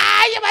 bitching like,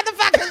 you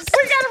motherfuckers.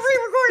 We gotta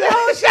re-record the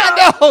whole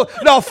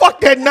show. No, fuck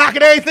that,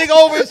 knocking everything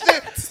over and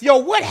shit. Yo,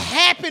 what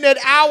happened at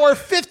hour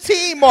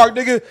 15 mark,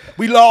 nigga?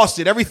 We lost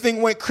it.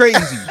 Everything went crazy.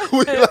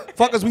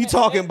 Fuckers, we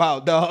talking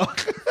about, dog?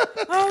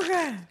 Oh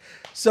God.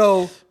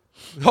 So,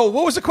 what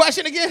was the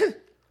question again?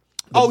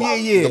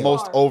 Yeah. the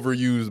most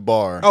overused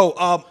bar.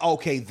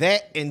 Okay,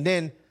 that and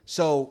then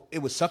so it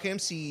was Sucker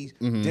MCs.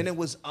 Mm-hmm. Then it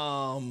was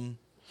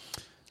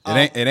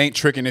It ain't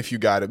tricking if you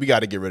got it. We got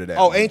to get rid of that.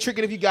 ain't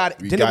tricking if you got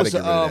it. We Then it gotta was get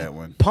rid of that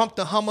one. Pump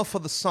the Hummer for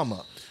the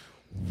Summer.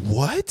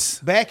 What?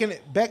 Back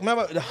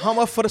remember the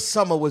Hummer for the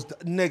Summer was the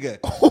nigga.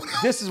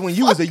 This is when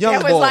you was a young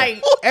That was boy.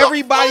 like-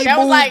 Everybody That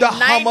was moved like the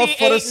Hummer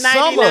for the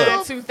 99,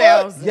 summer.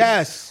 2000.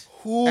 Yes.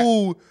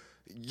 Who?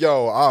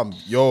 I'm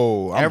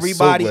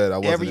Everybody, so glad I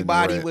wasn't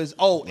everybody in the was.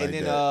 like And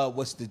then that.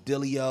 what's the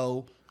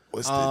Dillio?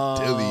 What's the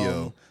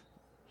dealio?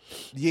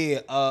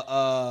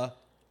 Yeah.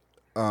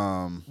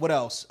 What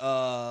else?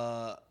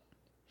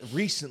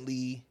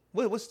 Recently,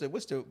 what's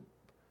the?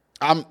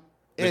 I'm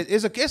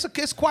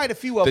It's quite a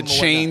few of the them.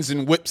 chains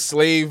and whip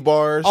slave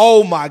bars.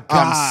 Oh my god!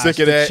 I'm sick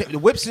of that. The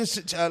whips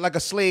and like a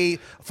slave.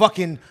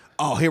 Fucking.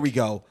 Oh, here we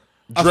go.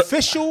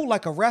 Official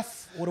like a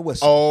ref with a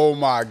whistle. Oh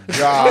my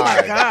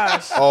god.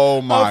 Gosh.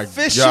 Oh my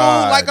Official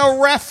god. like a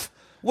ref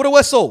with a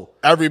whistle.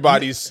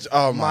 Everybody's.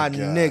 Oh My my,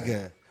 god.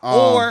 nigga.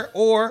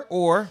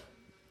 Or.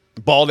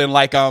 Balling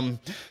like them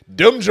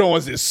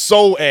Jones is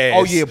so ass.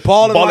 Oh yeah,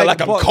 balling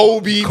like I'm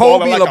Kobe,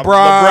 balling like I'm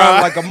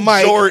LeBron, like a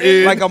Mike,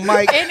 Jordan, like a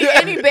Mike.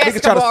 Any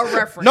Niggas try basketball to,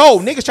 reference. No,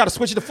 niggas try to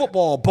switch it to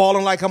football,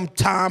 balling like I'm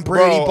Tom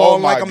Brady, Bro, balling oh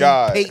my like I'm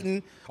God.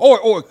 Peyton,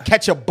 or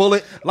catch a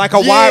bullet like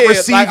a Yeah, wide like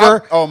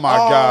receiver. oh my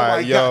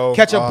God, yo.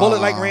 Catch a bullet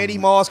like Randy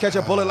Moss, catch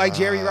a bullet like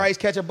Jerry Rice,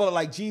 catch a bullet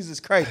like Jesus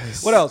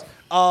Christ. What else?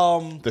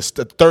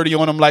 the 30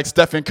 on them like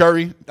Stephen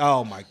Curry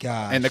Oh my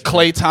God. and the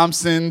Klay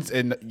Thompsons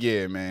and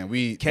yeah, man,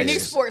 we Any yeah,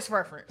 sports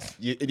reference.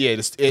 yeah,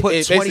 Put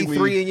it 23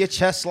 basically- in your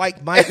chest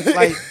like Mike,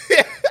 like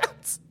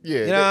yeah,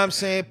 you know what I'm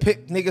saying?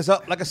 Pick niggas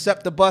up like a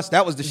SEPTA bus.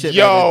 That was the shit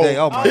yo, back in the day.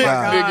 Oh my pick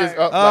God. niggas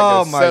up Oh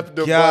like a my SEPTA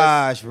bus.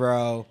 gosh,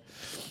 bro.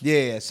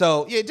 Yeah,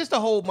 so yeah, just a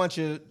whole bunch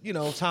of,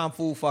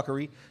 tomfool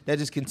fuckery that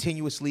just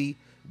continuously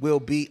will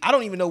be. I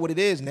don't even know what it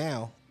is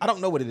now. I don't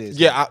know what it is.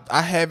 Yeah,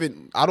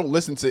 I don't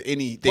listen to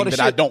anything Well, the that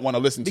I shit- don't want to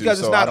listen to because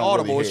it's so not I don't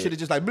audible. Really It should have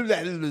just like blah,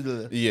 blah, blah,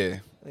 blah. yeah.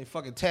 Like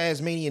fucking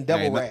Tasmanian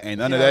devil Ain't, rap. ain't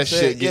none You of know what that I'm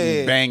saying? shit getting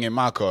Yeah. banged in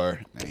my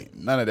car. Ain't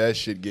none of that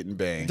shit getting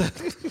banged.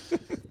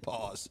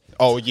 Pause.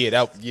 Oh yeah,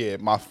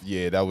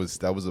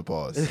 that was a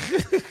pause.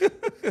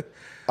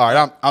 All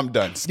right, I'm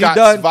done. Scott's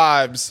done?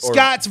 vibes.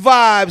 Scott's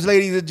vibes,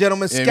 ladies and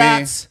gentlemen. You know what I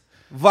mean? Scott's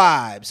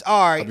vibes.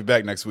 All I'll be right.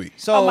 back next week.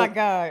 So Oh my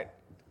God.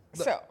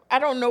 So I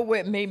don't know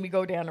what made me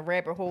go down the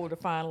rabbit hole to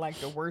find like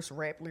the worst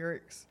rap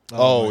lyrics.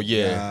 Oh, my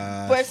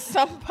yeah. But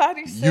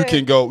somebody said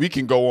We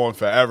can go on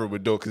forever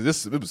with Doe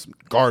because it was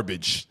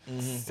garbage.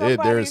 somebody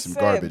There is some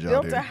said garbage built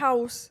out a there.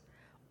 house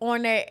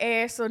on that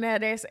ass, so now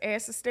that's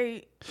ass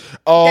estate.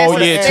 Oh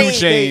That's yeah, the 2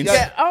 thing. Chainz.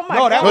 Yeah, oh my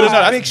No, that God. was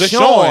that's Big Big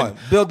Sean.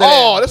 Build that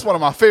Oh, ass. that's one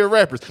of my favorite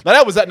rappers. Now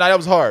that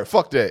was hard.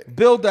 Fuck that.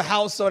 build the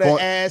house so that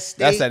Point- ass state.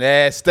 That's an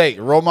ass steak.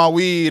 Roll my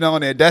weed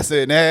on it. That's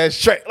an ass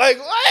straight. Like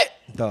what?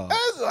 Dog.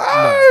 That's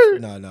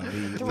hard. No.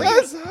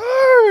 That's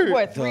hard.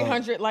 What,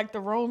 300 like the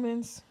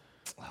Romans?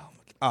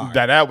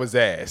 That was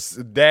ass.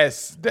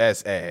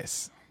 That's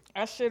ass.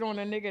 I shit on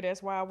a nigga,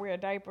 that's why I wear a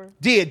diaper.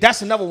 Yeah,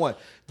 that's another one.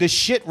 The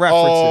shit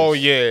references. Oh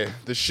yeah,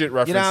 the shit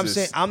references. You know what I'm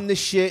saying? I'm the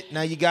shit.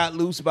 Now you got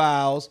loose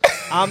bowels.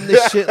 I'm the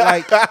shit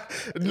like, No.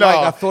 like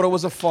I thought it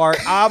was a fart.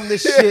 I'm the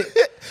shit.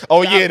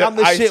 Oh yeah, I'm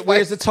the ice shit. pack.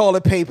 Where's the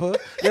toilet paper?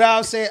 You know what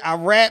I'm saying? I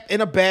rap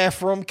in a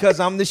bathroom because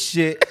I'm the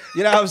shit.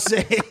 You know what I'm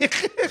saying?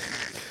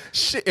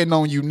 Shitting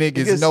on you niggas,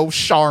 Because- no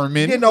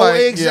Charmin. You know,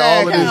 Like, yeah,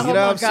 all exactly. of You this- know what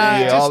I'm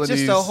saying? Yeah, all of Just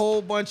these. a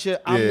whole bunch of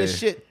I'm Yeah. the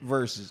shit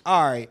verses.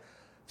 All right.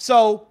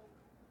 So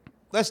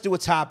let's do a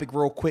topic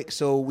real quick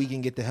so we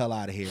can get the hell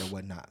out of here and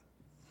whatnot.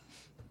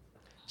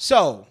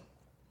 So,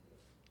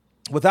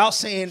 without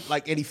saying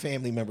like any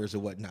family members or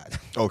whatnot.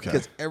 Okay.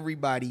 Because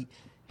everybody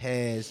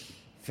has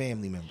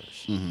family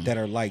members Mm-hmm. that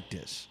are like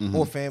this.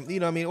 Or family, you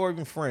know what I mean? Or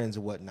even friends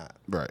or whatnot.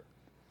 Right.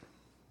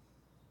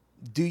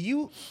 Do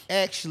you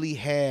actually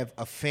have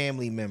a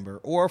family member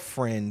or a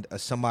friend or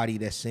somebody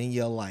that's in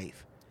your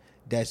life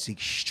that's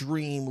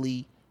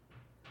extremely,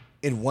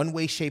 in one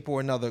way, shape,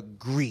 or another,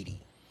 greedy?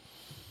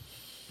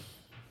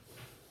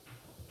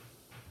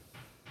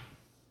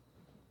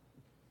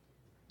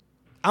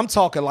 I'm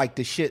talking like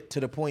the shit to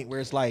the point where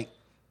it's like,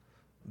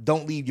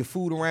 don't leave your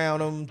food around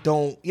them.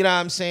 Don't, you know what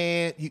I'm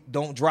saying? You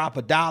don't drop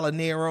 $1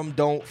 near them.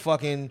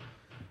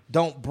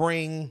 Don't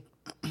bring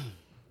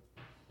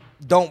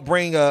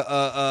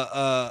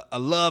a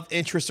love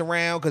interest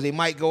around because they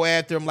might go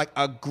after him, like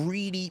a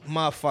greedy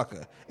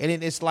motherfucker. And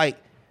then it's like,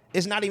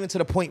 it's not even to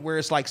the point where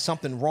it's like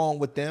something wrong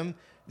with them.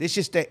 It's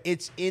just that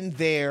it's in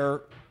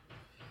their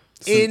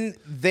in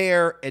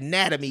their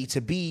anatomy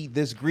to be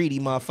this greedy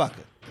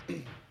motherfucker?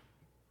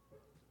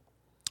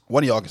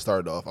 One of y'all can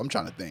start it off. I'm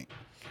trying to think.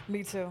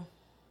 Me too.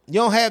 You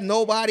don't have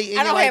nobody in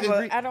I your don't life have that's a.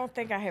 greedy? I don't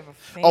think I have a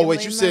family Oh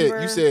wait, you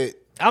member. said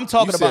I'm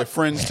talking you about said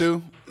friends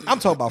too. I'm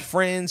talking about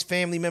friends,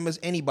 family members,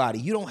 anybody.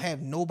 You don't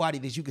have nobody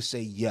that you could say,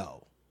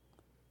 yo,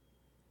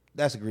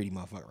 that's a greedy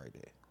motherfucker right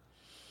there.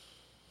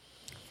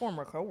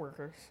 Former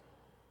coworkers.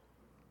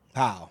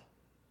 How?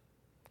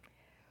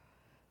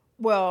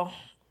 Well,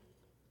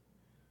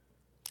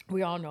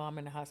 we all know I'm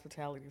in the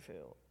hospitality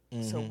field,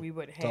 so we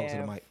would have. Talk to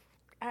the mic.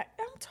 I'm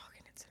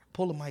talking into the.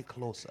 Pull the mic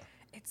closer.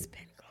 It's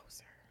been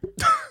closer.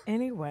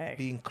 Anyway,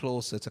 Being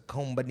closer. It's a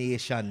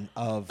combination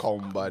of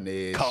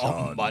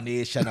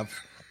Combination. of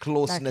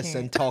closeness can't.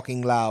 and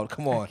talking loud.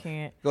 Come on.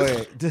 can't. Go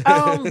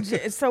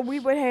ahead. so we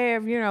would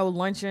have,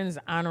 luncheons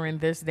honoring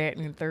this, that,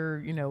 and the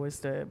third. It's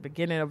the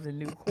beginning of the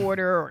new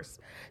quarter or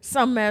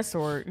some mess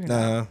or,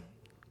 Uh-huh.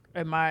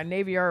 At my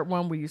Navy Yard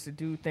one, we used to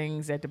do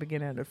things at the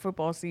beginning of the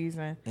football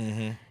season.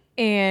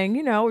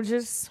 And,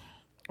 just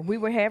we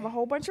would have a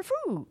whole bunch of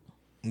food.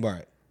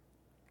 Right.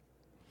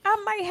 I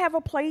might have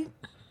a plate,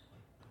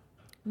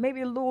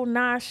 maybe a little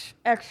nosh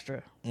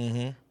extra.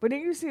 But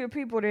then you see the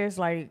people that's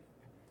like,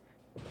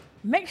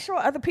 make sure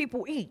other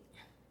people eat.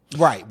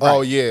 Right.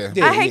 Oh yeah.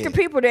 I hate the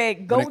people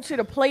that go to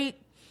the plate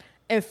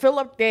and fill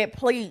up that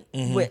plate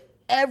with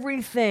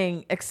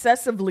everything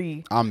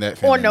excessively I'm that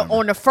family member.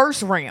 on the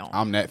first round.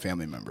 I'm that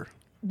family member.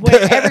 When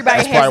everybody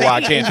That's has probably why I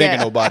eaten can't think of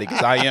yet. nobody,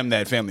 because I am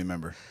that family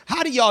member.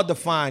 How do y'all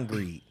define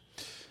greed?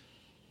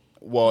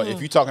 Well, if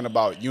you're talking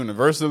about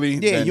universally,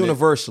 Yeah, then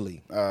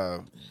universally.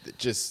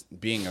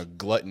 just being a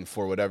glutton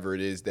for whatever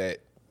it is that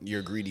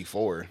you're greedy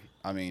for.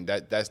 I mean,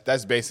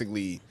 that's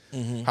basically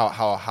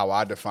how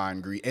I define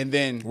greed. And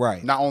then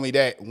Right. not only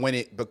that, when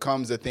it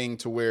becomes a thing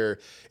to where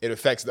it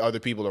affects the other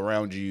people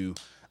around you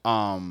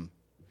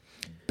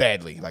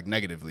badly, like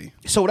negatively.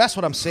 So that's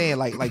what I'm saying.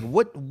 Like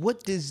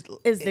what does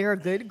Is there a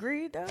good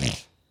greed though?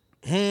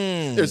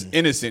 There's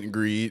innocent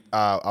greed.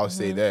 I'll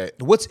say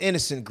that. what's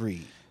innocent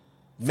greed?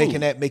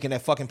 Making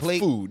that fucking plate?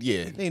 Food,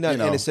 yeah. Ain't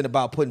nothing innocent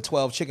about putting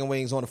 12 chicken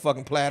wings on a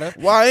fucking platter.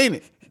 Why ain't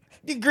it?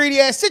 You greedy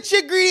ass. Sit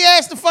your greedy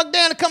ass the fuck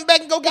down and come back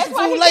and go get some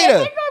Why food he can't later.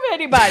 think of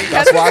anybody.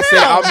 That's why I say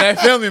I'm that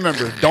family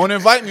member. Don't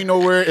invite me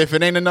nowhere if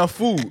it ain't enough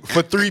food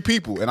for 3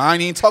 people. And I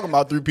ain't even talking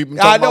about 3 people. I'm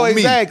I talking know about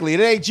exactly. It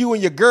ain't you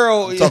and your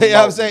girl. You know Talking what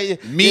I'm about saying?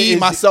 me,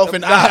 myself,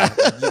 and I.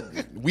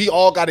 We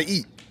all got to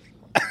eat.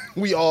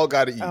 We all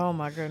got to eat. Oh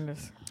my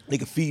goodness.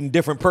 Nigga feeding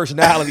different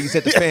personalities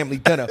at the family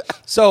dinner.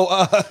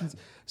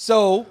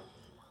 So,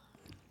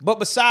 but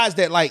besides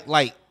that, like,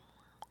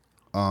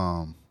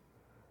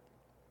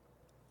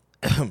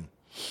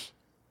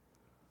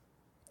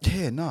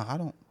 Yeah, no, I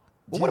don't.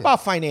 well, what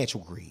about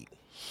financial greed?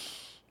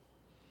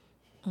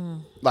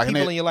 Like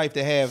People a in your life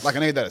that have, like a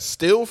nigga that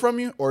steal from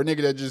you, or a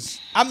nigga that just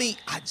I mean,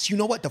 you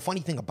know what? The funny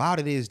thing about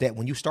it is that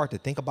when you start to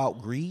think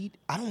about greed,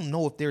 I don't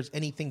know if there's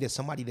anything that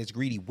somebody that's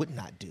greedy would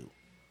not do.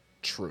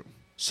 true.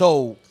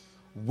 So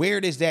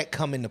where does that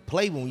come into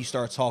play when you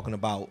start talking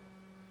about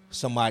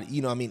somebody,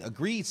 a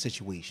greed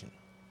situation?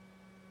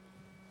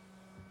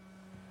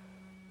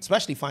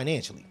 Especially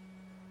financially.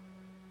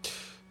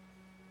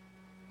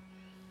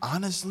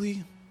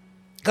 Honestly,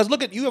 Because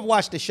look at, you have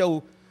watched the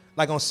show,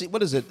 like on,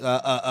 what is it,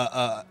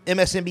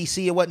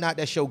 MSNBC or whatnot,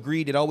 that show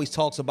Greed. It always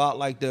talks about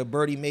like the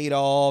Bernie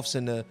Madoffs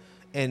and the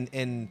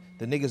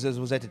niggas that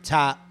was at the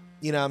top,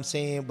 you know what I'm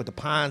saying, with the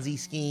Ponzi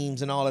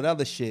schemes and all that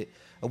other shit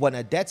or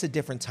whatnot. That's a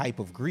different type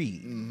of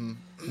greed.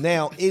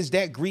 Now, is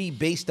that greed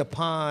based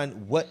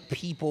upon what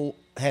people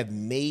have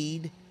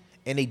made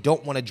and they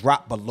don't want to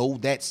drop below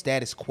that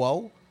status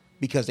quo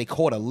because they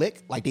caught a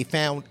lick, like they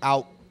found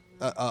out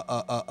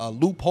a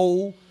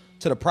loophole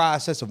to the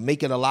process of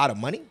making a lot of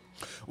money?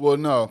 well,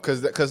 no,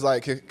 cause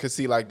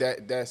see, like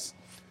that's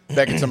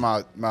back into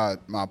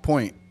my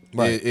point.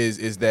 Right.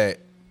 Is that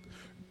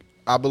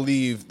I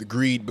believe the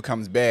greed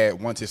becomes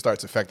bad once it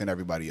starts affecting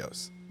everybody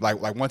else.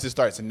 Like once it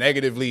starts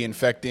negatively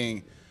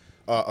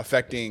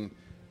affecting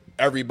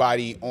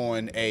everybody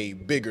on a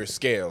bigger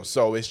scale.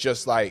 So it's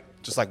just like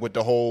with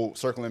the whole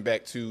circling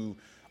back to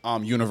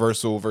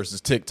Universal versus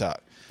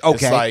TikTok.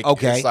 Okay,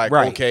 It's like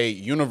right. okay,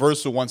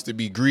 Universal wants to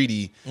be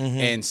greedy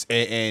and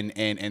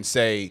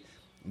say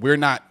we're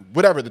not,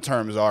 whatever the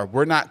terms are,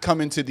 we're not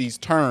coming to these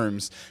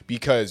terms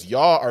because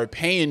y'all are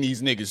paying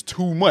these niggas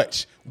too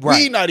much.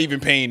 Right. We not even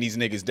paying these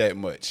niggas that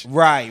much.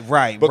 Right.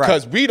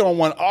 Because we don't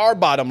want our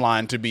bottom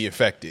line to be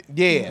affected.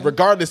 Yeah.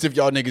 Regardless if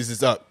y'all niggas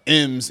is up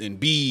M's and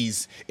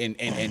B's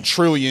and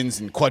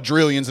trillions and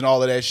quadrillions and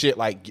all of that shit.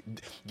 Like,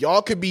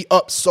 y'all could be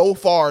up so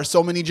far,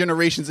 so many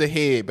generations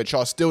ahead, but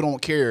y'all still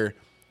don't care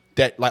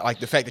that like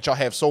the fact that y'all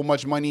have so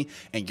much money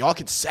and y'all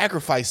could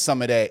sacrifice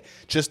some of that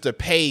just to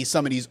pay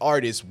some of these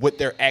artists what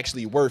they're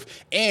actually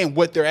worth and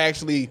what they're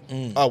actually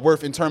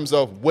worth in terms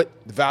of what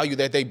value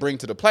that they bring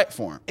to the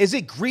platform. Is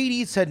it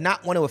greedy to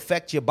not want to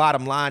affect your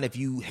bottom line if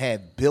you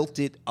have built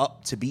it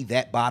up to be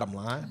that bottom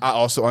line? I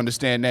also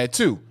understand that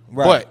too.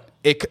 Right. But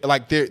it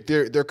like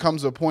there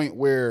comes a point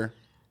where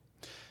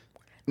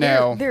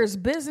Now there's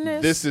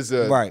business. this is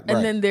a Right.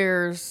 and then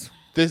there's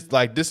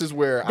this is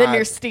where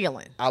there's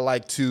stealing. I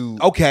like to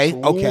Okay.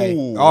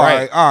 Ooh, All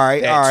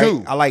right. That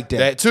too. I like that.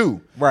 That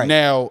too. Right.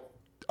 Now,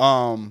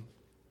 I'll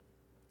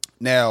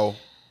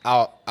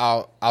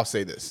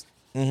say this.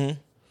 Yeah,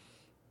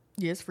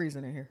 it's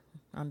freezing in here.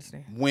 I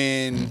understand.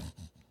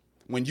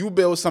 When you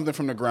build something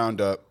from the ground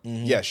up,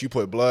 yes, you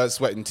put blood,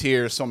 sweat, and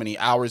tears, so many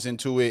hours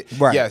into it.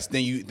 Right. Yes,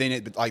 then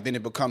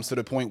it becomes to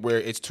the point where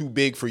it's too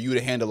big for you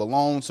to handle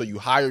alone. So you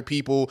hire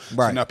people.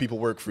 Right. So now people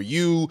work for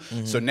you.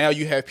 So now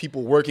you have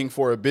people working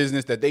for a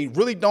business that they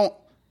really don't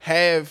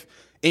have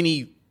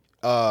any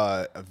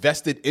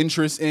vested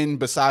interest in,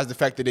 besides the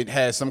fact that it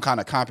has some kind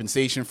of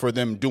compensation for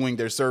them doing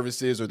their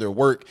services or their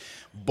work.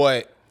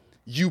 But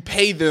you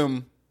pay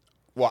them.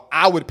 Well,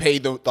 I would pay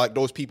them like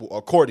those people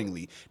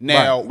accordingly.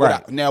 Now,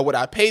 would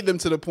I pay them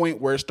to the point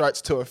where it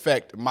starts to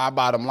affect my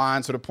bottom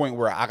line, to the point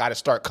where I got to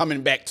start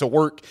coming back to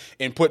work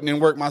and putting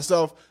in work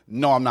myself?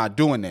 No, I'm not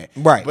doing that.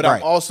 Right. But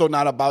I'm also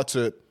not about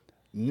to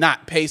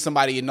not pay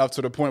somebody enough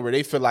to the point where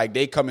they feel like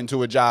they come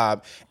into a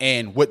job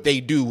and what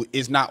they do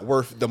is not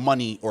worth the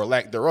money or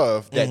lack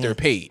thereof that they're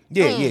paid.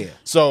 Yeah.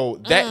 So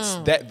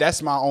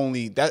that's my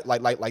only that's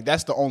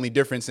the only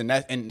difference, and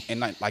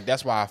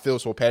that's why I feel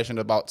so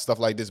passionate about stuff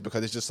like this,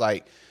 because it's just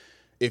like,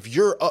 if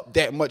you're up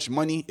that much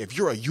money, if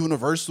you're a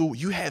Universal,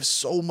 you have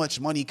so much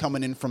money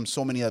coming in from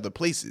so many other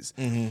places.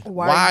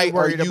 Why are you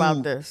worried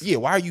about this? Yeah,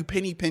 why are you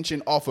penny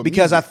pinching off of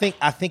Because music?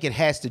 I think it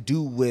has to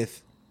do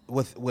with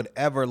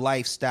whatever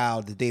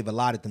lifestyle that they've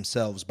allotted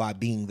themselves by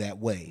being that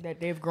way. That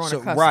they've grown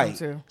accustomed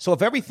to. So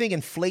if everything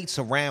inflates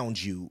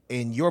around you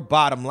and your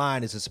bottom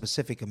line is a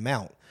specific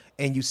amount,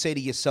 and you say to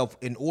yourself,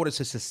 in order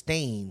to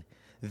sustain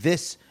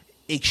this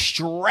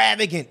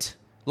extravagant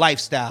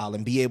lifestyle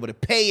and be able to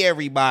pay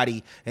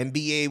everybody and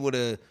be able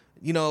to,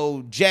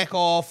 jack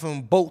off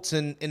on boats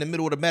in the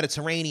middle of the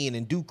Mediterranean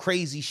and do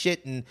crazy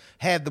shit and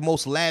have the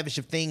most lavish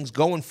of things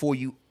going for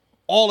you,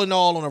 all in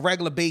all, on a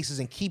regular basis,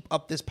 and keep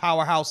up this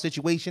powerhouse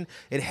situation,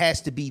 it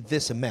has to be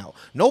this amount.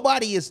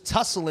 Nobody is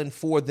tussling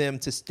for them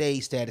to stay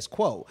status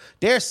quo.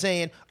 They're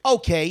saying,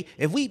 okay,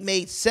 if we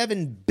made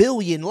 $7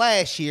 billion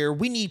last year,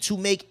 we need to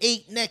make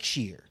 $8 next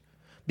year,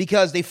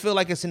 because they feel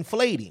like it's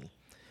inflating.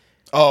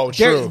 Oh,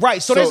 true.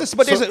 Right. So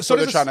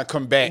they're trying to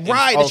combat.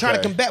 Right. They're trying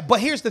to combat. But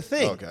here's the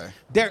thing. Okay.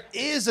 There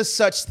is a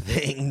such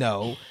thing,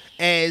 though,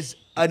 as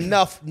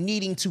enough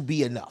needing to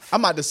be enough.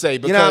 I'm about to say,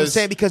 because, you know what I'm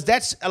saying? Because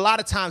that's a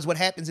lot of times what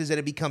happens is that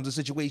it becomes a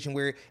situation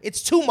where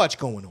it's too much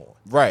going on.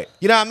 Right.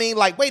 You know what I mean?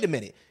 Like, wait a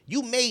minute.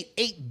 You made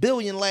 $8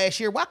 billion last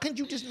year. Why couldn't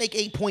you just make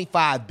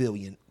 $8.5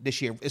 billion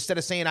this year instead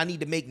of saying I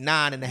need to make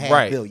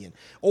 $9.5 billion?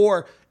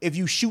 Or if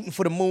you shooting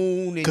for the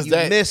moon and you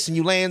miss and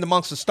you land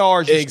amongst the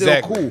stars, you're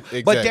still cool.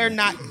 Exactly. But they're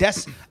not.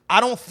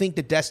 I don't think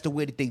that that's the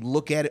way that they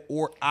look at it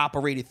or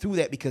operate it through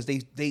that, because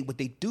they what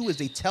they do is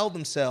they tell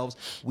themselves,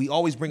 we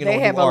always bring it on new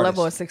artists. They have a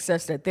level of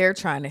success that they're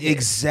trying to hit.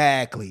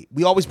 Exactly.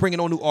 We always bring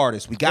it on new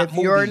artists. We got if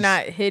movies. you're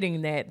not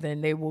hitting that,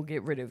 then they will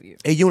get rid of you.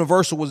 And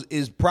Universal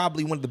is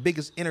probably one of the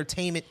biggest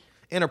entertainment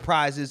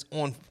enterprises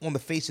on the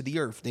face of the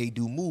earth. They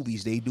do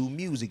movies, they do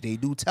music, they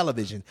do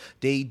television,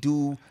 they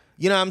do,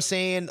 you know what I'm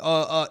saying,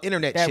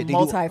 internet that shit. They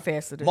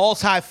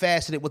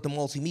multifaceted with the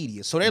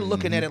multimedia. So they're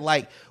looking at it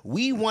like,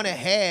 we want to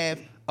have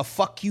a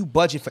fuck you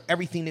budget for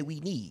everything that we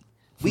need.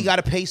 We got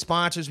to pay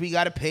sponsors, we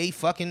got to pay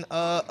fucking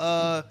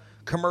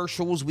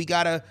commercials, we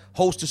got to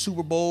host a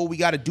Super Bowl, we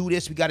got to do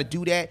this, we got to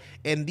do that,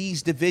 and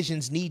these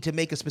divisions need to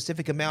make a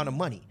specific amount of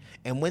money.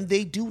 And when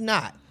they do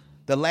not,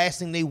 the last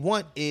thing they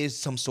want is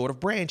some sort of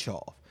branch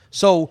off.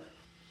 So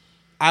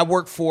I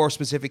work for a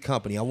specific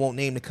company. I won't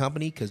name the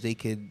company because they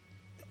could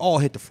all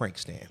hit the Frank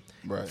stand.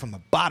 Right. From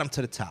the bottom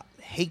to the top.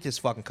 Hate this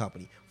fucking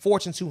company.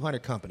 Fortune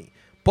 200 company.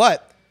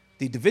 But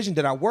the division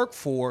that I work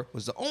for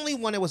was the only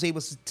one that was able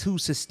to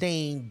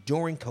sustain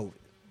during COVID.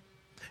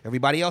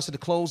 Everybody else had to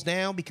close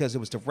down because it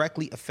was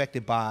directly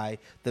affected by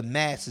the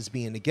masses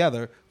being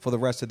together for the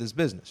rest of this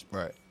business.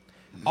 Right.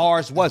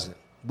 Ours wasn't.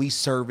 We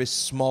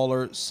serviced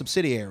smaller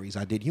subsidiaries.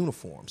 I did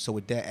uniforms, so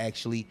that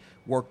actually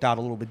worked out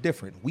a little bit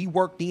different. We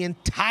worked the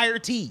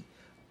entirety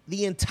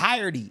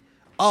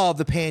of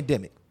the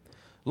pandemic.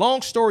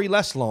 Long story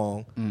less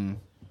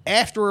long,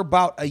 after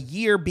about a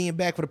year being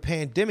back for the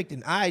pandemic,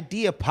 an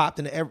idea popped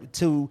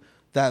to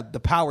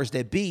the powers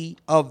that be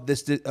of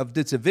this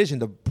division,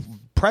 the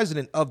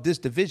president of this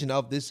division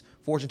of this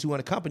Fortune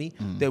 200 company,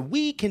 that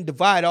we can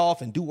divide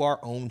off and do our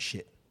own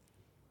shit.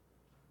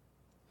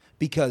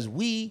 Because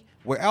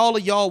where all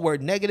of y'all were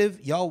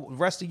negative, the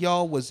rest of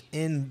y'all was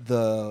in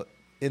the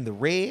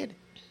red.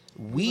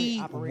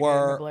 We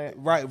were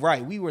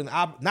right. We were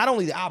not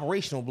only the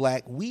operational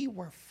black, we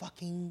were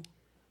fucking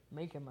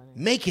making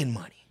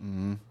money.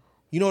 Mm-hmm.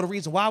 You know the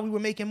reason why we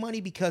were making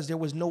money? Because there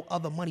was no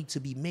other money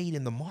to be made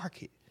in the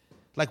market.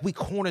 Like, we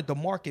cornered the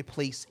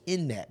marketplace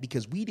in that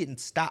because we didn't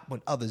stop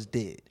when others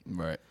did.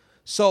 Right.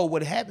 So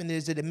what happened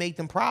is that it made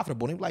them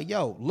profitable. They were like,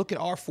 yo, look at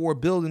our $4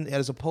 billion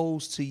as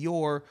opposed to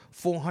your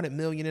 $400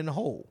 million in the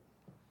hole.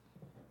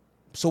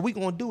 So what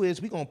we're going to do is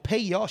we're going to pay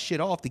y'all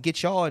shit off to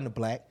get y'all in the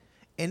black,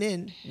 and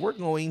then we're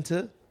going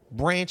to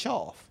branch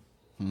off.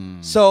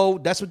 So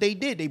that's what they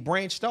did. They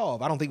branched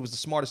off. I don't think it was the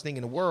smartest thing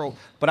in the world,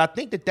 but I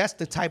think that that's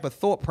the type of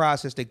thought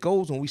process that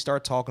goes when we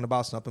start talking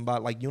about something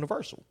about like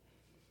Universal.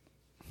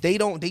 They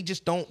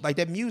just don't like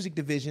that music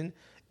division.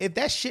 If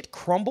that shit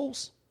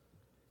crumbles,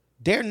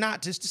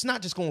 it's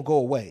not just going to go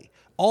away.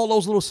 All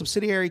those little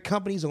subsidiary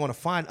companies are going to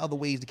find other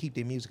ways to keep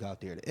their music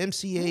out there. The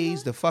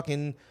MCAs, the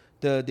fucking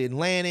the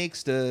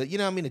Atlantics,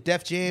 the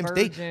Def Jams.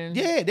 Virgin,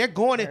 they're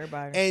going to.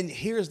 everybody. And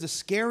here's the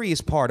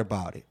scariest part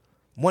about it.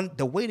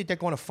 The way that they're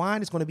going to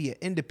find is going to be an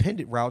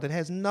independent route that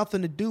has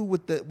nothing to do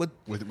with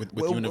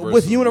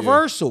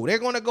Universal. They're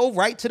going to go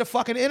right to the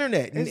fucking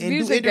internet and do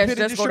music that's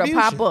independent just going to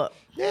distribution. pop up.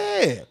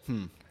 Yeah.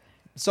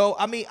 So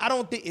I mean, I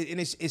don't think, and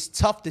it's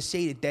tough to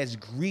say that that's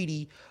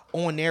greedy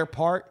on their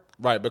part.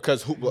 Right,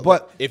 because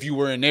But- if you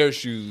were in their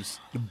shoes,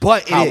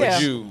 But How it would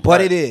is. you- But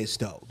right. it is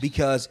though,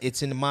 because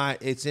it's in the mind.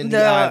 It's in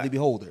the eye of the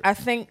beholder. I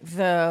think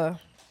the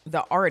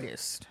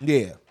artist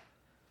Yeah,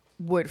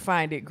 would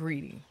find it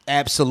greedy.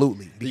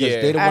 absolutely. Because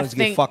Yeah. they're the I ones that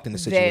get think fucked in the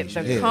situation.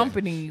 that the Yeah.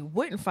 company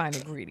wouldn't find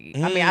it greedy.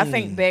 I mean, I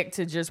think back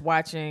to just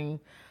watching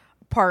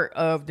part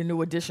of the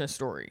New Edition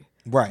story.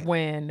 Right.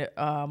 When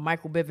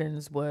Michael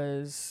Bivins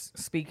was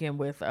speaking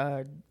with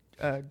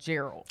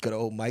Gerald. Good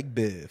old Mike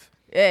Biv.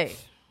 Hey,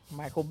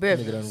 Michael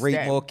Bivins. Nigga done raped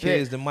that more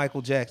kids bitch. than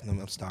Michael Jackson.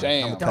 I'm sorry.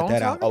 Damn. I'm gonna cut Don't that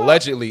talk out. about-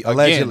 allegedly,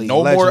 Allegedly, again,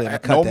 no allegedly, I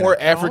cut more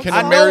that out. African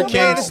I know, American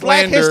man, it's Black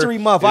slander. History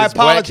Month. I It's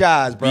black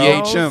apologize, bro.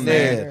 BHM, Yeah.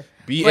 man.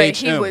 But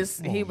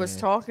BHM. he was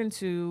talking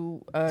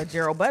to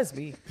Gerald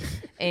Busby,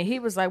 and he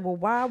was like, "Well,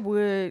 why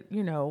would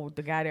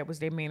the guy that was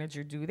their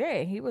manager do that?"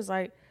 And he was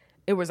like,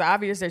 "It was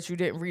obvious that you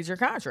didn't read your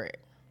contract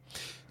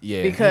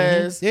Yeah.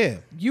 because Yeah.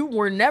 you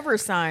were never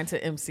signed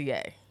to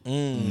MCA.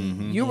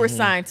 You were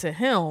signed to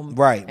him,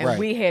 Right, And right.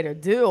 we had a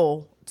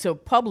deal to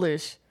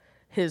publish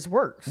his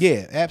works.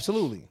 Yeah,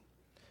 absolutely.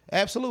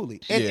 Absolutely.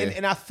 And, Yeah.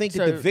 and I think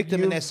that So the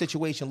victim in you- that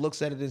situation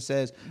looks at it and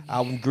says,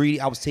 I'm greedy,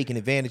 I was taken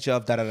advantage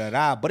of,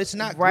 da-da-da-da. But it's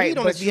not Right, greed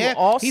on but his you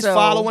behalf. He's also-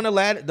 following the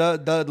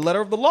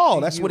letter of the law.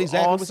 That's you what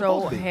exactly what's also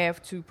supposed to be.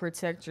 have to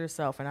protect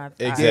yourself, and I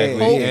Exactly.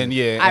 Yeah, And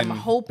yeah, I'm and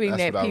hoping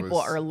that's that what I people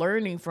was- are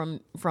learning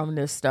from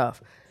this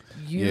stuff.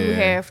 You Yeah.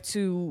 have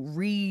to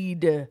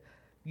read.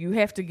 You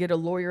have to get a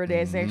lawyer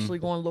that's actually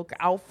going to look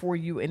out for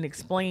you and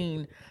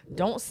explain.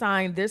 Don't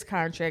sign this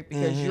contract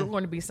because you're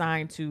going to be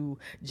signed to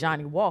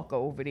Johnny Walker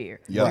over there.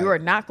 Yeah. You are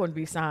not going to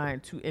be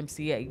signed to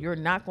MCA. You're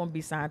not going to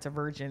be signed to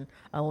Virgin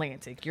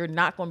Atlantic. You're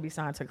not going to be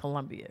signed to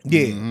Columbia.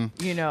 Yeah.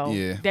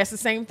 Yeah. That's the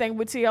same thing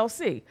with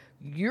TLC.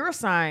 You're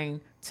signed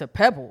to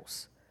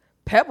Pebbles.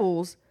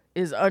 Pebbles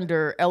is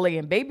under LA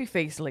and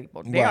Babyface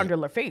label. They're Right. under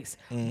LaFace.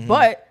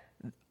 But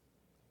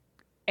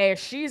as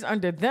she's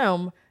under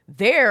them,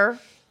 they're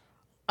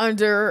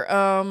under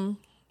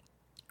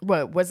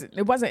what was it?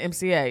 It wasn't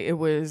MCA. It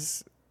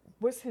was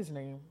what's his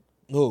name?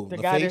 Who? The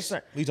guy that LaFace?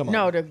 signed, What you talking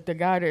no, about? the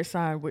guy that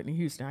signed Whitney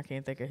Houston. I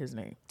can't think of his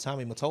name.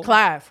 Tommy Mottola?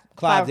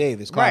 Clive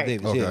Davis. right.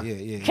 Davis. Okay.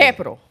 Yeah.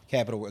 Capital.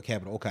 Capital.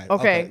 Okay.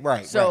 Okay.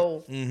 Right.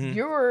 So right.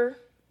 you're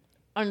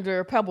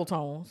under Pebble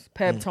Tones,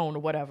 Tone or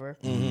whatever.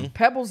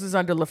 Pebbles is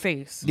under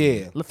LaFace.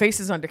 Yeah. LaFace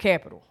is under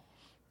Capital.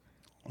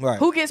 Right.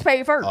 Who gets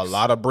paid first? A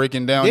lot of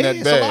breaking down Yeah, that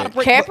it's a lot of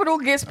bag. Capital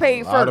gets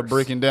paid A lot of first.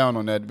 breaking down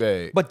on that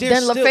bag. But there's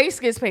Then still,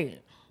 LaFace gets paid.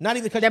 not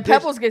even because Then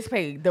Pebbles gets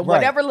paid. The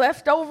whatever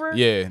left over.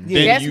 Yeah, then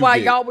That's you why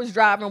get- y'all was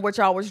driving what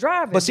y'all was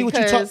driving. But see what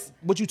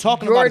you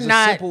talking you're about is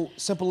not- a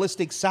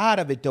simplistic side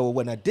of it though.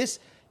 When this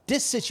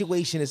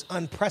situation is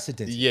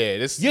unprecedented. Yeah,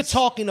 this You're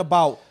talking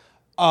about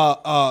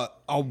a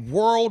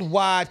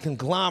worldwide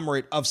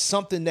conglomerate of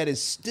something that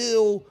is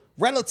still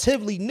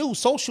relatively new.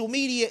 Social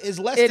media is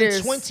less It than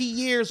is. 20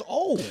 years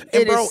old.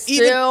 It bro, is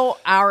still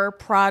our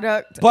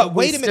product. But and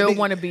wait a we minute, still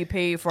want to be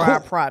paid for Cool. our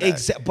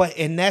product.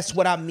 And that's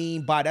what I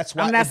mean by that's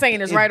why I'm not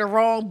saying it's right or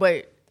wrong,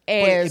 but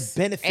as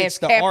benefits as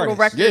the Capital artist.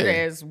 Records, Yeah.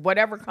 as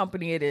whatever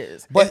company it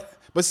is. But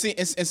see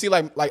and see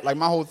like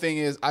my whole thing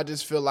is I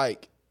just feel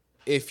like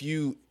if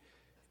you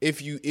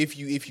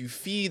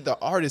feed the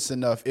artists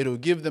enough, it'll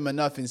give them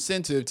enough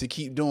incentive to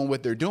keep doing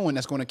what they're doing.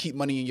 That's going to keep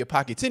money in your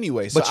pockets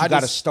anyway. So But you I got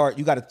to just- start.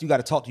 You got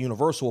to talk to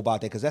Universal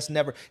about that because that's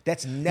never no,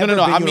 been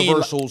I mean,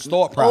 Universal's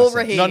thought process.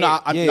 Overhead.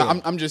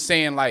 No, I'm just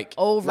saying like just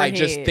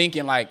Overhead.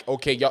 thinking like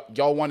okay,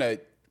 y'all want to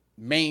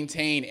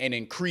maintain and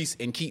increase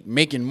and keep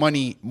making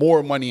money,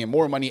 more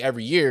money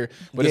every year.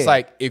 But it's Yeah.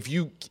 like if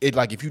you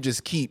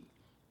just keep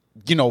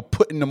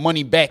putting the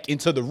money back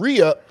into the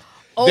re-up.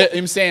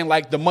 I'm saying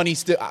like the money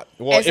still.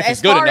 Well, if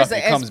it's good enough,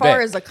 it comes as far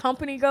back. as a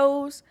company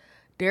goes,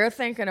 they're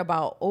thinking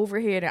about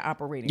overhead and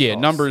operating Yeah,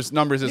 costs.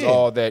 numbers is Yeah.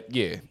 all that.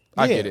 Yeah,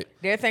 I Yeah. get it.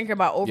 They're thinking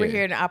about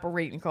overhead and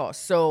operating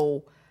costs.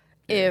 So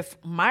if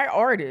my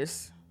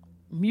artist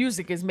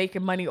music is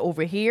making money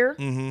over here,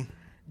 Mm-hmm.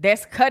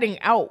 that's cutting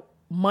out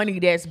money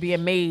that's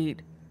being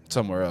made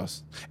somewhere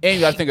else. And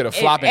you got to think of the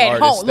flopping at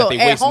artists home. that Look, they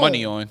at waste home.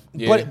 money on.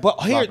 Yeah. But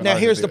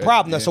here's the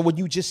problem. Yeah. So when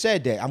you just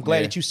said that, I'm glad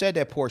Yeah. that you said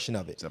that portion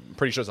of it. I'm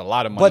pretty sure it's a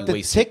lot of money But the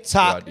wasted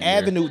TikTok throughout the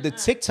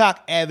year.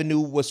 avenue,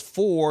 was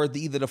for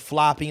either the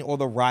flopping or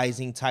the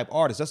rising type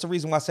artists. That's the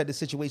reason why I said the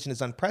situation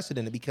is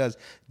unprecedented, because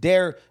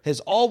there has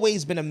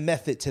always been a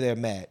method to their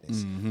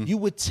madness. Mm-hmm. You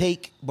would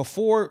take,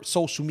 before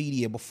social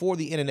media, before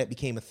the internet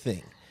became a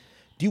thing,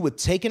 you would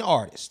take an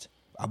artist.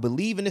 I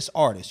believe in this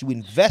artist. You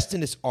invest in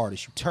this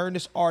artist. You turn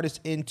this artist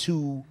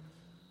into,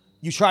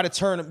 you try to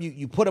turn them,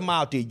 you put them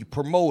out there, you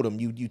promote them,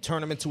 you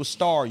turn them into a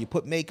star, you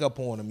put makeup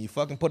on them, you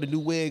fucking put a new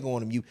wig on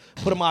them, you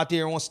put them out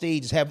there on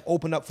stages, have them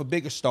open up for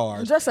bigger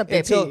stars. Dress up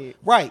that pig.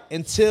 Right,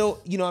 until,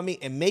 you know what I mean,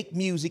 and make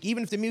music,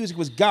 even if the music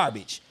was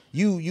garbage.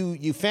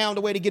 You found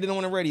a way to get it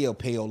on the radio,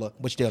 payola,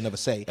 which they'll never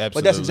say. Absolutely.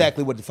 But that's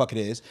exactly what the fuck it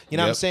is. You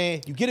know what I'm Yep.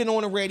 saying? You get it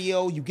on the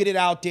radio, you get it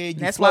out there, you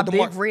That's why flood the Big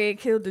market. Red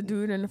killed the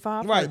dude in the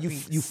 5. Right,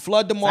 you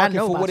flood the I market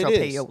know for about what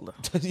it your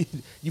is.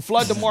 You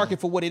flood the market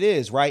for what it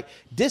is, right?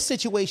 This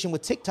situation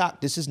with TikTok,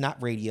 this is not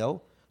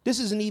radio. This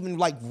isn't even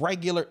like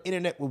regular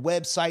internet with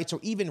websites or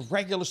even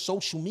regular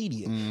social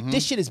media.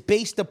 This shit is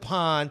based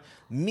upon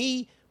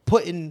me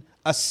putting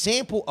a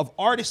sample of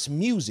artists'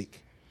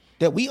 music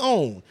that we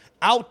own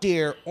out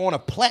there on a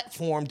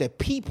platform that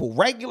people,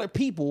 regular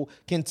people,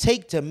 can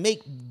take to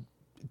make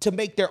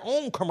their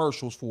own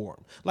commercials for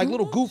them. Like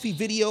little goofy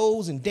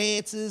videos and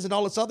dances and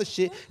all this other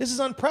shit. This is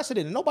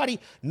unprecedented. Nobody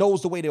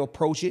knows the way to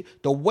approach it.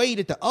 The way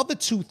that the other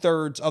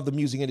 2/3 of the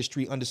music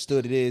industry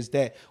understood it is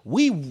that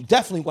we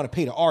definitely want to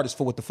pay the artist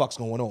for what the fuck's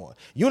going on.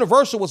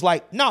 Universal was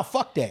like, nah,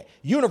 fuck that.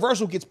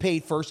 Universal gets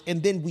paid first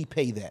and then we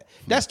pay that.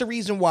 That's the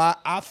reason why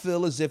I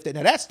feel as if that,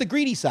 now that's the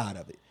greedy side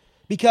of it.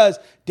 Because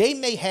they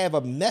may have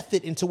a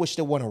method into which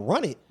they want to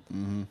run it,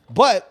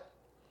 but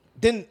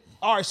then,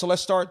 all right, so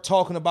let's start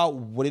talking about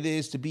what it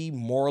is to be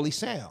morally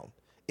sound.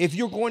 If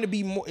you're going to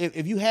be more,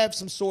 if you have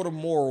some sort of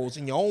morals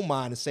in your own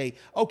mind and say,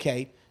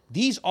 okay,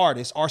 these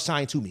artists are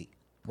signed to me,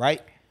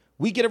 right?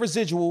 We get a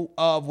residual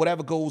of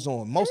whatever goes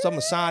on. Most of them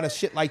are signed to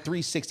shit like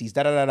 360s,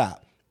 da-da-da-da.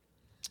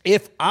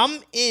 If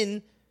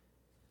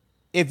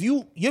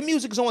your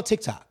music is on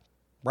TikTok,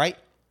 right?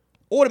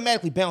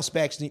 Automatically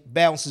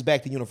bounces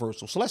back to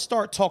Universal. So let's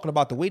start talking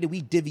about the way that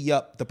we divvy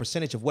up the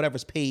percentage of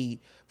whatever's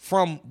paid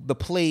from the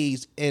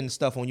plays and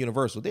stuff on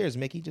Universal. There's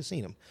Mickey, just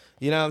seen him.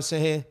 You know what I'm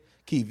saying?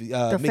 Keith,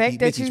 The Mickey, fact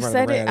that Mickey's you running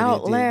said it around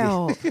out there.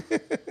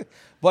 loud.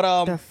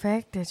 But The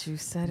fact that you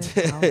said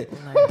it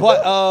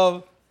out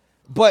loud.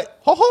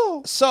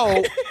 but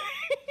so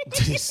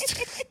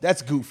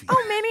that's goofy.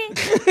 Oh, Minnie.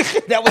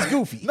 That was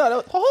goofy.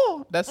 No,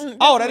 that's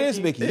Oh, that is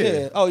Mickey.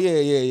 Yeah. Oh,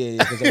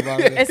 yeah. 'Cause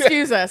everybody-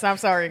 Excuse us. I'm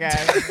sorry,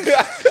 guys.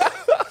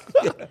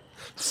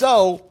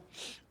 So,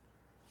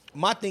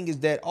 my thing is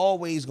that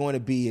always going to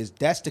be is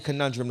that's the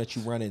conundrum that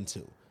you run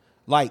into.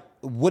 Like,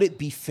 would it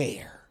be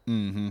fair?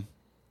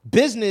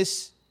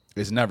 Business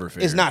it's never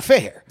fair. is not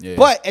fair. Yeah.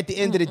 But at the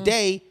end of the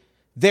day,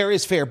 there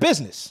is fair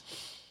business.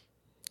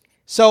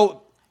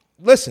 So,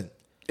 listen.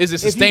 Is it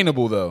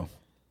sustainable though?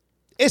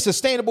 It's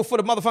sustainable for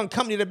the motherfucking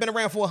company that's been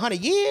around for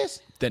 100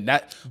 years. Then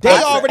that They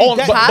already-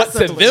 but to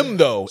Possibly. them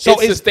though, So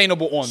it's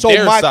sustainable on so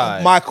their my,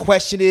 side. my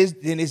question is,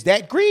 then is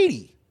that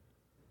greedy?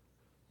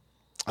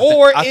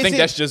 Or I is think it,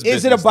 that's just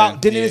is it business about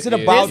then. then is it Yeah,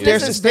 about yeah, their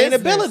Business is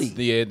sustainability?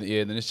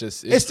 yeah, then it's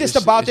It's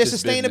about their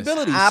just business.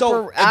 sustainability.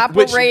 So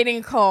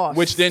Operating costs.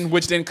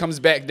 Which then comes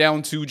back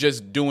down to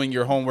just doing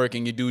your homework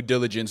and your due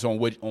diligence on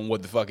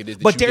what the fuck it is.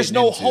 That but you there's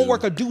getting no into.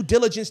 homework or due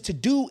diligence to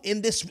do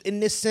in this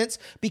sense,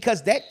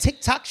 because that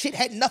TikTok shit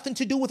had nothing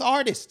to do with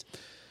artists.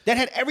 That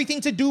had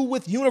everything to do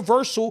with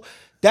Universal.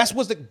 That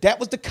was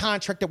the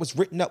contract that was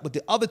written up with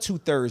the other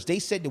 2/3. They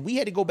said that we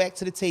had to go back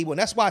to the table, and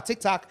that's why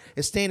TikTok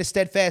is standing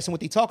steadfast in what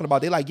they're talking about.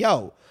 They're like,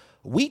 yo,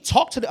 we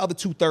talked to the other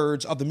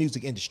 2/3 of the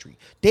music industry.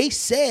 They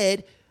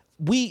said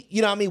we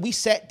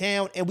sat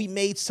down and we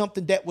made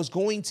something that was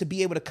going to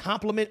be able to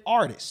complement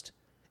artists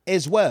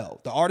as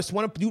well. The artists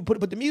want to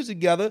put the music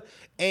together,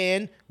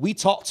 and we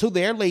talked to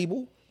their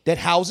label that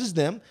houses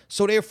them.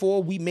 So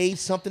therefore, we made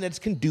something that's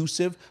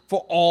conducive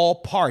for all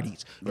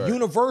parties. Right.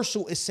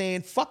 Universal is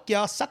saying, fuck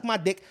y'all, suck my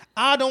dick.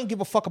 I don't give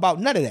a fuck about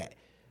none of that.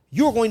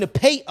 You're going to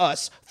pay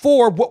us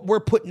for what we're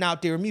putting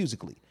out there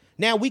musically.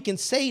 Now, we can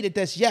say that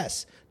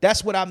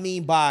that's what I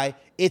mean by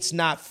it's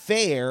not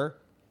fair,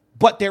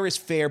 but there is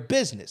fair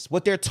business.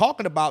 What they're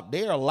talking about,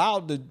 they're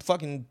allowed to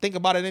fucking think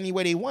about it any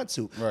way they want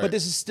to. Right. But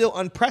this is still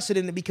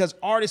unprecedented because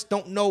artists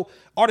don't know,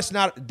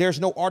 there's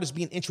no artists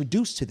being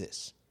introduced to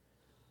this.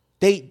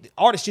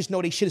 Artists just know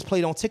they shit is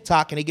played on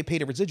TikTok and they get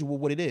paid a residual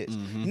what it is.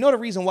 You know the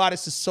reason why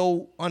this is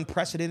so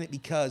unprecedented?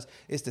 Because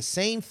it's the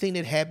same thing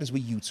that happens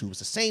with YouTube. It's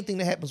the same thing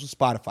that happens with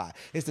Spotify.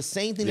 It's the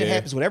same thing that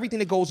happens with everything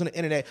that goes on the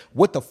internet.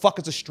 What the fuck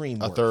is a stream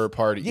worth? A third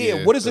party.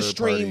 Yeah, what is a third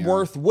stream party,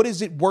 worth? What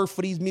is it worth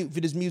for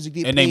this music?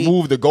 And they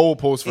move the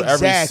goalposts for every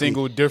Exactly.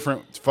 single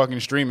different fucking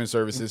streaming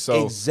services.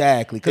 So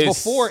exactly, because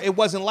it's- before it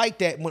wasn't like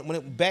that.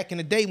 Back in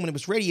the day when it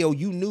was radio,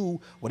 you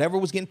knew whatever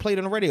was getting played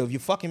on the radio. If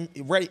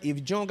you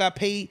John got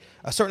paid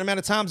a certain amount amount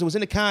of times. It was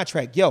in the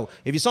contract. Yo,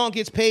 if your song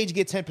gets paid, you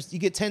get 10%. You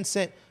get 10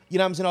 cents. You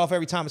know what I'm saying, off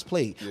every time it's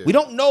played. Yeah. We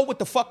don't know what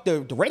the fuck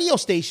the radio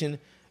station,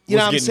 you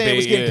know what I'm saying,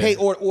 was getting paid,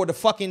 or the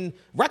fucking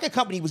record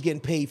company was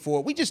getting paid for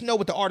it. We just know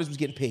what the artist was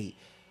getting paid.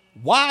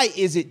 Why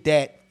is it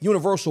that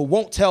Universal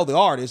won't tell the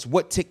artist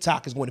what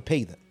TikTok is going to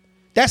pay them?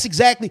 That's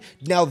exactly,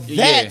 now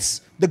that's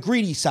the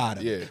greedy side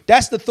of it.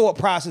 That's the thought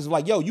process of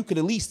like, yo, you could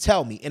at least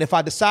tell me. And if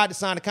I decide to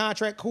sign a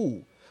contract,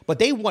 cool. But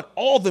they want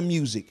all the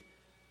music,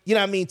 you know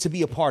what I mean, to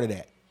be a part of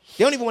that.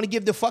 They don't even want to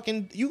give the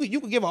fucking, you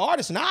could give an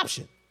artist an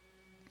option.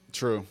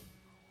 True.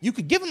 You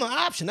could give them an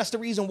option. That's the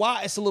reason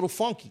why it's a little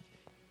funky.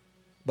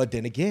 But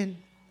then again,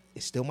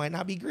 it still might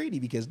not be greedy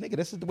because, nigga,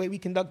 this is the way we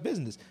conduct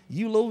business.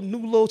 You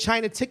new little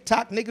China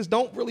TikTok niggas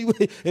don't really,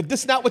 if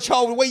this is not what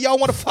y'all, the way y'all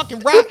want to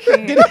fucking rock,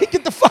 then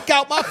get the fuck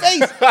out my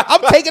face.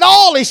 I'm taking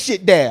all this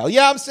shit down. You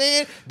know what I'm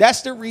saying?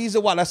 That's the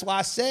reason why. That's why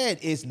I said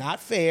it's not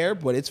fair,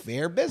 but it's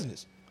fair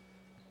business.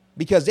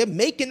 Because they're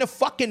making the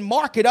fucking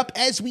market up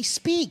as we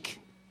speak.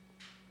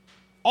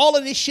 All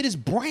of this shit is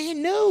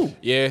brand new.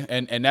 Yeah,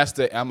 and that's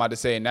I'm about to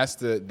say, and that's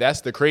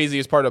the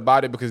craziest part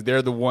about it because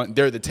they're the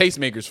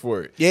tastemakers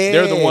for it. Yeah.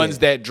 They're the ones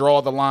that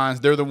draw the lines.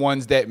 They're the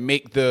ones that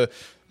make the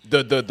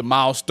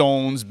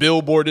milestones.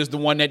 Billboard is the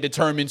one that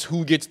determines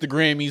who gets the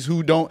Grammys,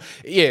 who don't.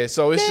 Yeah,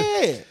 so it's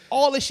just,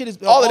 all this shit is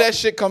all of that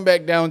shit come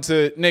back down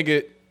to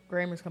nigga.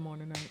 Grammys come on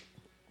tonight.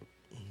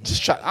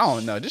 Just try. I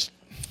don't know. Just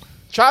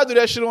try to do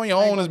that shit on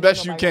your own as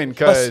best you can,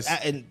 cause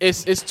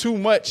it's too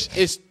much.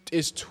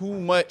 It's too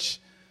much.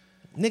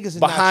 Niggas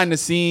behind the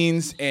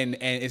scenes, and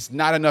it's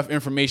not enough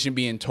information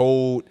being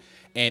told,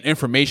 and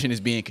information is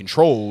being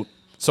controlled.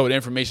 So the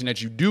information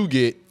that you do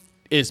get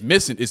is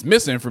missing. It's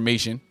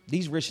misinformation.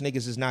 These rich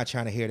niggas is not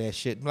trying to hear that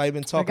shit. Like,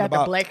 been talking got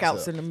about the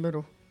blackouts in the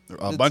middle.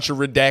 A bunch of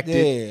redacted.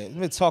 Yeah,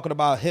 we've been talking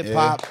about hip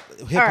hop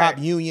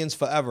unions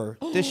forever.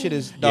 This shit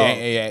is dog.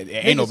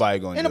 Ain't nobody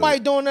going. Ain't nobody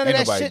doing none of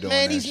that shit,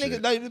 man. These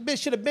niggas, like, bitch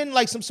should have been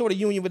like some sort of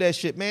union with that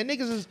shit, man.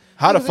 Niggas is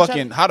how the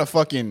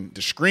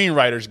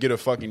screenwriters get a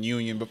fucking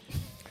union, but.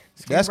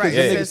 That's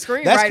because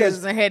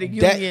screenwriters had a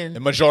union. The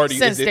majority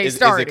since is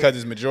it because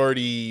it's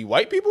majority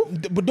white people?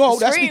 But no,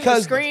 that's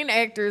because screen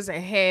actors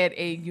had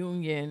a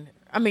union.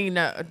 I mean,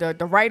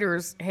 the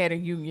writers had a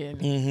union.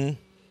 Mm-hmm.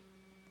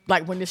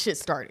 Like when the shit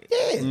started.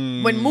 Yeah.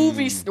 When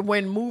movies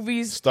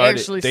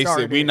actually they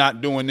started. said we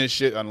not doing this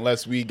shit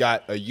unless we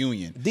got a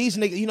union. These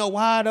niggas, you know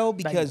why though?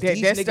 Because like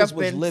these that niggas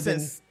was living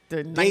since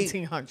the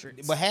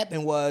 1900s. What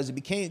happened was it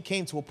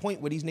came to a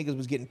point where these niggas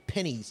was getting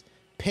pennies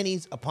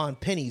upon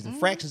pennies and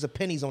fractions of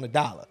pennies on a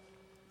dollar.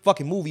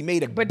 Fucking movie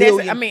made $1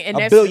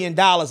 billion,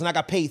 and I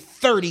got paid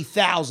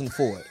 $30,000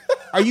 for it.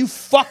 Are you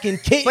fucking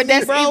kidding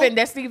me, bro?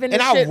 That's even.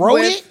 And I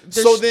wrote it.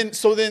 So then,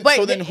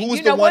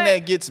 who's the one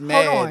that gets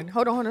mad?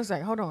 Hold on a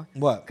second. Hold on.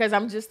 What? Because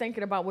I'm just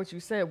thinking about what you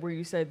said, where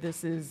you said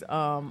this is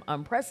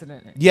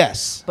unprecedented.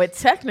 Yes. But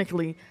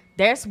technically,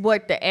 that's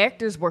what the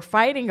actors were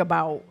fighting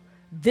about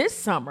this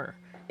summer.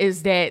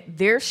 Is that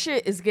their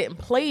shit is getting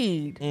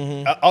played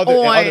in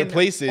other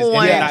places and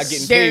they're not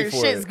getting paid for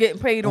it. Their shit's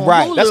getting paid on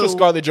Hulu. That's what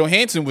Scarlett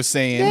Johansson was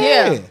saying.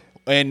 Yeah.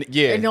 And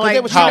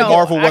like, how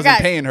Marvel wasn't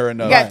paying her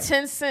enough. Got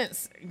 10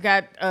 cents,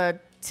 got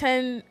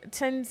 10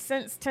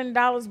 cents,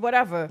 $10,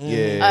 whatever.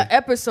 Yeah.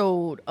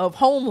 Episode of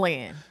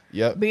Homeland.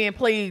 Yep. Being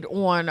played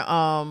on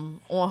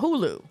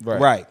Hulu.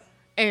 Right.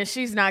 And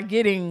she's not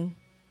getting,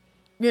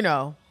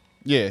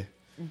 Yeah.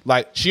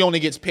 Like she only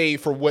gets paid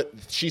for what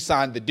she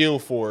signed the deal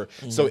for.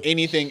 So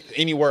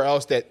anywhere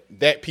else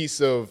that piece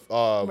of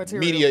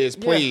media is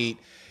played,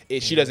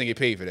 she doesn't get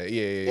paid for that.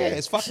 Yeah,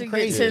 it's fucking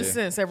crazy. She gets 10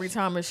 cents every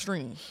time it's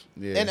streamed.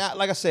 Yeah. And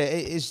like I said,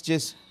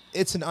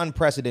 it's an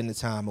unprecedented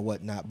time or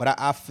whatnot. But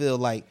I feel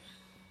like,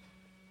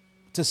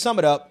 to sum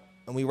it up,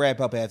 and we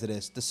wrap up after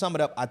this, to sum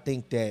it up, I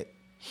think that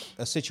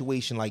a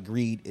situation like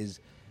greed is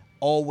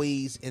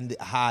always in the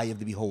eye of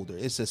the beholder.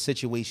 It's a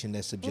situation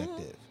that's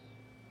subjective.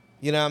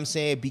 You know what I'm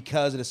saying?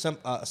 Because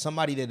of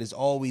somebody that has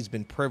always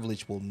been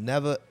privileged will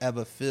never,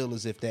 ever feel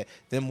as if that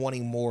them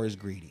wanting more is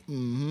greedy.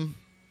 Mm-hmm.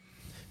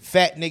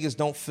 Fat niggas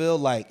don't feel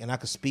like, and I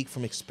can speak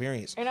from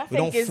experience. And I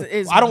think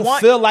I don't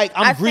feel like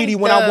I'm greedy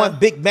when I want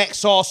Big Mac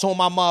sauce on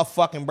my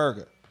motherfucking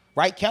burger.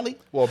 Right, Kelly?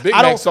 Well, Big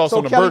Mac sauce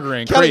on the burger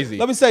ain't crazy.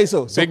 Let me say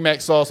so. Big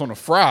Mac sauce on the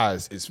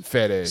fries is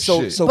fat ass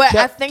shit. But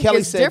I think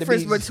it's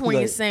difference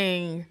between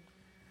saying,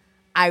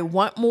 I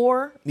want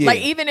more. Yeah.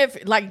 Like, even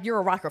if, like, you're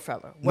a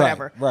Rockefeller,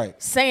 whatever. Right.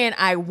 Saying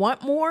I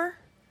want more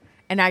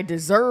and I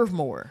deserve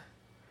more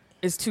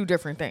is two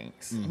different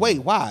things. Mm-hmm.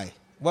 Wait, why?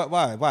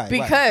 Why?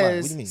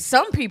 Because what do you mean?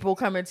 Some people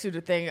come into the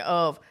thing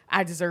of,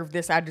 I deserve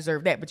this, I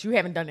deserve that, but you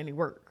haven't done any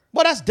work.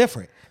 Well, that's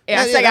different. And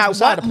I say I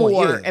want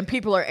more, and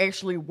people are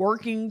actually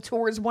working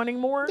towards wanting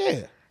more,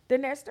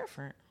 then that's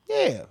different.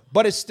 Yeah,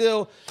 but it's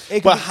still.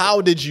 But how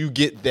did you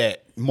get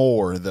that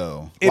more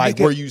though? Like,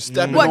 were you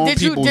stepping on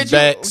people's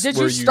backs? Did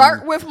you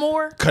start with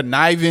more?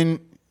 Conniving.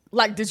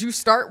 Like, did you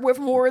start with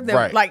more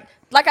than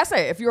like I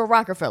said? If you're a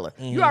Rockefeller,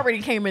 you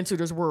already came into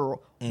this world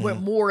with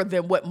more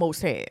than what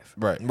most have.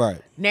 Right. Right.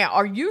 Now,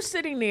 are you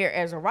sitting there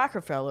as a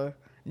Rockefeller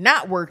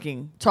not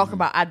working, talking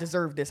about I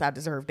deserve this, I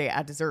deserve that,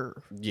 I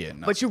deserve. Yeah,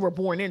 no. But you were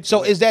born into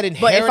So it. is that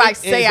inherited? But if I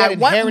say I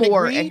want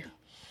more, greed?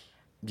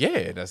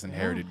 Yeah, that's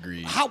inherited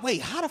greed. How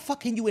the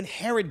fuck can you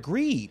inherit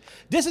greed?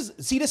 This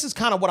is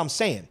kind of what I'm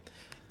saying.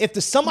 If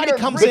somebody You're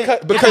comes greedy. in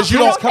because you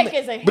I don't think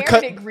it's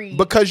inherited greed.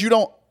 Because you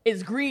don't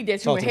It's greed that you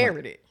Talk to me.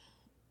 inherited.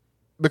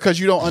 because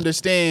you don't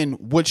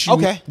understand what you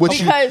Okay.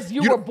 Because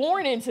you were don't-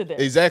 born into this.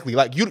 exactly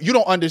like you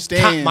don't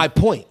understand my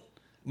point.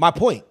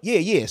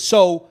 Yeah.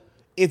 So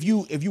if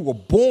you were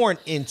born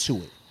into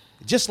it,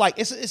 just like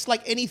it's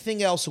like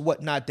anything else or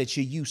whatnot that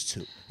you're used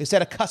to. It's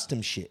that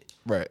accustomed shit.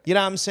 Right. You know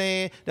what I'm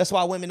saying? That's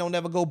why women don't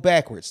ever go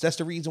backwards. That's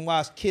the reason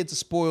why kids are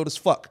spoiled as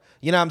fuck.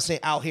 You know what I'm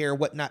saying? Out here or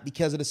whatnot,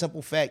 because of the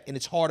simple fact, and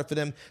it's harder for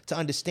them to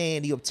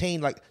understand. You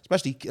obtain, like,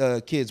 especially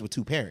kids with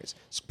two parents,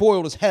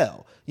 spoiled as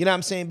hell. You know what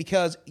I'm saying?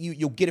 Because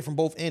you'll get it from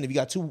both ends. If you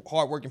got two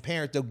hardworking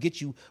parents, they'll get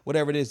you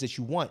whatever it is that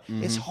you want.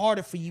 It's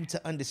harder for you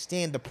to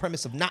understand the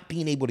premise of not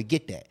being able to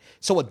get that.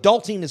 So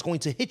adulting is going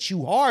to hit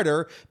you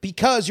harder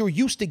because you're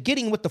used to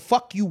getting what the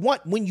fuck you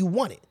want when you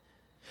want it.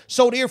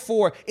 So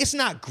therefore, it's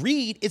not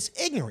greed, it's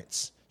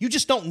ignorance. You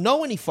just don't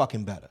know any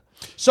fucking better.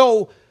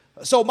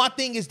 So my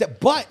thing is that,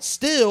 but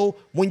still,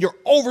 when you're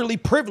overly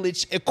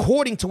privileged,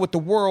 according to what the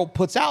world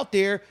puts out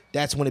there,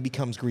 that's when it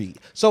becomes greed.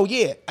 So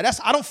yeah,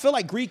 I don't feel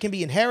like greed can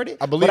be inherited.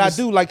 But I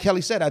do, like Kelly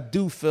said, I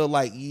do feel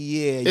like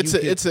it's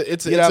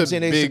a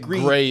big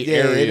greed. gray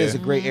area. It is a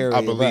gray area,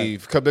 I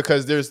believe,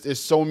 because there's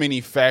so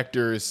many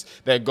factors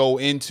that go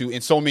into,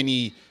 and so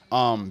many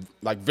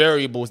like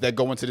variables that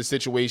go into the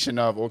situation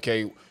of,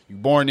 okay, you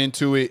born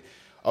into it.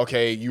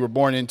 Okay, you were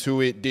born into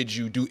it. Did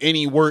you do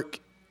any work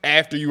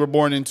after you were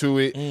born into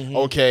it?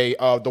 Okay,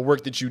 the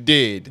work that you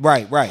did.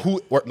 Right.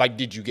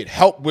 Did you get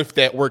help with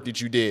that work that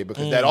you did?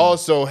 Because that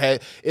also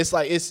had. It's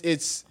like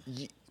it's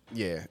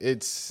yeah.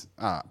 It's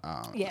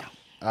Yeah.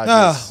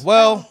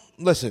 Well,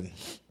 listen.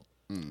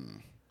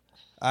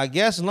 I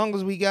guess as long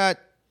as we got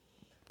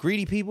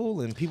greedy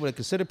people and people that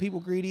consider people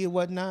greedy and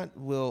whatnot,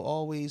 we'll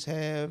always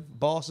have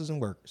bosses and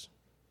workers.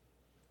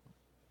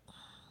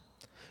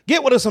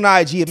 Get with us on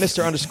IG at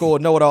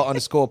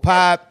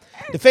Mr_Know-It-All_pod.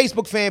 The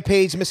Facebook fan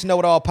page, Mr.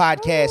 Know-It-All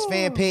Podcast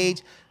fan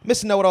page,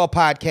 Mr. Know-It-All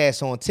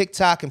Podcast on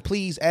TikTok. And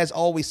please, as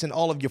always, send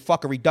all of your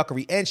fuckery,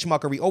 duckery, and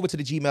schmuckery over to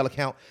the Gmail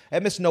account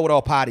at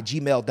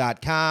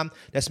MrKnowItAllPod@gmail.com.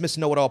 That's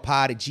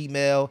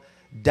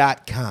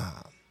MrKnowItAllPod@gmail.com.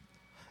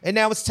 And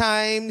now it's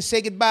time to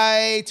say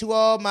goodbye to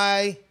all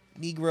my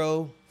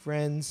Negro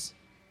friends.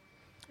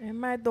 And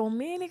my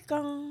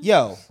Dominican.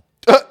 Yo.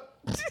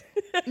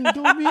 You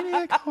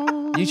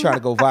trying to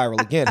go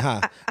viral again,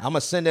 huh? I'm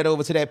gonna send that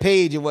over to that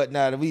page and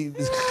whatnot.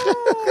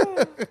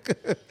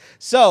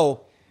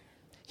 So,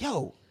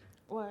 yo,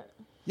 What?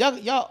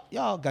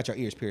 y'all got your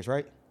ears pierced,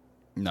 right?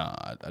 Nah,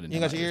 I didn't. You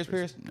got your ears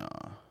pierced?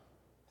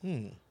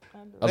 Nah.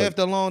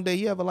 After a long day,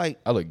 you ever like,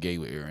 I look gay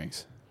with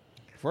earrings.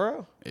 for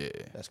real? Yeah.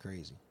 That's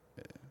crazy.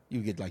 You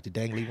get like the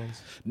dangly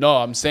ones, No,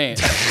 I'm saying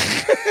the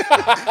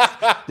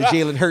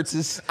Jalen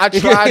Hurtses. I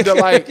tried to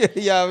like,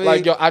 Yeah, I mean-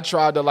 like yo, I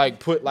tried to like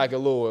put like a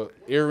little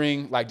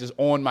earring like just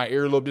on my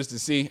earlobe just to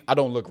see. I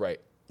don't look right.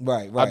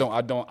 Right. I do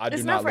not It's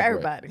look not for right.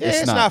 everybody. Yeah,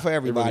 it's not for It really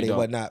everybody and don't.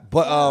 whatnot.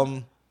 But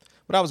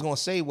what I was gonna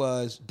say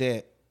was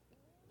that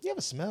you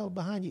ever smell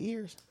behind your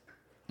ears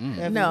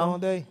after a long No,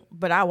 day?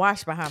 but I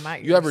wash behind my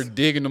ears. You ever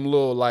dig in them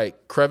little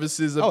like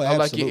crevices of Oh, like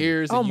your absolutely.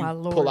 ears and Oh, you my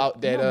Lord. pull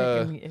out that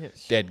Y'all making me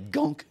itch. that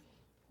gunk?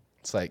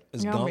 It's like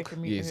It's Y'all gunk.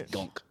 making me yeah, it's itch.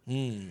 gunk.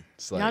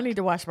 It's Y'all like need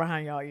to wash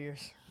behind y'all ears.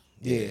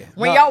 Yeah.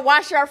 When No, y'all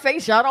wash your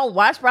face, y'all don't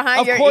wash behind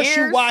of your course ears.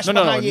 you wash no,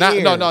 behind your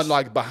ears. not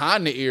like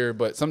behind the ear,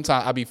 but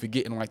sometimes I be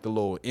forgetting like the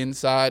little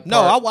inside. No,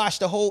 I part. wash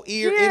the whole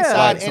ear Yeah.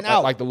 inside like, and like,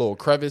 out. like the little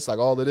crevice, like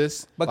all of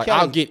this. But like Kelly-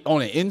 I'll get on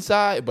the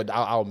inside, but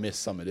I'll miss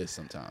some of this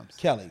sometimes.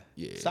 Kelly,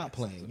 Yeah. stop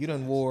playing. You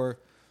done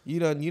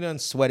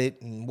sweat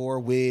it and wore a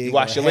wig. You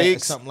wash or a your hat or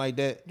legs? something like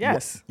that.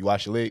 Yes. You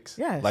wash your legs?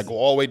 Yes. Like go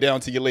all the way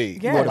down to your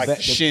leg. Yes. Like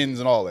The- shins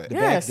and all that. The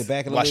Yes.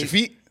 back of the Wash leg. your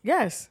feet?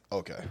 Yes.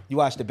 Okay. You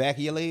wash the back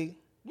of your leg.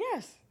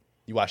 Yes.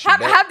 You wash your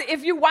back?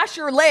 If you wash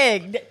your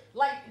leg,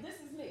 like this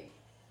is me.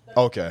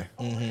 Okay.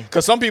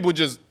 Because some people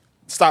just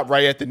stop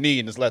right at the knee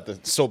and just let the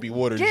soapy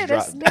water Yeah, just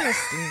that's drop.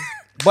 nasty.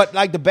 But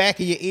like the back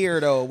of your ear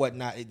though,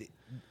 whatnot.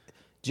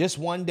 Just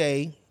one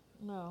day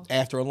No.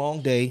 after a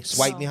long day,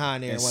 swipe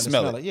behind there and And want to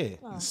smell smell it. it.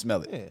 Yeah.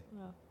 Smell it.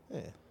 Yeah.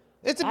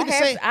 It's a I bit the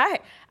have, same. I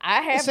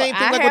have, The same I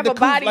thing like have with a the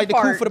body coof, like the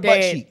part coof for the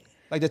butt that cheek.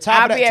 Like the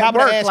top I of be the at top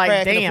of the work ass like,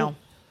 crack. and damn.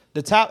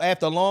 the top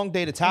after a long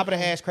day, the top of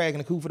the ass crack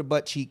and the coof for the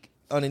butt cheek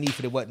underneath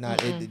it and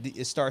whatnot,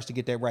 it starts to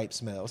get that ripe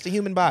smell. It's the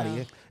human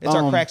body. It's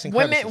our cracks and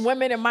crevices.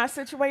 women in my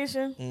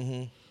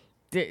situation,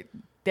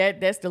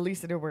 that's the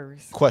least of their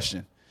worries.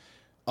 Question.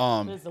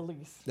 It's the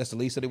least. That's the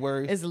least of the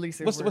worries. It's the least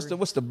of what's the the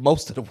what's the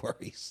most of the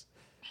worries?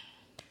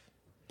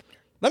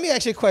 Let me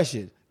ask you a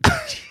question.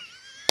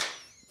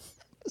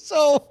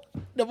 So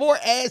the more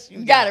ass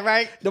you Got it,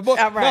 right? The more,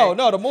 All right.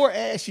 No, the more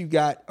ass you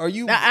got, are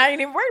you? Now, I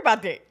ain't even worried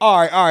about that. All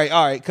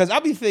right. Because I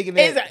be thinking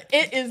that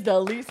It is the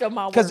least of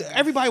my worries. because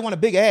everybody want a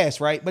big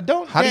ass, right? But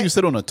don't. How do you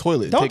sit on a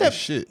toilet and Don't take that a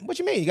shit? What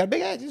you mean? You got a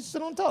big ass? Just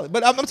sit on the toilet.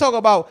 But I'm talking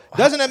about.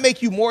 Doesn't that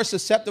make you more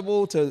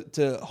susceptible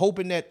to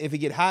hoping that if it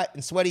get hot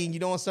and sweaty and you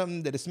doing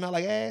something that it smell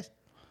like ass?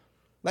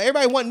 Like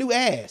everybody want new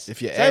ass.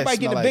 If your so ass everybody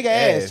smell getting a like bigger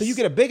ass, ass. so you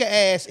get a bigger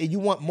ass and you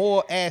want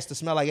more ass to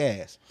smell like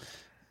ass.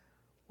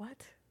 What?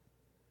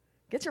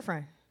 Get your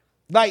friend.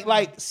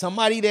 Like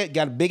somebody that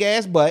got a big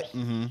ass butt,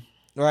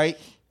 right?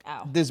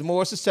 Ow. Is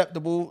more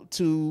susceptible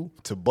to.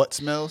 Butt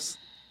smells?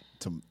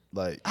 To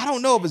like I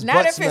don't know if it's Not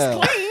butt if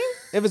smell. it's clean.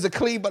 If it's a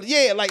clean, but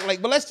yeah,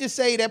 but let's just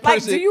say that Like,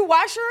 person. do you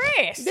wash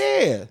your ass?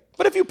 Yeah,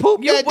 but if you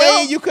pooped You that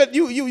will. day,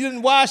 you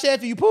didn't wash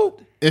after you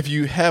pooped. if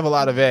you have a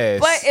lot of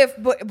ass.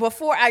 But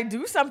before I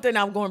do something,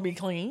 I'm going to be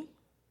clean.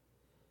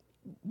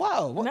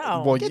 Wow,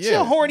 No. Well, get yeah.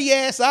 your horny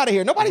ass out of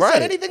here. Nobody Right.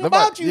 said anything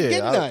Nobody- about you yeah,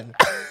 getting none.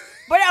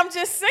 But I'm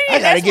just saying, I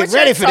gotta that's get what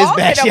ready you're for this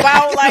talking backyard.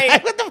 about.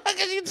 Like, what the fuck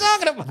are you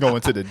talking about?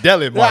 Going to the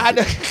deli Well, I market.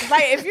 know-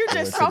 like if you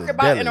just to talk the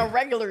about in deli. a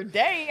regular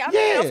day, I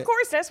Yeah. mean, of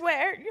course, that's what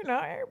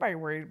everybody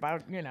worried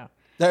about.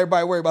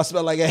 Everybody worry about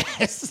smell like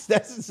ass.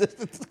 That's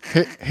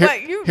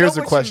But you here's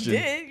know a what question. you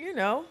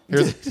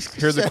did,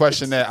 Here's a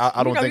question that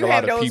I don't think you a lot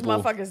have of those people.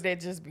 motherfuckers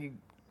that just be.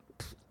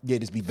 yeah,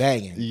 just be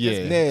banging.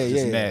 Yeah,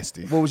 just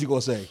nasty. What was you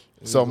gonna say?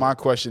 So my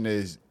question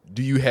is,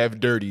 do you have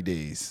dirty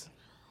days?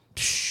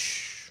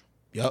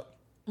 Yep.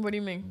 What do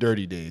you mean?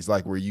 Dirty days,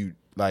 like where you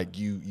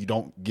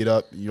don't get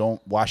up, you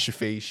don't wash your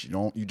face,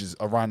 you just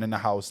around in the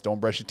house, don't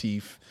brush your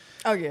teeth,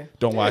 Oh yeah.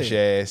 don't wash your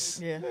ass,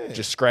 Yeah.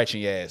 just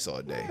scratching your ass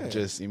all day.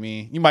 Just you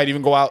might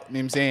even go out. You know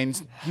what I'm saying?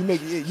 You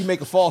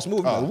make a false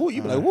move. Like, woo,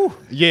 you be like, woo.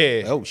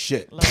 Yeah. Oh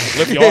shit.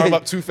 Lift your arm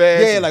up too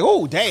fast. Yeah, like,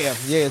 oh damn.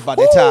 Yeah, it's about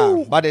that time.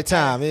 About that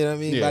time. You know what I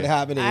mean? Yeah. About that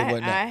happening and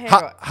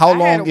whatnot. How I had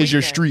long a is your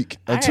weekend. streak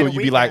I had until a you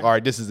be like, weekend. all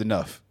right, this is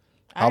enough?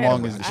 How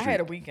long is the I streak? had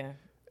a weekend.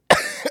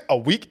 A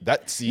week?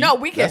 That's No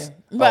weekend, that's-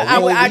 but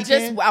whole I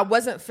weekend?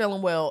 wasn't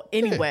feeling well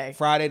anyway.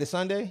 Friday to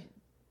Sunday?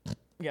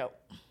 Yo,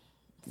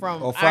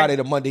 from Or Friday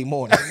to Monday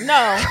morning?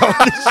 No,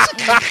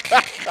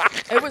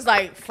 it was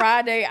like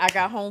Friday. I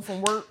got home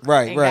from work,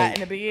 Right, and right.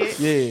 got in the bed.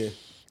 Yeah.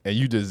 and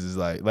you just is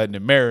like letting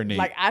it marinate.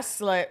 Like I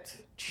slept.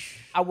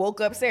 I woke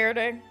up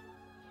Saturday.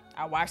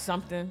 I watched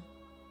something.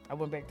 I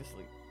went back to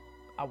sleep.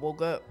 I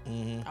woke up.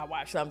 I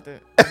watched something.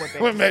 I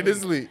went back to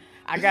sleep.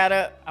 I got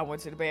up. I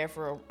went to the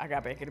bathroom. I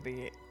got back in the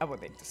bed. I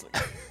went back to sleep.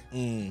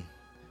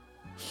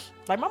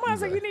 Like my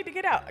mom's like, you need to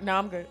get out. No,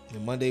 I'm good.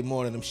 And Monday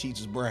morning, them sheets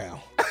was brown.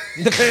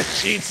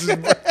 Sheets is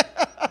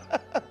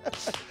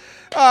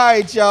All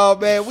right, y'all,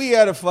 man. We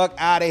are the fuck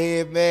out of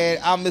here, man.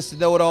 I'm Mr.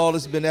 Know-It-All.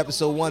 This has been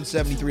episode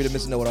 173 of the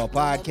Mr. Know-It-All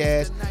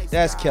podcast.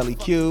 That's Kelly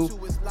Q.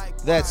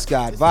 That's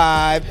Scott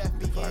Vibe.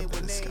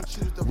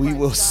 We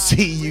will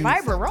see you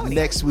Viberoni.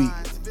 next week.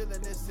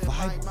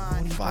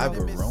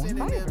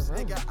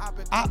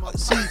 Viberoni.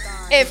 See,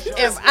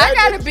 If I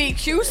gotta be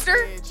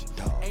Custer,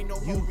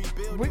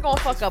 we're gonna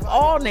fuck up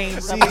all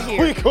names up in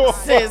here.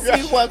 Since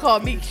he wasn't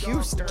called me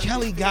Custer.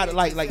 Kelly got it.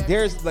 Like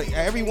there's like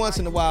every once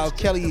in a while,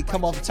 Kelly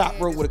come off the top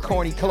rope with a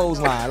corny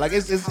clothesline. Like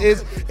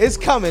it's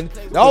coming.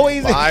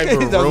 Always the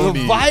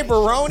Viberoni.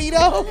 Viberoni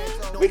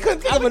though. We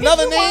couldn't think of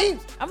another name.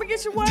 I'm gonna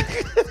get you one.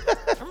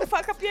 I'm gonna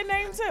fuck up your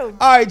name too.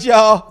 All right,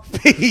 y'all.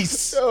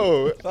 Peace.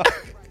 Oh.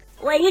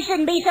 Well, you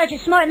shouldn't be such a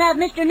smart mouth,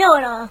 Mr.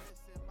 Know-It-All.